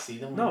can't see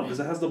them? No,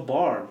 because it has the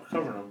bar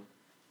covering them.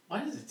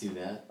 Why does it do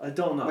that? I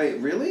don't know. Wait,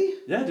 really?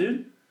 Yeah,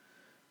 That's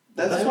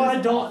That's why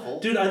I don't... awful.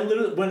 Dude, I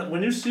literally...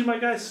 When you see my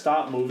guy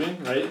stop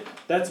moving, right?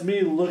 That's me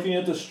looking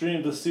at the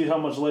stream to see how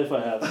much life I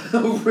have.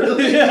 Oh,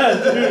 really? Yeah,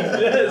 dude,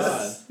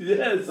 yes.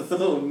 Yes.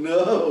 Oh,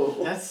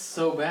 no. That's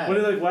so bad. When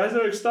you're like, why is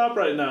Eric stop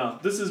right now?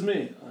 This is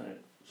me. Alright,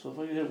 so if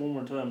I get hit one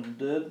more time, I'm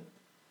dead.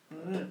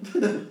 Alright.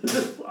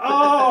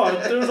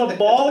 Oh, there's a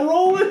ball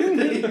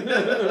rolling?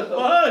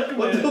 Fuck,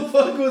 What man. the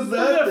fuck was Where did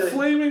that that thing?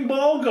 flaming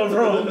ball come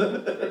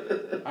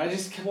from? I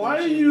just kept Why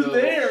are watching you go,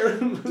 there?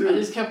 I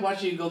just kept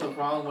watching you go the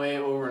wrong way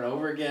over and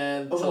over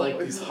again to Oh like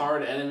my these God.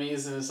 hard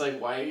enemies, and it's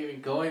like, why are you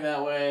even going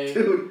that way?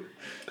 Dude,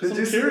 did I'm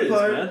you see the curious,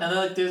 part? man. And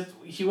then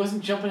like he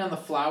wasn't jumping on the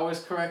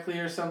flowers correctly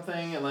or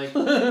something, and like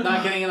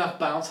not getting enough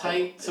bounce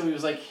height, so he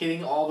was like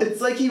hitting all the.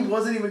 It's like he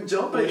wasn't even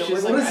jumping. Which I'm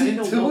is like, like, what is I he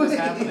didn't know what was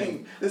doing?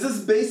 happening. This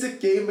is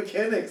basic game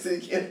mechanics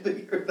and you can't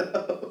figure it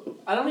out.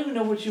 I don't even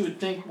know what you would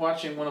think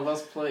watching one of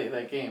us play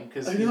that game,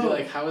 because I you'd be know.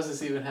 like, how is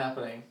this even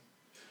happening?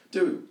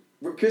 Dude,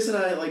 Chris and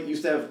I like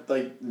used to have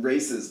like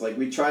races. Like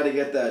we try to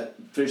get that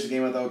finish the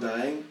game without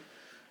dying.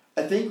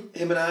 I think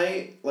him and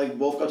I like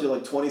both got to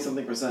like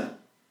 20-something%.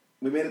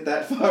 We made it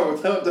that far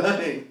without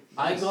dying.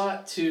 I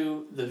got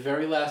to the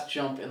very last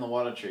jump in the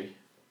water tree.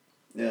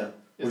 Yeah.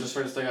 It's the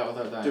furthest I got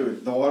without dying.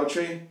 Dude, the water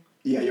tree?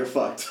 Yeah, you're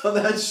fucked on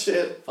that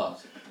shit.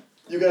 Fucked.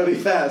 You gotta be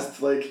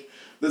fast. Like,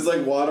 there's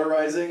like water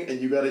rising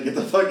and you gotta get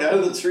the fuck out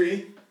of the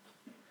tree.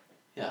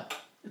 Yeah,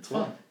 it's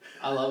fun.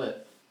 I love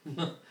it.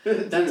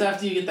 That's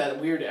after you get that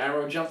weird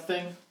arrow jump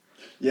thing.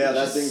 Yeah,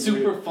 that It's thing's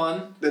super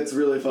fun, That's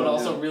really fun. but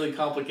also really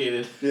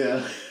complicated.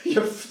 Yeah.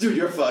 You're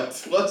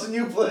fucked. Watching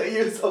you play,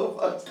 you're so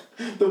fucked.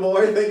 The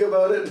more I think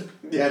about it,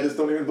 I just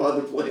don't even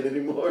bother playing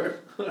anymore.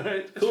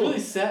 Alright, It's cool. really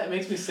sad. It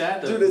makes me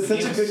sad though. Dude, it's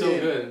the such a game good is so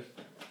game. good.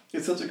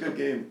 It's such a good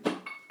game.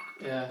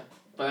 Yeah,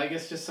 but I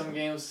guess just some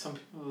games, some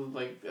people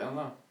like, I don't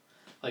know.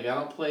 Like, I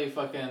don't play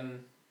fucking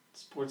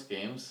sports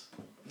games.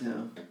 Yeah.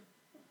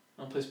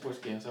 I don't play sports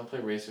games. I don't play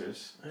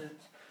racers. I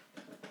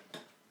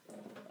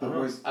don't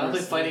know. I don't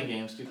play fighting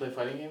games. Do you play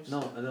fighting games? No,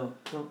 I don't.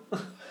 No.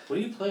 What do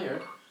you play,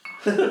 Eric?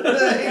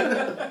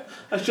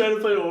 I tried to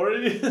play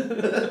Ori.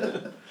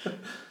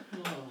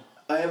 Oh.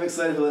 I am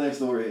excited for the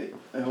next Ori.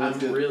 I hope it's I'm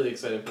good. really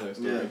excited for the next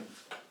Yeah. story.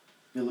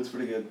 It looks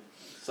pretty good.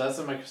 So that's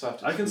a Microsoft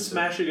exclusive. I can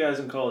smash you guys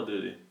in Call of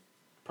Duty.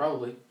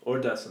 Probably. Or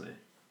Destiny.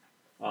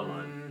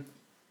 Online. Mm,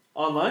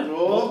 Online?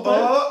 Oh,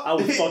 Multiplayer? I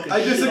would fucking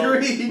I shit disagree.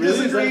 on- He Really?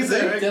 disagrees,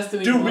 Destiny, Eric.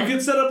 Destiny Dude, 1? we can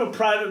set up a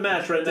private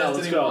match right now.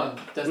 Destiny Let's go. 1.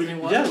 Destiny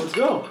 1? Yeah, let's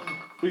go.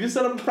 We can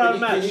set up a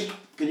private match.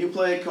 Can you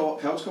play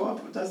couch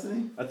co-op with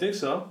Destiny? I think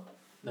so.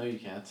 No, you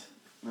can't.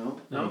 No.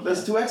 No, you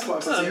There's can't. 2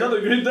 Xboxes here. Another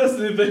great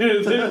Destiny thing.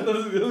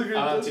 Another great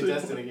I have 2 Destiny.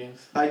 Destiny games.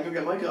 I can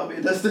get my copy of You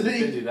can Destiny.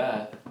 do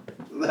that.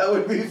 That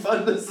would be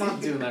fun to see. I'm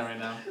not doing that right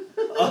now.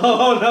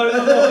 Oh, now he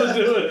doesn't want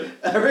to do it.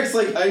 Eric's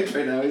like hyped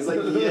right now. He's like,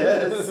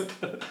 yes.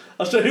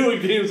 I'll show you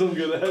what games I'm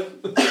good at.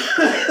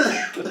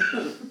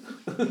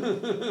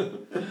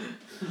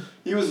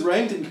 He was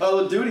ranked in Call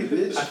of Duty,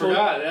 bitch. I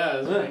forgot, yeah.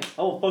 That's right.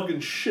 I'll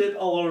fucking shit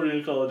all over you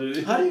in Call of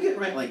Duty. How do you get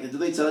ranked? Like, did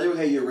they tell you,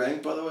 hey, you're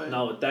ranked, by the way?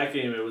 No, with that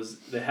game,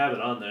 they have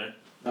it on there.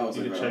 Oh, it's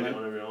You like can right check on it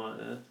whenever you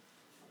want, yeah.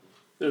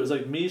 It was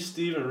like me,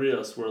 Steve, and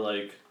Rios were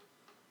like...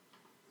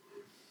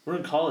 We're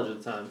in college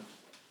at the time.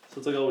 So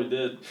it's like all we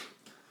did.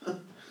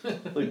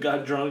 Like,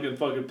 got drunk and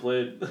fucking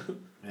played.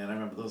 Man, I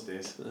remember those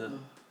days. Yeah.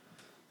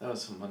 That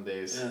was some fun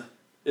days. Yeah.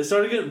 It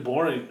started getting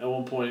boring at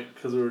one point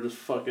because we were just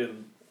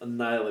fucking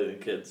annihilating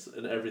kids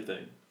and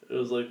everything. It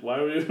was like, why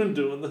are we even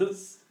doing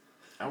this?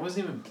 I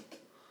wasn't even...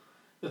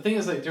 The thing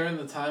is, like, during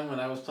the time when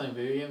I was playing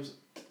video games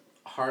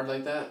hard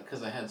like that,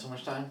 because I had so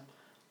much time,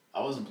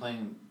 I wasn't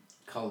playing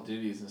Call of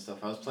Duties and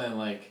stuff. I was playing,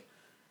 like,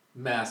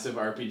 massive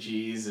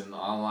RPGs and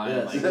online,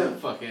 Yes. like,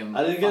 fucking...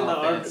 I didn't get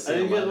Final into Fantasy I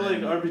didn't get like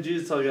 11. RPGs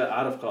until I got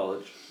out of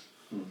college.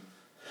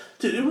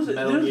 Dude, it was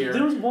Metal Gear.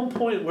 there was one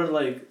point where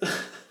like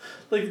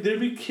like there'd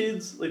be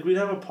kids, like we'd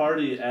have a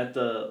party at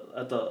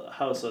the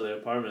house or the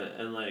apartment,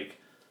 and like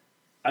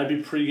I'd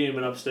be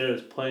pre-gaming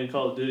upstairs playing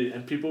Call of Duty,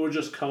 and people would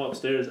just come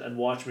upstairs and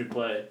watch me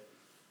play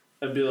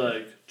and be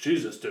like,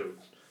 Jesus, dude.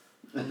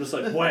 I'm just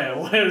like,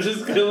 wham,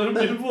 just killing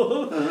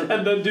people.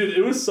 And then, dude,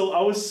 I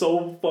was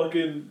so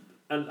fucking,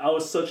 and I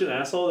was such an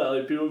asshole that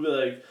like people would be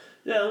like,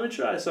 yeah, let me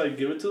try. So I'd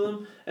give it to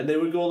them, and they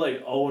would go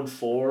like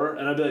 0-4,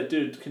 and I'd be like,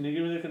 dude, can you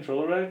give me the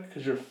controller back?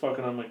 Because you're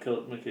fucking on my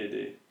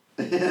KD.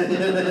 Like,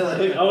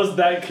 I was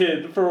that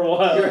kid for a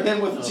while. You're him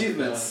with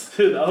achievements.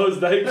 Dude, I was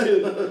that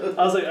kid.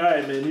 I was like,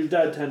 alright, man, you've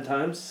died 10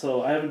 times,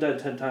 so I haven't died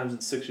 10 times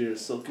in 6 years,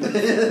 so give me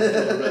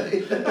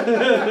the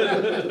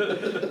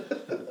controller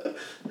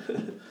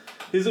back.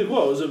 He's like,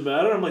 whoa, does it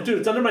matter? I'm like, dude,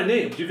 it's under my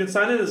name. You can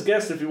sign in as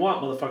guest if you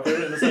want, motherfucker.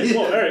 And it's like,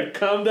 whoa, Eric,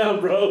 calm down,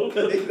 bro. I'm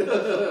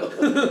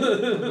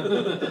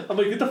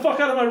like, get the fuck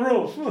out of my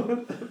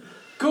room.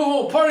 Go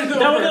home, party's over!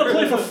 Now we're going to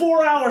play for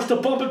 4 hours to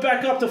bump it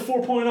back up to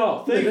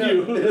 4.0. Thank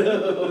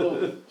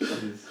you.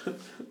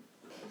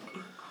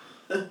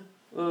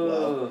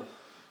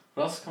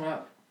 What else is coming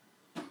out?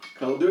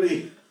 Call of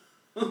Duty.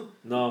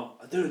 No,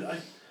 dude,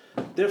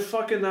 they're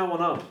fucking that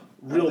one up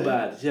real they?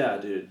 bad. Yeah,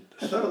 dude.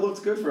 I thought it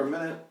looked good for a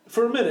minute.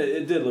 For a minute,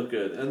 it did look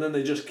good, and then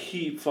they just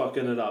keep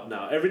fucking it up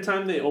now. Every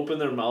time they open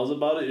their mouths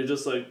about it, you're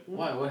just like...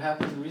 Why? What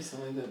happened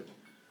recently that...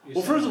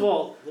 Well, first of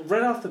all,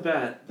 right off the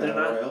bat, they're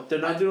Royale?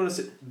 not doing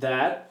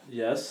that.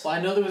 Yes. Well,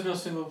 I know there was no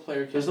single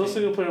player campaign. There's no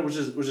single player, which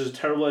is a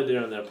terrible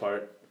idea on their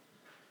part.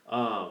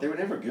 They were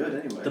never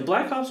good anyway. The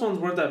Black Ops ones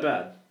weren't that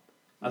bad.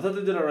 I thought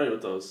they did alright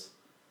with those.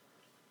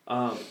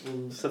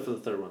 Except for the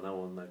third one, that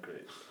one wasn't that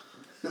great.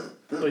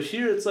 But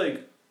here, it's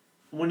like,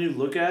 when you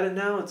look at it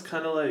now, it's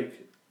kind of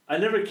like, I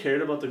never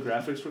cared about the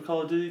graphics for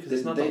Call of Duty because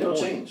it's not the point. They don't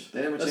change.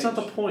 They never That's change.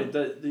 not the point.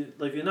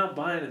 Like, you're not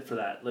buying it for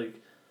that. Like,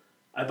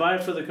 I buy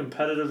it for the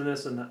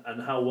competitiveness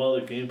and how well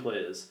the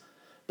gameplay is.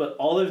 But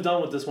all they've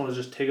done with this one is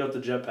just take out the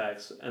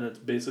jetpacks, and it's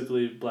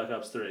basically Black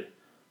Ops 3.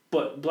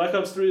 But Black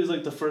Ops 3 is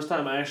like the first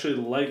time I actually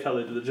like how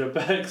they do the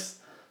jetpacks.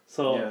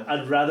 So Yeah.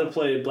 I'd rather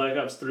play Black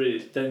Ops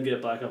 3 than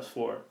get Black Ops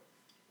 4.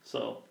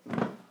 So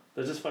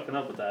they're just fucking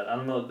up with that. I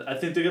don't know. I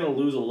think they're going to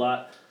lose a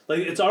lot. Like,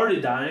 it's already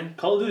dying.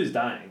 Call of Duty's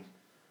dying.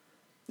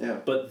 Yeah.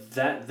 But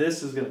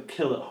this is going to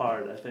kill it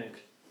hard, I think.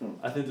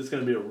 I think it's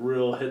going to be a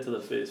real hit to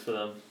the face for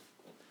them.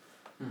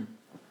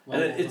 Well,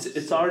 And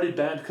it's already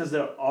bad because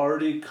they're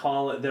already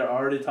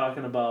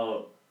talking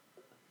about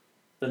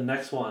the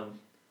next one,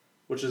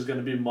 which is going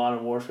to be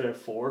Modern Warfare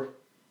 4.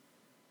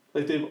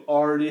 Like, they've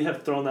already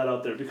have thrown that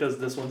out there because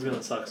this one's going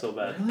to suck so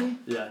bad. Really?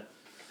 Yeah.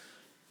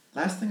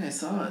 Last thing I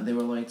saw, they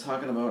were like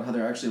talking about how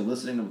they're actually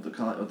listening to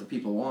what the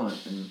people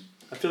want, and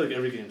I feel like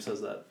every game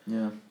says that.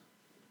 yeah.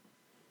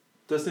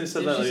 Destiny said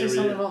Did that you like say every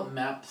something year. about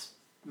maps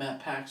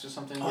map packs or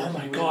something. Oh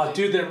my god,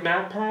 dude, their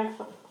map pack.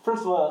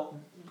 First of all,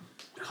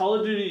 Call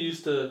of Duty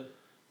used to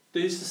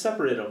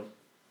separate them.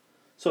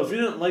 So if you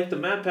didn't like the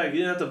map pack, you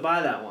didn't have to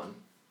buy that one.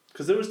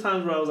 Because there was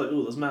times where I was like,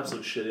 ooh, those maps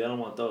look shitty, I don't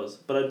want those.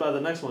 But I'd buy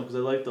the next one because I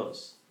like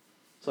those.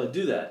 So I'd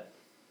do that.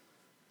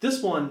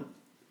 This one,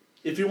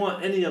 if you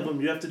want any of them,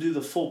 you have to do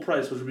the full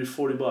price, which would be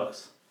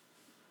 $40.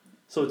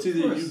 So it's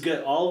either you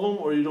get all of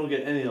them or you don't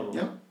get any of them.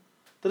 Yep.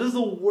 That is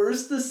the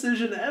worst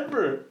decision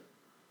ever.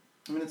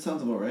 I mean, it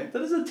sounds about right.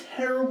 That is a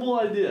terrible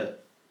idea.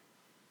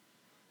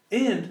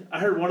 And I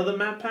heard one of the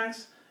map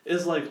packs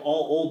is like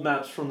all old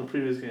maps from the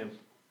previous game.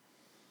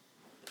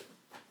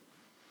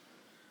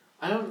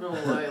 I don't know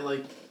why,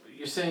 like,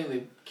 you're saying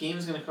the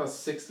game's gonna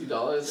cost $60.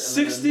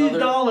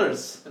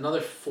 $60!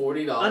 Another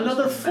 $40.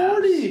 Another for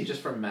 $40! Maps,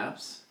 just for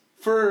maps?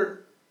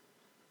 For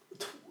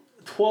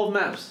 12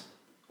 maps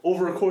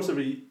over a course of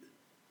a...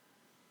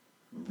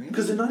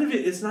 Because it's not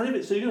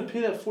even... So you're going to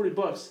pay that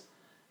 $40,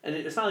 and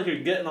it's not like you're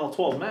getting all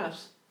 12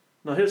 maps.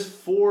 No, here's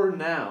 4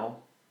 now.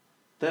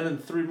 Then in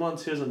 3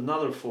 months, here's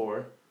another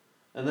 4.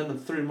 And then in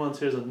 3 months,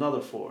 here's another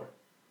 4.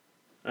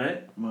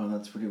 Right? Wow,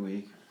 that's pretty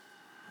weak.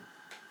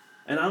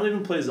 And I don't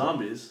even play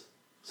zombies.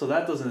 So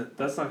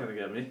that's not going to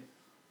get me.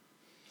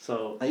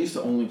 So... I used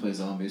to only play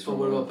zombies. But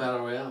what about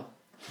Battle Royale?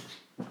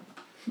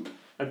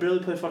 I barely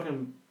play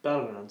fucking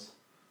Battlegrounds.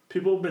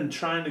 People have been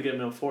trying to get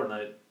me on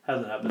Fortnite.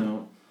 Hasn't happened.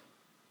 No.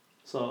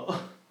 So...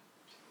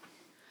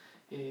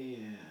 Yeah.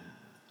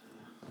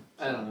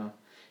 I don't know.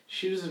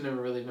 Shooters have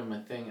never really been my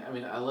thing. I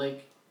mean, I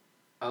like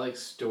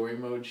story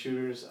mode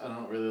shooters. I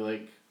don't really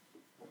like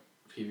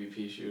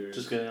PvP shooters.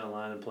 Just getting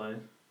online and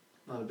playing.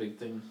 Not a big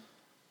thing.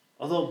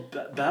 Although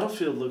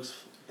Battlefield looks...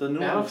 The new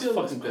one looks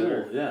fucking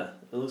cool. Yeah,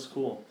 it looks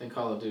cool. Than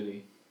Call of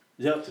Duty.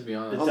 Yep. To be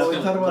honest. Although we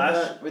thought about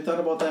that. We thought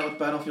about that with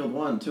Battlefield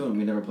 1 too, and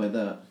we never played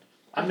that.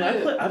 I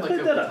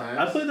played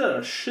that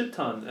a shit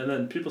ton, and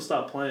then people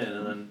stopped playing,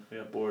 and then I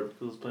got bored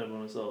because I was playing by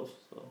myself.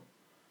 So.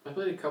 I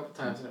played it a couple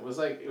times, and it was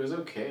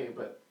okay,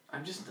 but I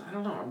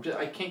don't know.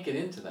 I can't get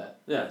into that.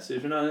 Yeah. See,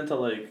 if you're not into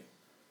like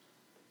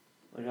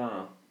I don't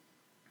know.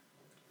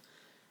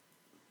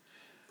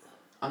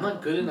 I'm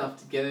not good enough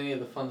to get any of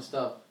the fun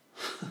stuff.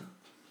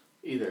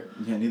 Either.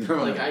 Yeah, neither am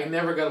I. Like, I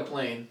never got a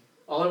plane.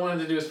 All I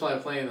wanted to do was fly a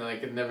plane, and I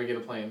could never get a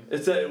plane.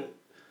 I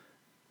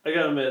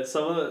gotta admit,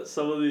 some of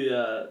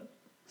the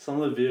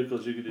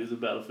vehicles you could use in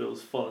Battlefield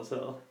was fun as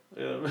hell. I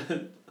gotta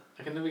admit.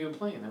 I could never get a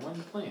plane. I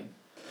wanted a plane.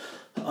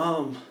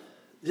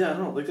 Yeah, I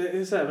don't know. Like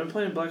I said, I've been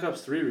playing Black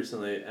Ops 3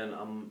 recently, and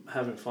I'm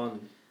having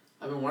fun.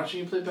 I've been watching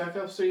you play Black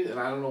Ops 3, and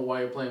I don't know why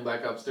you're playing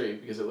Black Ops 3,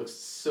 because it looks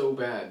so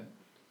bad.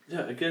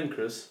 Yeah, again,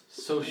 Chris.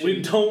 So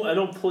shitty. I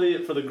don't play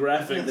it for the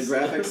graphics. Yeah, the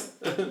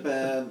graphics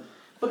bad.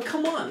 But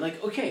come on,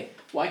 like, okay,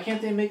 why can't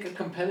they make a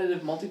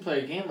competitive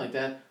multiplayer game like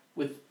that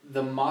with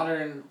the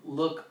modern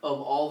look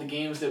of all the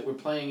games that we're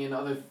playing in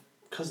other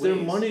Because they're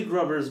money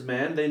grubbers,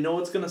 man. They know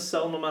it's going to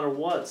sell no matter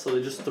what, so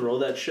they just throw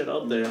that shit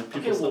out there and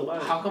people still buy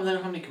it. How come they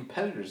don't have any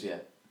competitors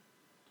yet?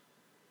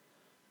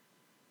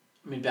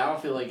 I mean,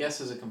 Battlefield, I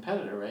guess, is a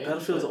competitor, right?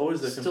 Battlefield's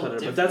always their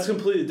competitor, but that's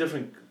completely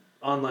different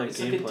online gameplay. It's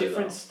like a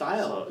different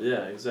style. So,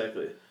 yeah,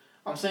 exactly.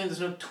 I'm saying there's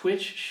no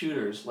Twitch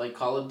shooters like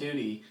Call of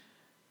Duty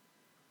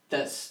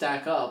that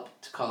stack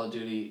up to Call of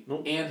Duty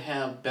and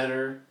have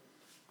better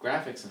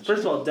graphics and shit.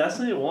 First of all,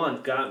 Destiny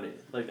 1 got me.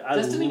 Like, I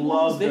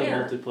love the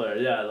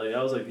multiplayer. Yeah, like,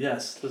 I was like,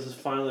 yes, this is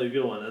finally a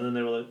good one. And then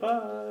they were like,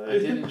 bye. I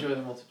did enjoy the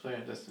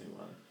multiplayer in Destiny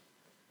 1.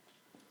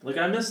 Like,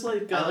 I miss,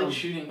 like... I like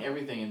shooting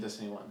everything in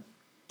Destiny 1.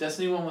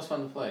 Destiny 1 was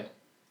fun to play.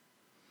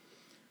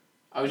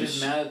 I was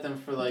just mad at them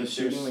for, like,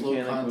 their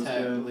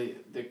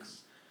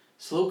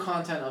slow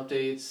content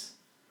updates.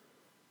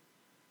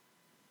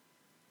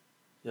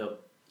 Yep.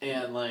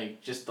 And,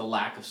 like, just the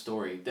lack of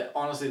story.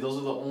 Honestly, those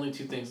are the only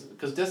two things.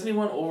 Because Destiny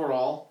 1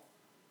 overall,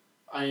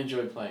 I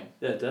enjoyed playing.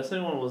 Yeah,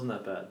 Destiny 1 wasn't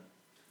that bad.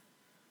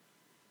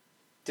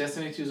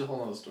 Destiny 2 is a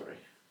whole other story.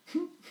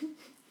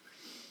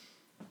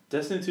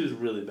 Destiny 2 is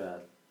really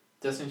bad.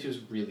 Destiny 2 is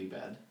really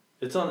bad.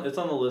 It's on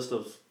the list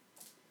of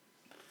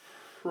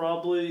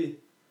probably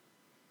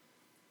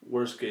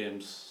worst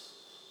games.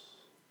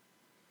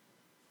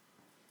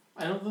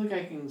 I don't think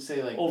I can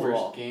say, like,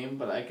 overall worst game,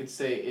 but I could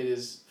say it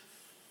is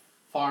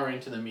far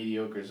into the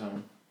mediocre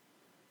zone.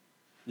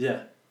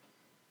 Yeah.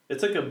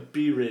 It's like a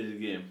B-rated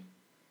game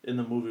in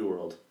the movie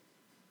world.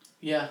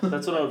 Yeah.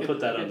 That's what I would put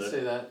that under. I could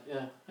say that,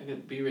 yeah. I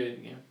could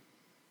B-rated game.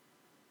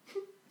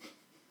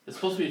 It's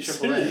supposed to be a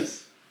AAA.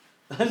 It's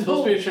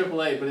supposed to be a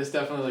AAA, but it's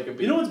definitely like a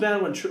B. You know what's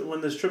bad when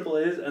there's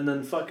AAAs and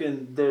then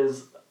fucking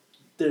there's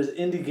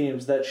indie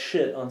games that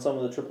shit on some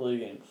of the AAA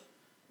games.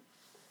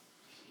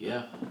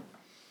 Yeah.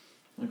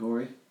 Like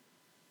Ori?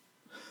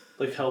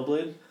 Like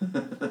Hellblade?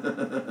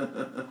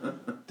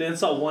 Dan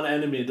saw one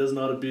enemy and doesn't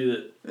know how to beat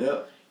it.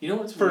 Yeah. You know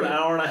what's for an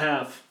hour and a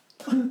half.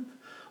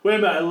 Wait a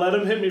minute, I let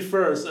him hit me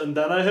first and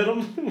then I hit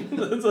him?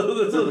 that's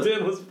how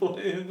Dan was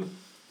playing.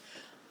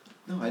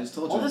 No, I just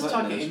told you. All this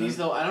talk of indies,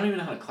 though, I don't even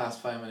know how to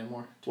classify them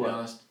anymore, to be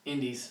honest.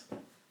 Indies.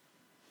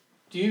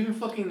 Do you even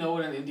fucking know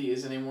what an indie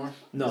is anymore?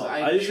 No,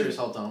 I sure as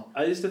hell don't.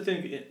 I used to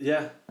think,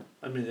 yeah.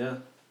 I mean, yeah.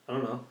 I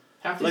don't know.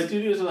 Half these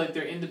studios are like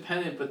they're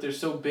independent, but they're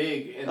so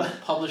big and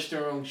publish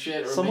their own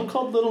shit. Or someone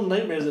called Little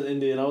Nightmares an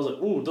indie, and I was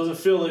like, ooh, it doesn't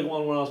feel like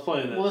one when I was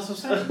playing it. Well, that's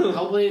what I'm saying.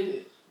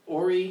 Hellblade,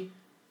 Ori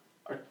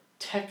are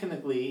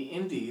technically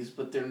indies,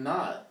 but they're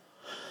not.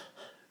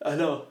 I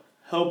know.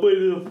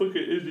 Hellblade is a fucking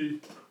indie.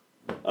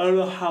 I don't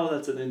know how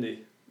that's an indie.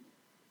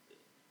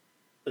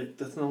 Like,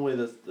 that's no way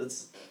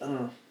that's I don't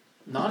know.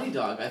 Naughty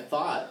Dog, I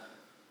thought,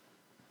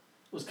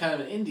 was kind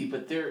of an indie,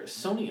 but they're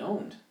Sony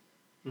owned.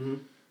 Mm-hmm.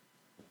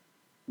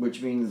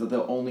 Which means that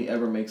they'll only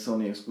ever make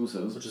Sony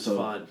exclusives. Which is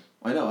fine.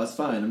 I know, that's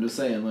fine. I'm just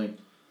saying, like...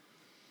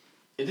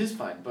 It is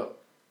fine,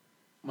 but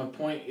my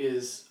point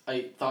is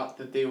I thought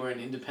that they were an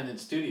independent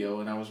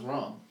studio, and I was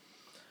wrong.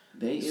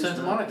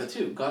 Santa Monica,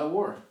 too. God of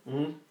War.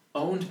 Mm-hmm.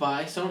 Owned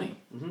by Sony.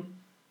 Mm-hmm.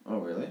 Oh,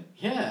 really?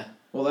 Yeah.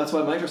 Well, that's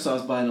why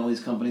Microsoft's buying all these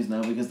companies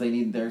now, because they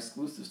need their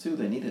exclusives, too.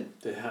 They need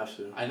it. They have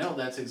to. I know,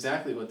 that's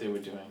exactly what they were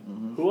doing.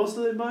 Mm-hmm. Who else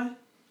do they buy?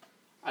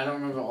 I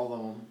don't remember all of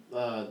them.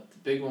 The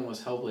big one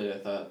was Hellblade, I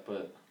thought,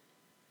 but...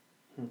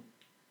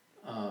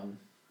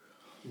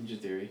 Ninja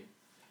Theory.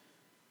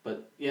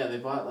 But, yeah, they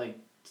bought, like,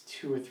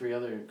 2 or 3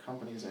 other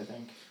companies, I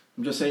think.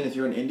 I'm just saying, if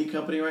you're an indie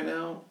company right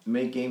now,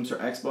 make games for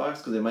Xbox,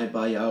 because they might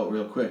buy you out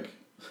real quick.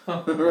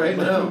 Right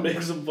now.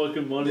 Make some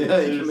fucking money.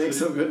 Yeah, you can make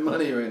some good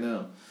money right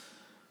now.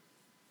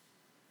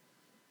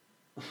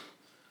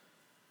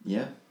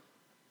 Yeah.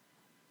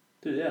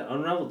 Dude, yeah,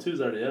 Unravel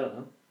 2's already out,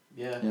 huh?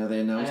 Yeah. Yeah,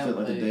 they announced it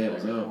like the day it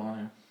was out.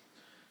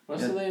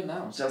 What else did they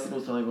announce? Justin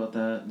was telling me about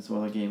that and some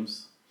other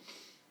games.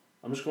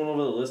 I'm just going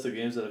over the list of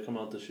games that have come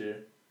out this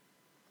year.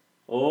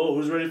 Oh,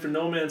 who's ready for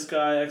No Man's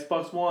Sky?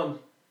 Xbox One.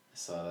 I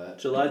saw that.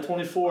 July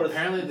 24th.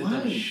 Apparently they've done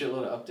a Why?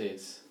 shitload of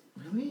updates.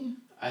 Really?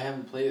 I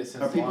haven't played it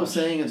since Are people launch.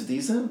 saying it's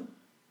decent?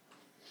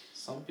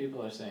 Some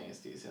people are saying it's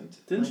decent.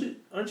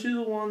 Aren't you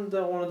the one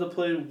that wanted to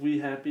play We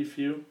Happy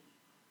Few?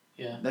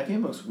 Yeah. That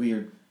game looks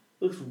weird.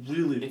 Looks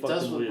really It fucking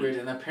does look weird,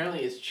 and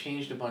apparently it's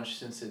changed a bunch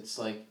since its,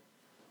 like,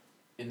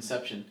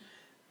 inception.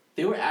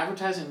 They were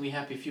advertising We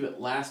Happy Few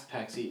at last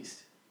PAX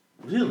East.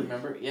 Really?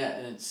 Remember? Yeah,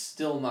 and it's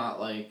still not,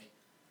 like,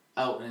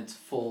 out in its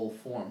full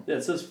form. Yeah,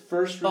 it says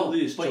first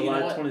release but July you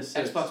know what?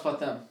 26th. Xbox bought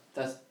them.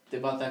 They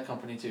bought that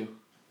company too.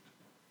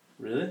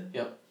 Really?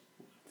 Yep.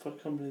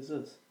 What company is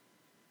this?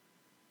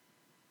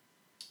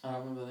 I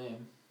don't remember the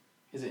name.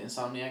 Is it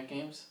Insomniac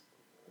Games?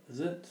 Is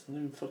it? It's not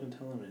even fucking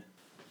telling me.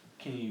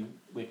 Can you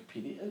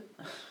Wikipedia it?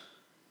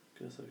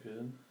 Guess I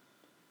could.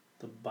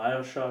 The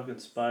Bioshock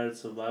inspired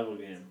survival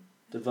game.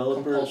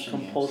 Developer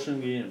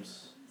Compulsion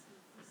Games.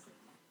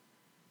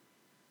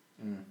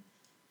 Mm.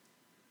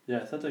 Yeah,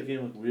 I thought that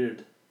game looked weird.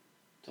 It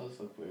does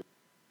look weird.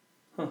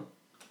 Huh.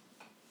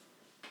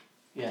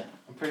 Yeah,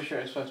 I'm pretty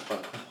sure Xbox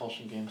bought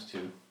Compulsion Games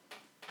too.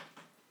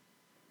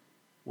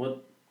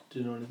 What? Do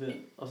you know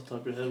anything off the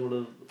top of your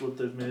head what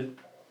they've made?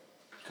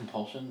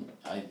 Compulsion?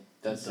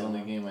 That's the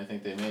only game I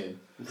think they made.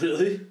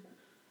 Really?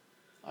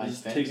 I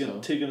Just think so.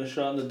 taking a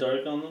shot in the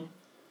dark on them?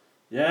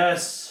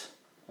 Yes!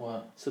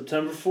 What?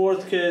 September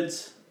 4th,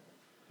 kids.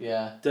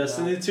 Yeah.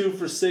 Destiny 2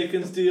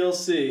 Forsaken's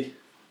DLC.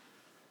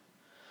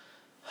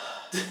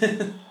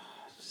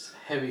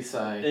 Heavy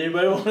sigh.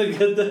 Anybody want to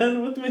get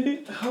that with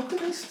me? How can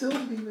they still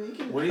be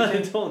making it? What do you I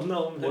think? don't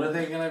know, man. What are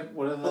they gonna?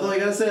 Although I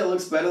gotta say, it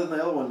looks better than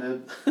the other one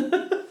did.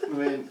 I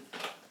mean,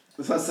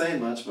 it's not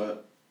saying much,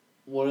 but...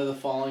 What are the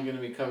following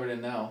gonna be covered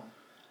in now?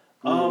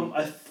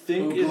 I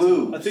think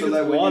glue. I think So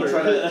that it's when you water.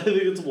 try to- I think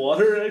it's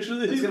water,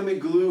 actually. It's gonna be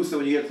glue, so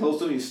when you get close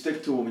to them, you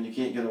stick to them and you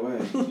can't get away.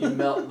 You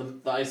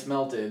melt the ice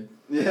melted.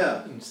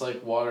 Yeah. And it's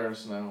like water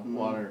now.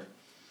 Water.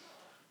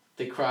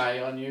 They cry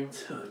on you.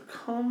 Dude,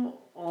 come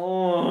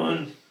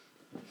on.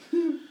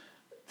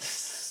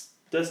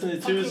 Destiny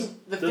 2's...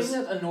 The thing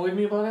that annoyed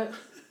me about it...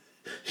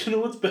 You know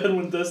what's bad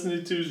when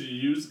Destiny 2's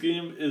used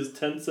game is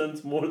 10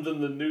 cents more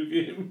than the new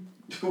game?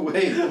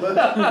 Wait, what?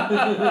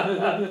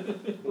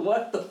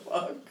 What the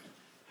fuck?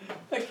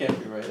 That can't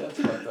be right. That's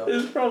fucked up.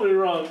 It's probably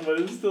wrong, but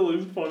it still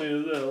looks funny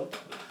as hell.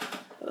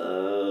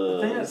 The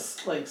thing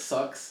that like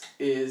sucks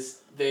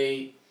is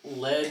they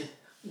led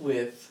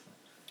with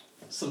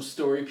some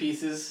story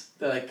pieces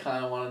that I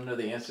kind of want to know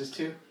the answers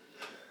to.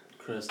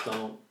 Chris,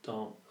 don't.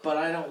 But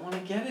I don't want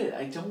to get it.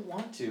 I don't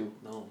want to.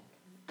 No.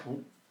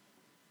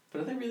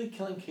 But are they really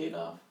killing Kate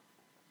off?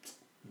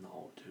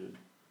 No, dude.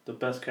 The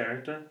best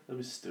character? That'd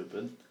be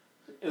stupid.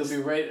 It'll be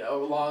right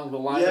along the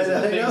lines Yeah, of the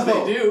I things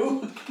know. they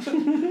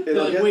do.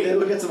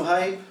 It'll get some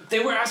hype. They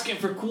were asking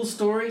for cool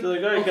story. They're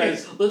like, alright, okay,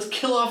 guys. let's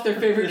kill off their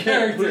favorite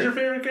character. Who's your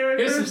favorite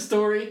character? Here's some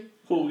story.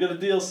 Cool, we got a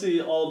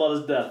DLC all about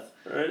his death,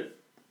 right?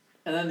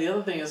 And then the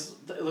other thing is,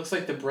 it looks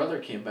like the brother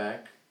came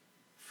back.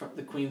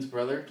 The Queen's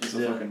brother. He's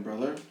a fucking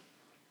brother.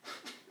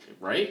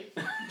 Right?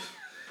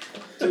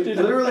 Dude,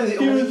 literally the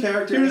only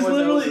character anyone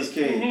knows is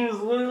Kate. He was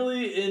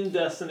literally in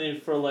Destiny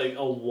for like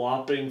a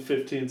whopping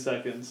 15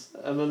 seconds.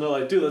 And then they're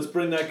like, dude, let's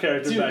bring that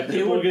character back. They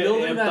People were get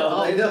building amped that up. up.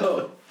 I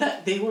know.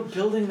 They were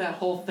building that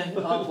whole thing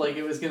up like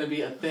it was going to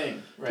be a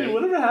thing, right? Dude,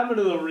 whatever happened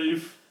to the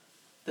reef?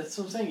 That's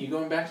what I'm saying. You're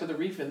going back to the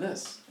reef in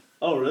this.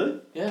 Oh, really?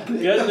 Yeah.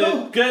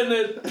 Getting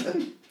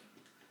it.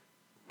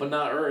 But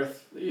not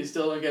Earth. You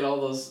still don't get all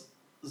those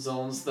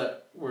zones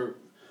that were,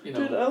 you know,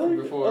 Dude, I from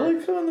like before.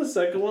 how in the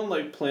second one,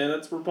 like,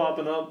 planets were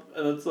popping up,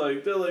 and it's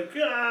like, they're like,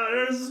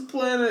 there's this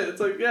planet. It's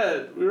like,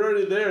 yeah, we're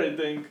already there, I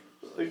think.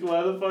 Like,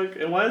 why the fuck?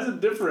 And why is it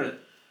different?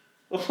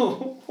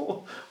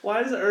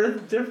 Why is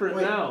Earth different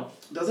now?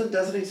 Doesn't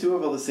Destiny 2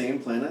 have all the same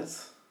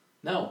planets?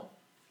 No.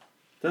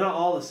 They're not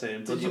all the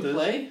same. Did you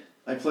play?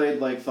 I played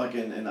like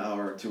fucking an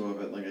hour or two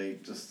of it, like I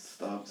just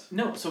stopped.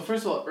 No, so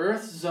first of all,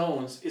 Earth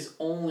Zones is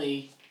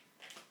only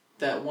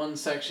that one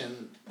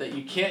section that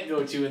you can't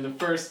go to in the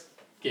first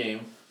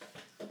game,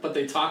 but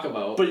they talk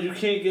about. But you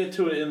can't get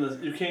to it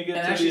you can't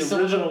get to the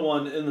original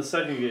one in the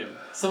second game.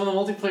 Some of the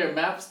multiplayer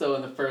maps, though,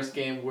 in the first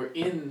game were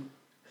in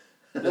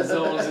the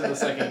zones in the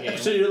second game.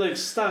 So you're like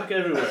stuck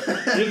everywhere.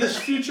 You're this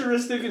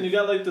futuristic, and you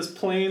got like this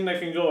plane that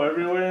can go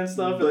everywhere and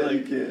stuff. But and,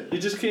 like, you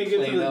just can't get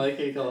plane, to the. I like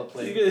how you call it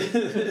plane.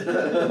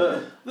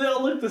 They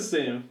all look the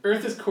same.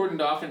 Earth is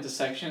cordoned off into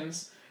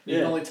sections. You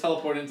can only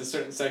teleport into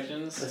certain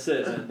sections. That's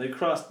it, man. They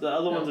cross the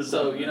other ones are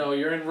so done, you know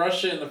you're in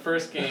Russia in the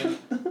first game.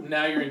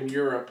 Now you're in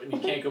Europe, and you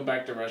can't go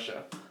back to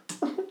Russia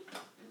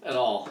at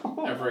all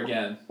ever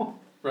again.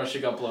 Russia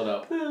got blown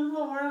up.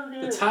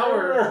 The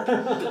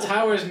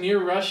tower is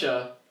near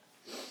Russia,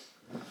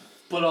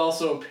 but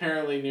also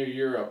apparently near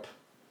Europe.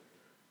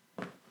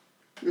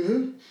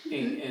 Mm-hmm.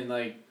 And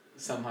like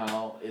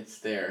somehow it's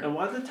there. And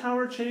why did the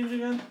tower change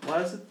again? Why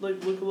does it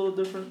like look a little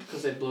different?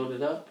 Because they blowed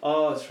it up.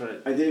 Oh, that's right.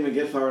 I didn't even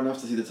get far enough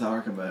to see the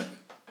tower come back.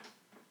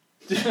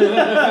 It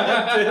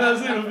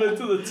hasn't even been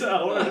to the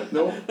tower.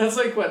 Nope. That's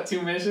like what,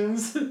 2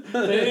 missions? They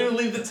didn't even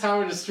leave the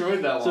tower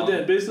destroyed that long. So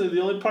Dan, basically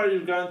the only part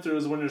you've gone through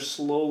is when you're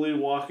slowly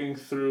walking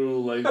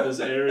through like this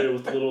area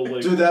with little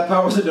like. Dude, that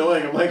part was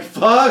annoying. I'm like,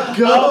 fuck,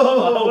 go!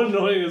 How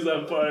annoying is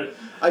that part?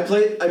 I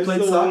played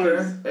the soccer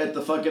worst. at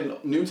the fucking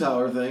new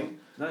tower thing.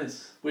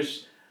 Nice.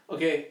 Which,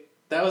 okay,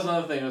 that was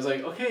another thing. I was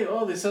like, okay,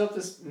 they set up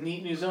this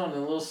neat new zone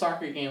and little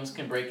soccer games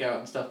can break out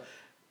and stuff.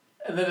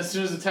 And then as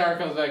soon as the tower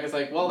comes back, it's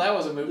like, well, that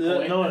was a moot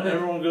point. No,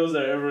 everyone goes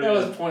there ever That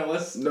again. was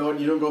pointless. No,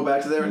 you don't go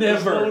back to there?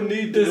 Never. There's no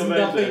need to There's go back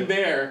nothing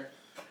there.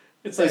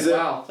 It's like,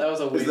 wow, that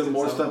was a waste. Is there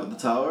more of stuff at the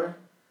tower?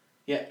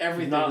 Yeah,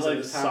 everything Not is like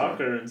at the tower.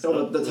 soccer and stuff.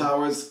 No, but the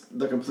tower's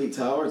the complete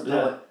tower.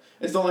 Yeah.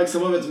 It's not like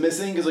some of it's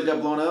missing because it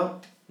got blown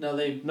out. No,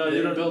 they you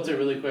don't- built it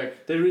really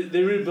quick. They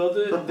rebuilt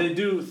it. They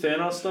do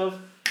Thanos stuff.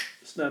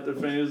 Snap their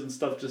fingers and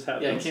stuff just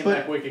happens. Yeah, it came But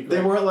back wicked quick.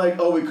 They weren't like,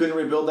 oh, we couldn't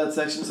rebuild that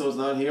section, so it's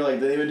not here. Like,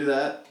 they didn't even do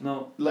that.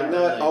 No. Like, Not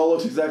not really. all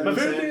looks exactly My the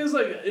favorite same. thing is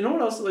like, you know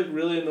what else like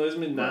really annoys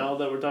me now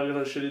that we're talking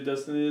about shitty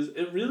Destiny is?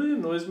 It really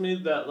annoys me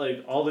that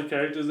like all the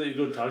characters that you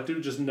go talk to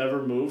just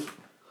never move.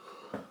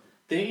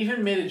 They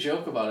even made a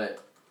joke about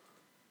it.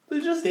 They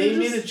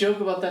Made a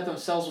joke about that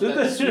themselves with Did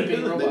that they?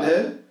 sweeping They robot.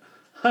 did?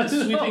 I The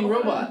sweeping know,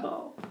 robot. I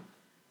know.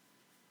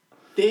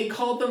 They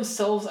called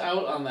themselves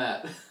out on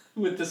that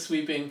with the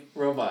sweeping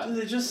robot. Dude,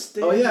 they just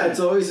stay. Oh, yeah, there. it's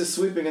always just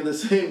sweeping in the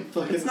same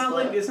fucking It's not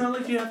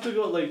like you have to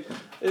go like.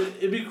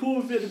 It'd be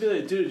cool if you had to be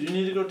like, dude, you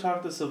need to go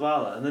talk to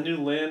Savala, and then you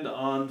land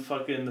on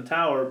fucking the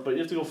tower, but you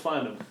have to go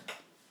find him.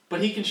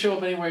 But he can show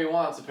up anywhere he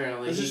wants,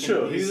 apparently. This is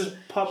true. He can just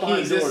pop He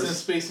behind exists in doors.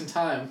 space and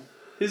time.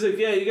 He's like,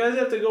 yeah, you guys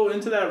have to go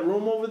into that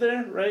room over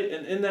there, right?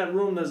 And in that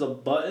room, there's a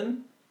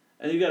button,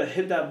 and you gotta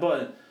hit that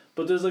button.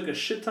 But there's like a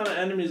shit ton of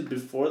enemies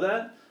before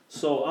that,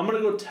 so I'm gonna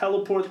go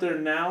teleport there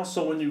now.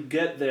 So when you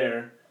get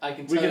there, I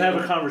can. we can have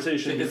a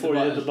conversation before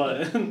you hit the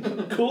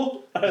button.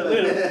 Cool. Alright,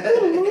 later.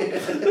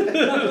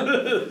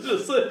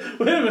 Just like,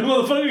 wait a minute,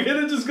 motherfucker,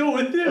 can I just go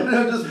with you?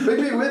 No, just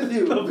bring me with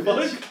you. The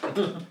bitch.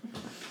 fuck?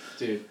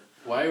 Dude,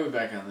 why are we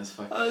back on this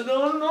fucking? I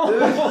don't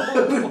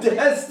know.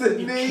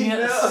 Destiny, You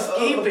can't no.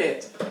 escape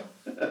it.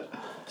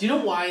 Do you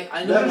know why?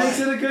 I know That why. makes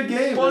it a good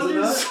game, does it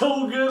Bungie's not?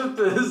 so good at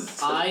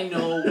this. I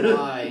know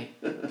why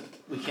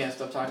we can't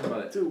stop talking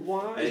about it. Dude,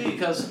 why?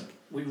 It's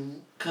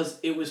because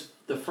it was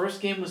the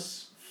first game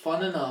was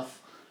fun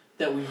enough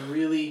that we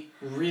really,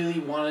 really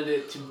wanted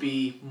it to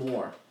be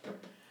more.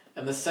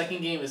 And the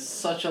second game is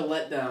such a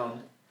letdown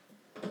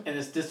and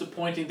it's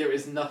disappointing there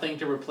is nothing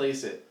to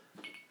replace it.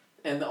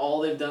 And all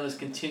they've done is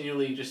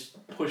continually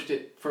just pushed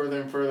it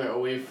further and further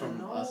away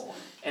from us.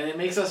 And it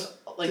makes us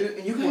like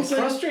Dude, you we're guys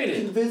frustrated.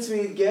 convinced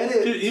me to get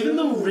it. Dude, even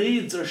too. the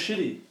raids are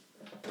shitty.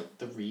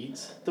 The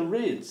reads? The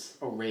raids.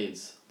 Oh,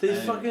 raids. I They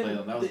didn't even fucking. play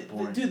them. That was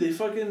boring. Dude, they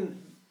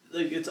fucking.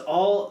 Like, it's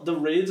all. The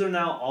raids are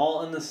now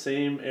all in the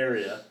same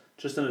area,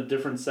 just in a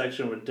different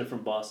section with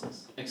different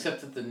bosses.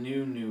 Except that the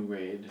new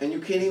raid. And you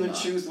can't is even not,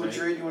 choose which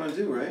right? raid you want to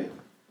do, right?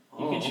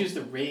 You can choose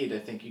the raid, I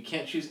think. You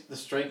can't choose the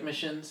strike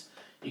missions.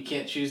 You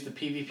can't choose the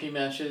PvP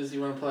matches you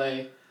want to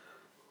play.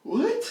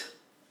 What?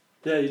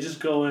 Yeah, you just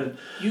go in.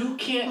 You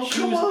can't Oh, choose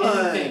come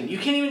on. anything. You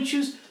can't even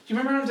choose. Do you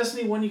remember on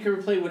Destiny 1 you could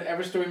replay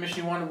whatever story mission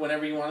you wanted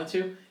whenever you wanted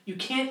to? You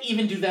can't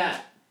even do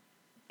that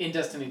in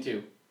Destiny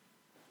 2.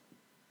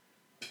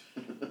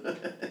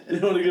 You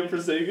want to get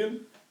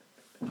Forsaken?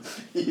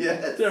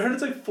 Yes. Dude, I heard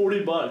it's like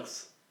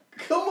 $40.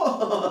 Come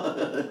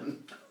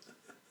on.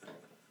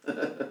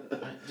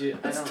 Dude,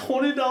 I It's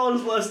don't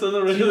 $20 less than the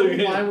Do regular you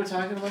know why game. we're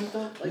talking about it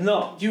though? Like,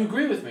 No. You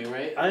agree with me,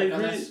 right? I Like, on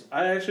agree. this-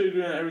 I actually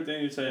agree on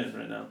everything you're saying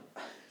right now.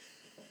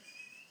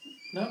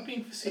 Not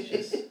being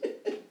facetious.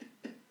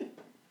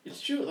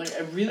 true. Like, I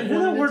I really hear that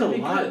wanted it word to a be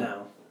lot good.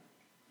 now.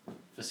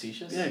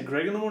 Facetious? Yeah,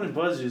 Greg in the Morning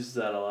Buzz uses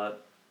that a lot.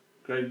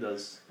 Greg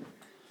does.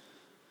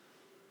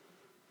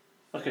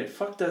 Okay,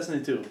 fuck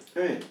Destiny 2.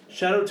 Hey,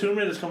 Shadow Tomb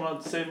Raider's coming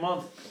out the same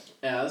month.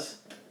 As?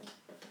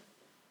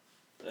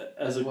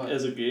 As As what?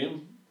 a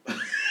game.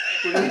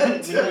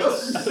 As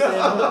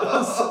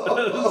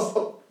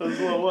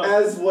what?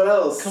 as what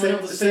else? Coming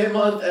out the same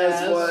month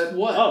as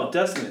what? Oh,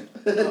 Destiny.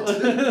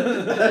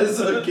 As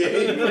a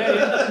game.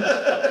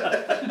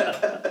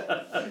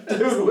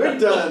 Dude, we're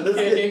done.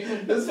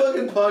 This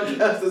fucking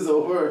podcast is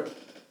over.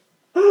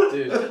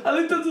 Dude. I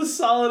think that's a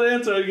solid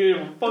answer I gave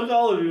him. Fuck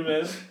all of you,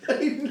 man. I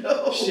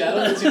know.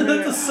 Shadow of the Tomb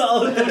Raider. That's a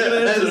solid fucking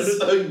answer. As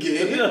a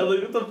game. Yeah,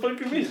 like what the fuck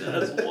you mean?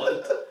 As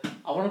what?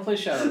 I want to play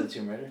Shadow of the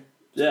Tomb Raider.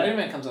 Yeah.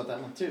 Spider-Man comes out that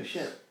month too.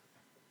 Shit.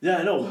 Yeah,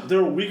 I know. They're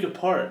a week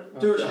apart.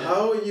 Dude, shit.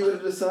 how are you going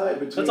to decide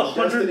between That's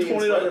Destiny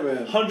and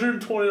Spider-Man?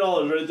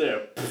 $120 right there.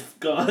 Pff,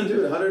 gone.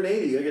 Dude,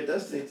 180. You get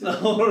Destiny too.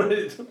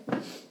 Alright.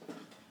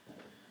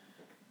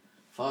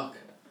 Fuck.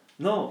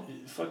 No,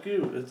 fuck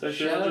you. It's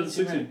actually Shout out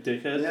to 160,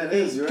 dickhead. Yeah, it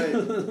is. You're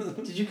right.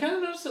 Did you kind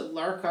of notice that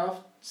Lara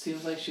Croft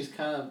seems like she's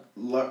kind of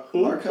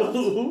Larkoff?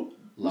 Who?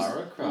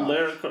 Lara Croft?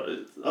 Lara Croft.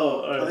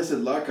 Oh, alright. I said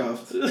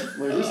Larkoff.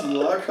 Like, who's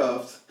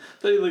Larkoff?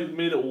 They like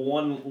made it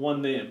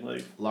one name,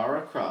 like.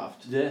 Lara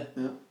Croft. Yeah.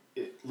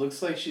 It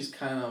looks like she's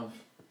kind of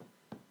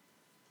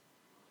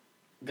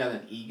got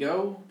an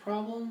ego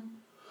problem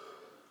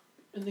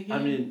in the game. I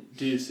mean,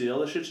 do you see all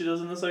the shit she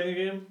does in the second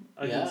game?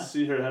 I Yeah. can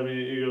see her having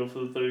an ego for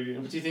the third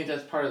game. Do you think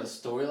that's part of the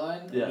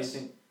storyline? Or do you Yes.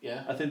 think,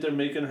 yeah? I think they're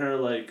making her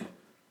like,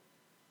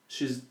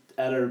 she's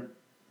at her.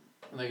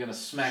 Are they gonna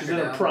smack She's her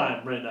in down? her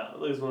prime right now.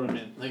 That's what I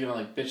mean. Are they gonna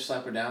like bitch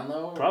slap her down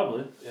though? Or-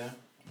 Probably. Yeah.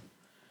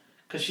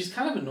 Cause she's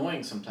kind of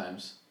annoying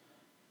sometimes.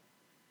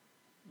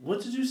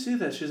 What did you see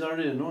that she's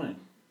already annoying?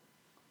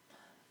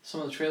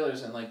 Some of the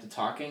trailers and like the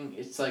talking,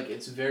 it's like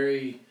it's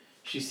very.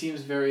 She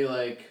seems very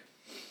like.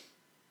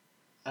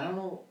 I don't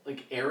know,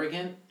 like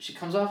arrogant. She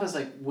comes off as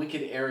like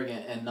wicked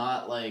arrogant and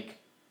not like.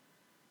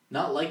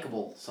 Not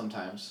likable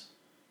sometimes,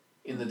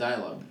 in the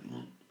dialogue.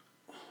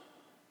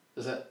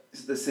 Is that?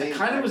 Is it the same I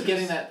kind of was actress?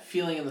 getting that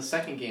feeling in the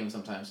second game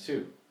sometimes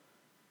too.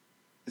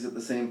 Is it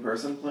the same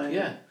person playing?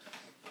 Yeah.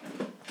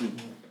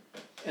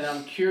 And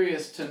I'm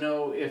curious to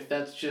know if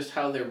that's just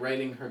how they're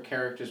writing her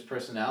character's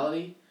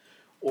personality,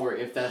 or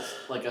if that's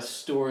like a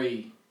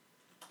story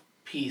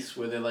piece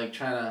where they're like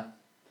trying to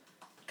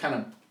kind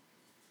of,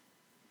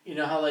 you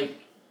know how like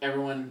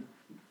everyone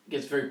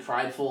gets very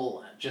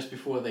prideful just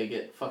before they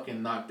get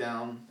fucking knocked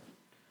down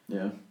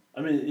Yeah.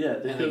 I mean, yeah.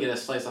 and they get a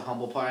slice of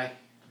humble pie?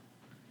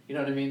 You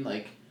know what I mean?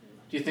 Like,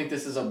 do you think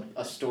this is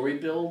a story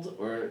build,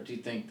 or do you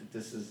think that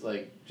this is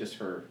like just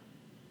her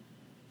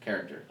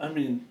character? I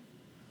mean,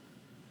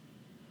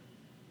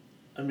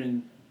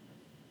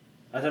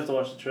 I'd have to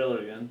watch the trailer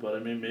again, but I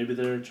mean, maybe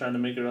they're trying to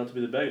make her out to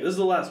be the bad guy. This is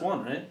the last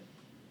one, right?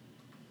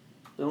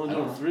 They're only I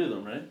don't doing know. 3 of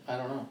them, right? I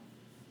don't know.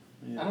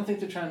 Yeah. I don't think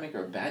they're trying to make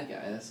her a bad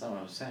guy. That's not what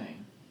I was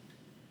saying.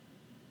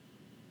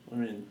 I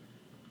mean,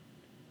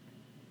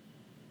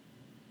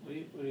 What are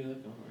you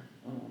looking for?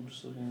 oh, I'm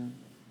just looking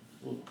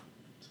at. Oh,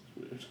 it's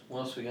weird. What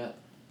else we got?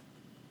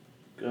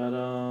 Got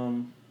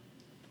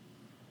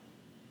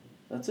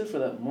That's it for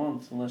that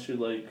month, unless you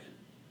like.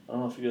 I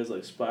don't know if you guys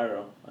like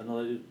Spyro. I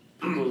know that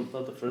people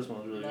thought the first one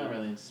was really Not good.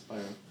 really into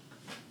Spyro.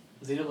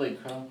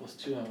 Xenoblade Chronicles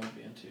 2 I might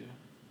be into.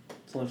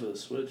 It's only for the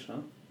Switch, huh?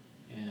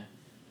 Yeah.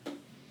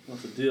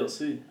 What's the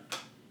DLC?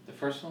 The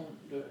first one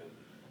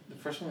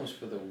was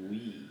for the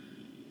Wii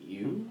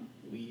U?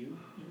 Wii U,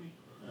 maybe?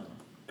 I don't know.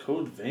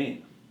 Code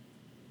Vein.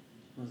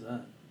 What's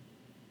that?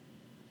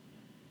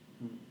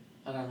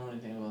 I don't know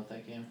anything about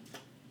that game.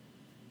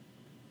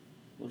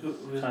 Looks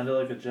Who- kind of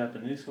like a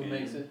Japanese Who game.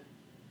 makes it?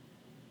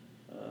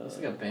 It's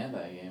like a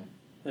Bandai game.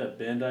 Yeah,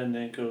 Bandai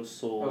Namco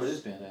Souls. Oh, it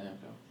is Bandai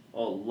Namco.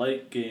 Oh,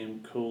 light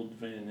game, Code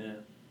Vein, yeah.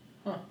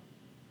 Huh.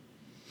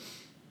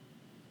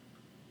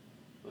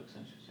 Looks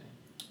interesting.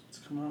 It's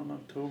coming out in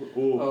October.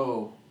 Oh.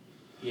 Oh,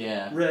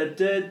 yeah. Red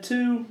Dead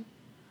 2.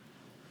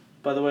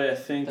 By the way, I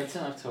think... That's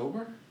in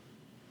October?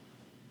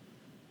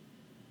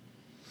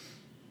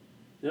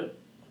 Yep,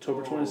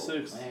 October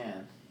 26th.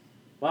 Man.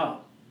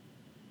 Wow.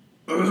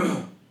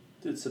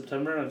 Dude,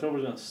 September and October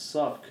is gonna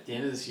suck. The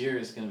end of this year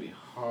is going to be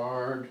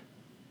hard.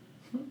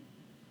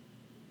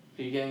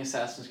 Are you getting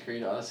Assassin's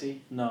Creed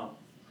Odyssey? No.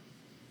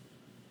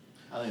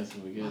 I think it's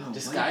going to be good. Wow,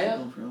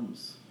 Disgaea? Michael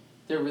Rose.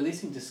 They're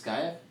releasing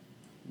Disgaea?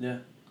 Yeah.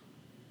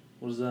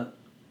 What is that?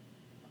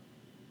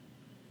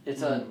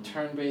 It's a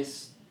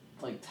turn-based,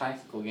 like,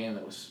 tactical game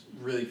that was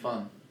really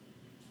fun.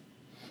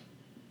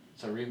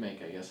 It's a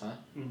remake, I guess, huh?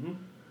 Mm-hmm.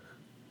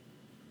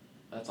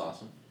 That's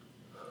awesome.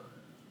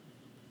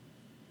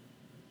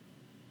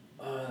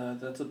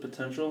 That's a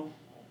potential.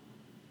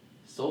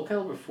 Soul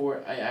Calibur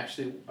 4,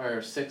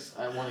 or 6,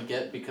 I want to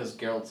get because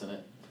Geralt's in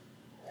it.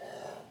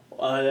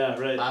 Oh, yeah,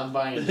 right. I'm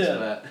buying it just for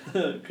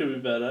that.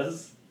 Could be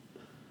badass.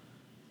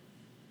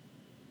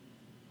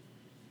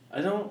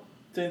 I don't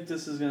think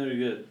this is gonna be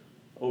good.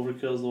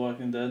 Overkill's The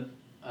Walking Dead.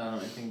 I don't know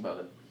anything about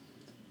it.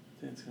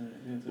 I think it's gonna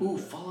be Ooh,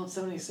 good. Fallout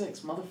 76,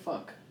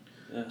 motherfuck.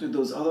 Yeah. Dude,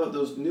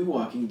 those new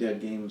Walking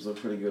Dead games look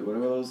pretty good. What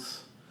are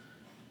those?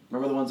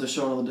 Remember the ones that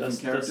show all the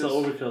different characters? That's the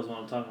Overkill's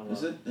one I'm talking about.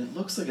 Is it? It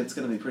looks like it's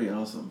gonna be pretty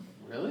awesome.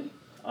 Really?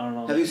 I don't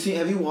know.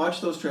 Have you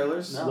watched those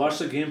trailers? No. Watch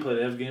the gameplay.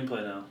 They have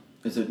gameplay now.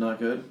 Is it not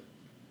good?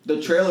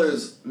 The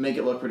trailers make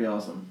it look pretty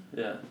awesome.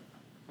 Yeah.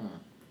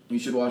 You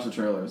should watch the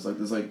trailers. Like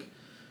there's like.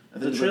 I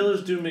think The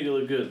trailers do make it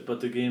look good,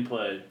 but the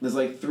gameplay. There's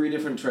like 3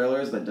 different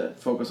trailers that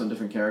focus on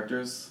different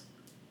characters,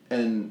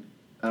 and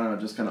I don't know,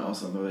 just kind of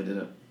awesome the way they did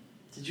it.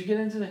 Did you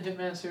get into the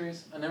Hitman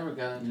series? I never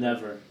got into it.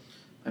 Never.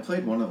 I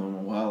played one of them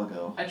a while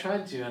ago. I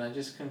tried to, and I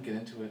just couldn't get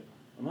into it.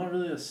 I'm not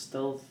really a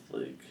stealth,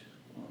 like,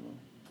 I don't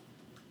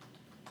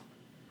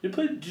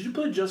know. Did you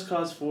play Just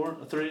Cause 4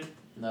 or 3?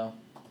 No.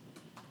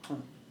 Huh.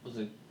 Was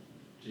it?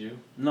 Did you?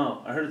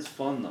 No, I heard it's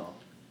fun though.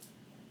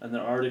 And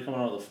they're already coming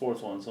out with the 4th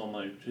one, so I'm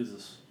like,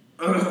 Jesus.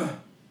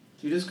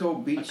 You just go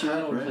beat I shit,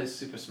 kind of would right? play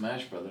Super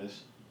Smash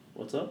Brothers.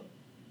 What's up?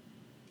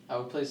 I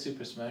would play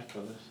Super Smash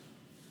Brothers.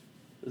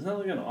 Isn't that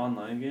like an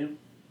online game?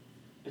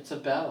 It's a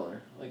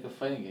battler, like a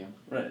fighting game.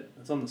 Right.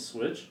 It's on the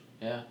Switch?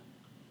 Yeah.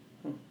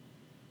 Hmm.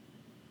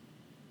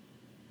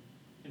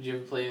 Did you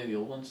ever play any of the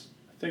old ones?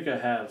 I think I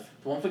have.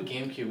 The one for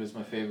GameCube is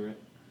my favorite.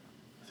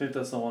 I think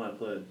that's the one I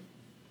played.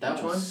 That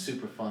Which was one?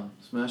 super fun.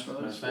 Smash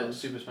Brothers?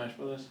 Super Smash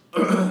Brothers.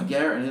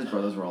 Garrett and his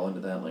brothers were all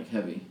into that, like,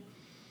 heavy.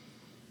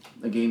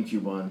 The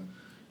GameCube one.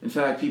 In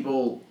fact,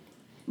 people,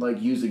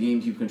 like, use the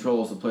GameCube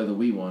controllers to play the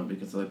Wii one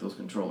because they like those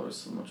controllers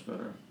so much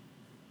better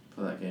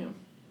for that game.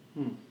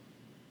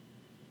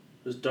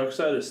 There's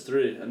Darksiders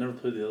 3. I never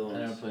played the other ones.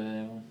 I never played any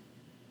of them.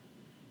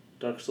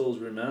 Dark Souls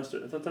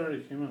Remastered. I thought that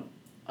already came out.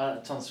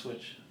 It's on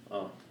Switch.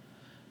 Oh.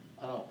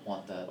 I don't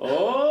want that.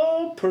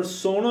 Oh,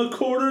 Persona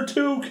Quarter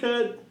 2,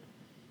 kid!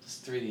 It's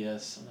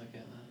 3DS. I'm not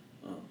getting that.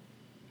 Oh.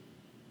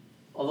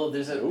 Although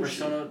there's a Yoshi.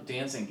 Persona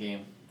dancing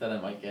game that I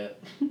might get.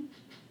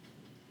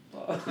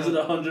 Is it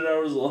 100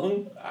 hours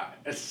long? I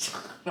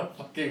don't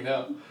fucking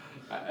know.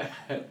 I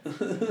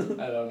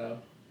don't know.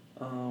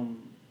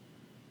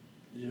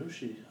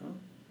 Yoshi, huh?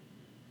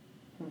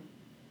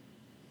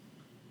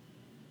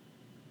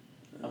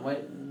 I might.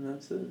 And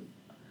that's it.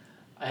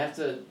 I have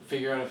to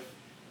figure out if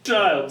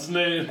Child's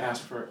name.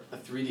 ask for a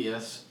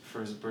 3DS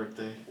for his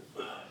birthday.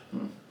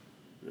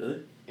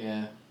 Really?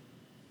 Yeah.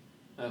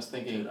 I was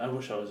thinking. Dude, I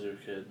wish I was your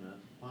kid, man.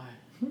 Why?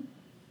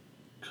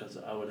 Because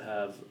I would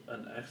have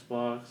an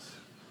Xbox.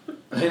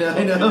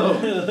 I know.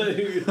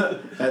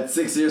 At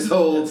 6 years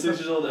old. At 6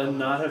 years old and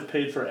not have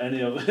paid for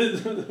any of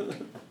it.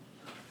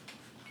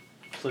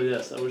 So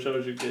yes, I wish I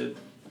was your kid.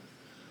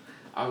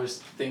 I was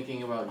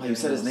thinking about. Oh, you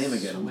said his name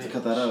again. I'm going to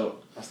cut that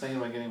out. I was thinking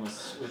about getting a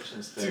Switch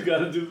instead. You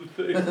gotta do the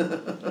thing.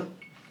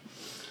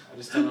 I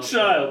just don't know.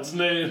 Child's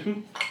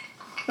name.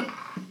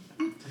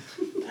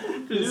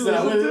 Is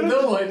that what it?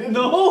 No, I didn't.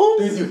 No.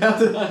 Dude, you have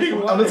to.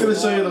 I'm just going to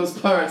show you those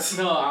parts.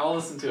 No, I'll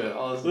listen to it.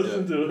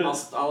 Listen to it.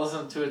 I'll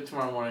listen to it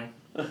tomorrow morning.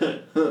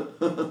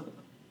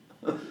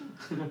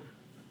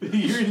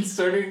 You're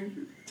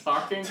starting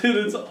talking?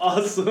 Dude, it's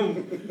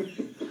awesome.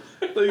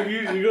 Like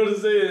you go to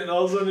say it and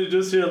all of a sudden you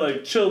just hear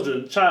like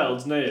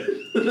child's name.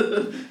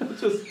 It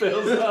just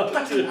fails out.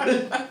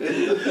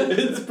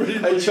 It's pretty.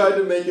 I tried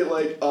to make it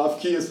like off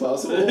key as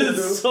possible.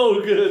 It's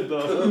so good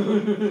though.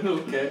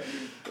 Okay.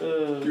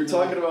 You're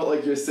talking about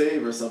like your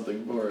save or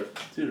something for it.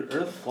 Dude,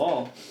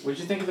 Earthfall. What'd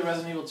you think of the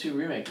Resident Evil 2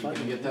 remake? You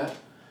gonna get that?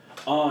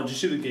 Oh, did you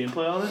see the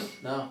gameplay on it?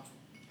 No.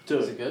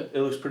 Dude, Is it good? It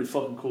looks pretty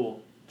fucking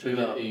cool. Check it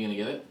out. Are you gonna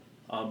get it?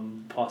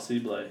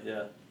 Possibly,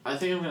 yeah. I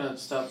think I'm gonna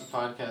stop the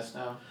podcast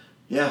now.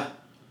 Yeah.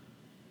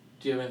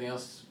 Do you have anything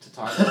else to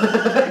talk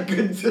about?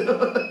 Good.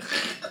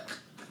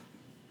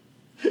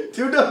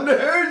 Two Dumb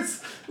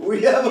Nerds.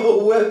 We have a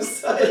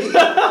website.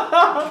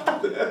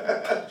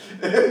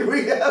 And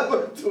we have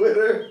a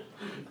Twitter.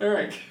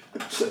 Eric.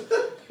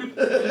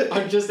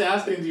 I'm just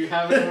asking, do you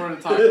have any more to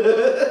talk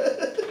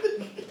about?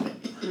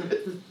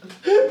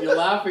 You're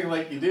laughing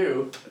like you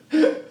do.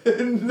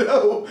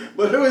 No,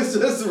 but it was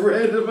just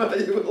random how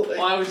you were like.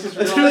 Well, I was just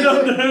Two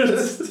Dumb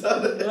realizing.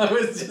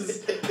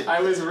 Nerds. I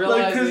was Like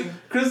realizing.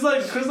 Chris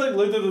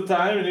looked at the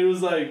time and he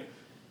was like,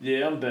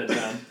 "Yeah, I'm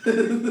bedtime.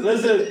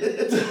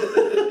 Listen,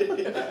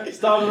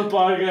 stopping the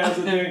podcast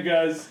and then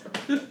guys.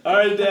 All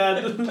right,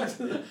 Dad.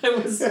 Good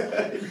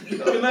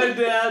night,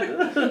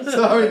 Dad.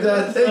 Sorry,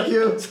 Dad. Thank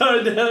you.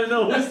 Sorry, Dad. I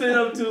know we stayed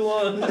up too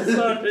long.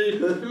 Sorry.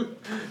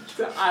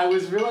 I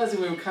was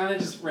realizing we were kind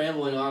of just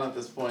rambling on at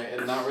this point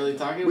and not really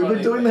talking We've about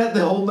been doing that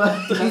the whole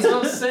night. That's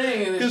what I'm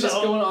saying, and it's just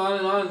going on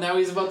and on. And now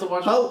he's about to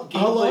watch How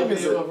long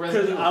is video it? of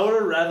Resident Because Evil. I would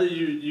have rather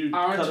you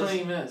Hour and cut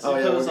 20 us, minutes. Oh,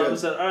 yeah, cut we're us off good. and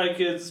said, "All right,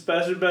 kids, it's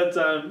past your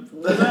bedtime,"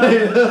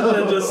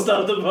 and just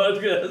stop the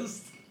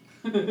podcast.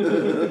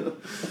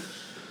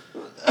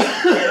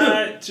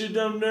 Alright, Two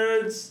Dumb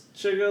Nerds.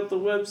 Check out the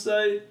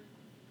website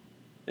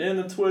and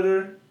the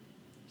Twitter.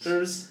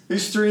 He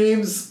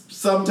streams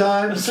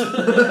sometimes. If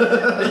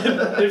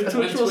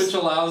When Twitch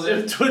allows it.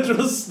 if Twitch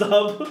will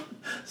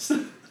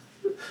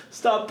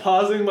stop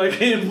pausing my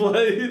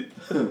gameplay.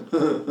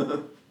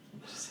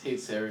 Just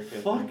hates Eric.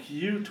 Fuck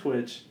you,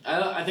 Twitch.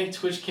 I think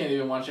Twitch can't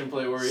even watch him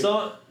play. Worry.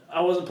 So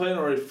I wasn't playing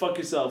already. Fuck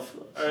yourself.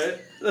 All right.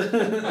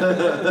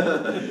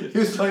 He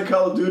was playing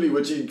Call of Duty,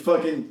 which he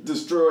fucking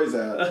destroys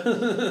at.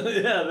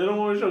 Yeah, they don't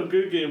want to show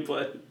good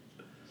gameplay.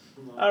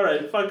 All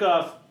right, fuck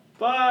off.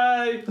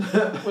 Bye.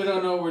 We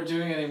don't know what we're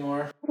doing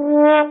anymore.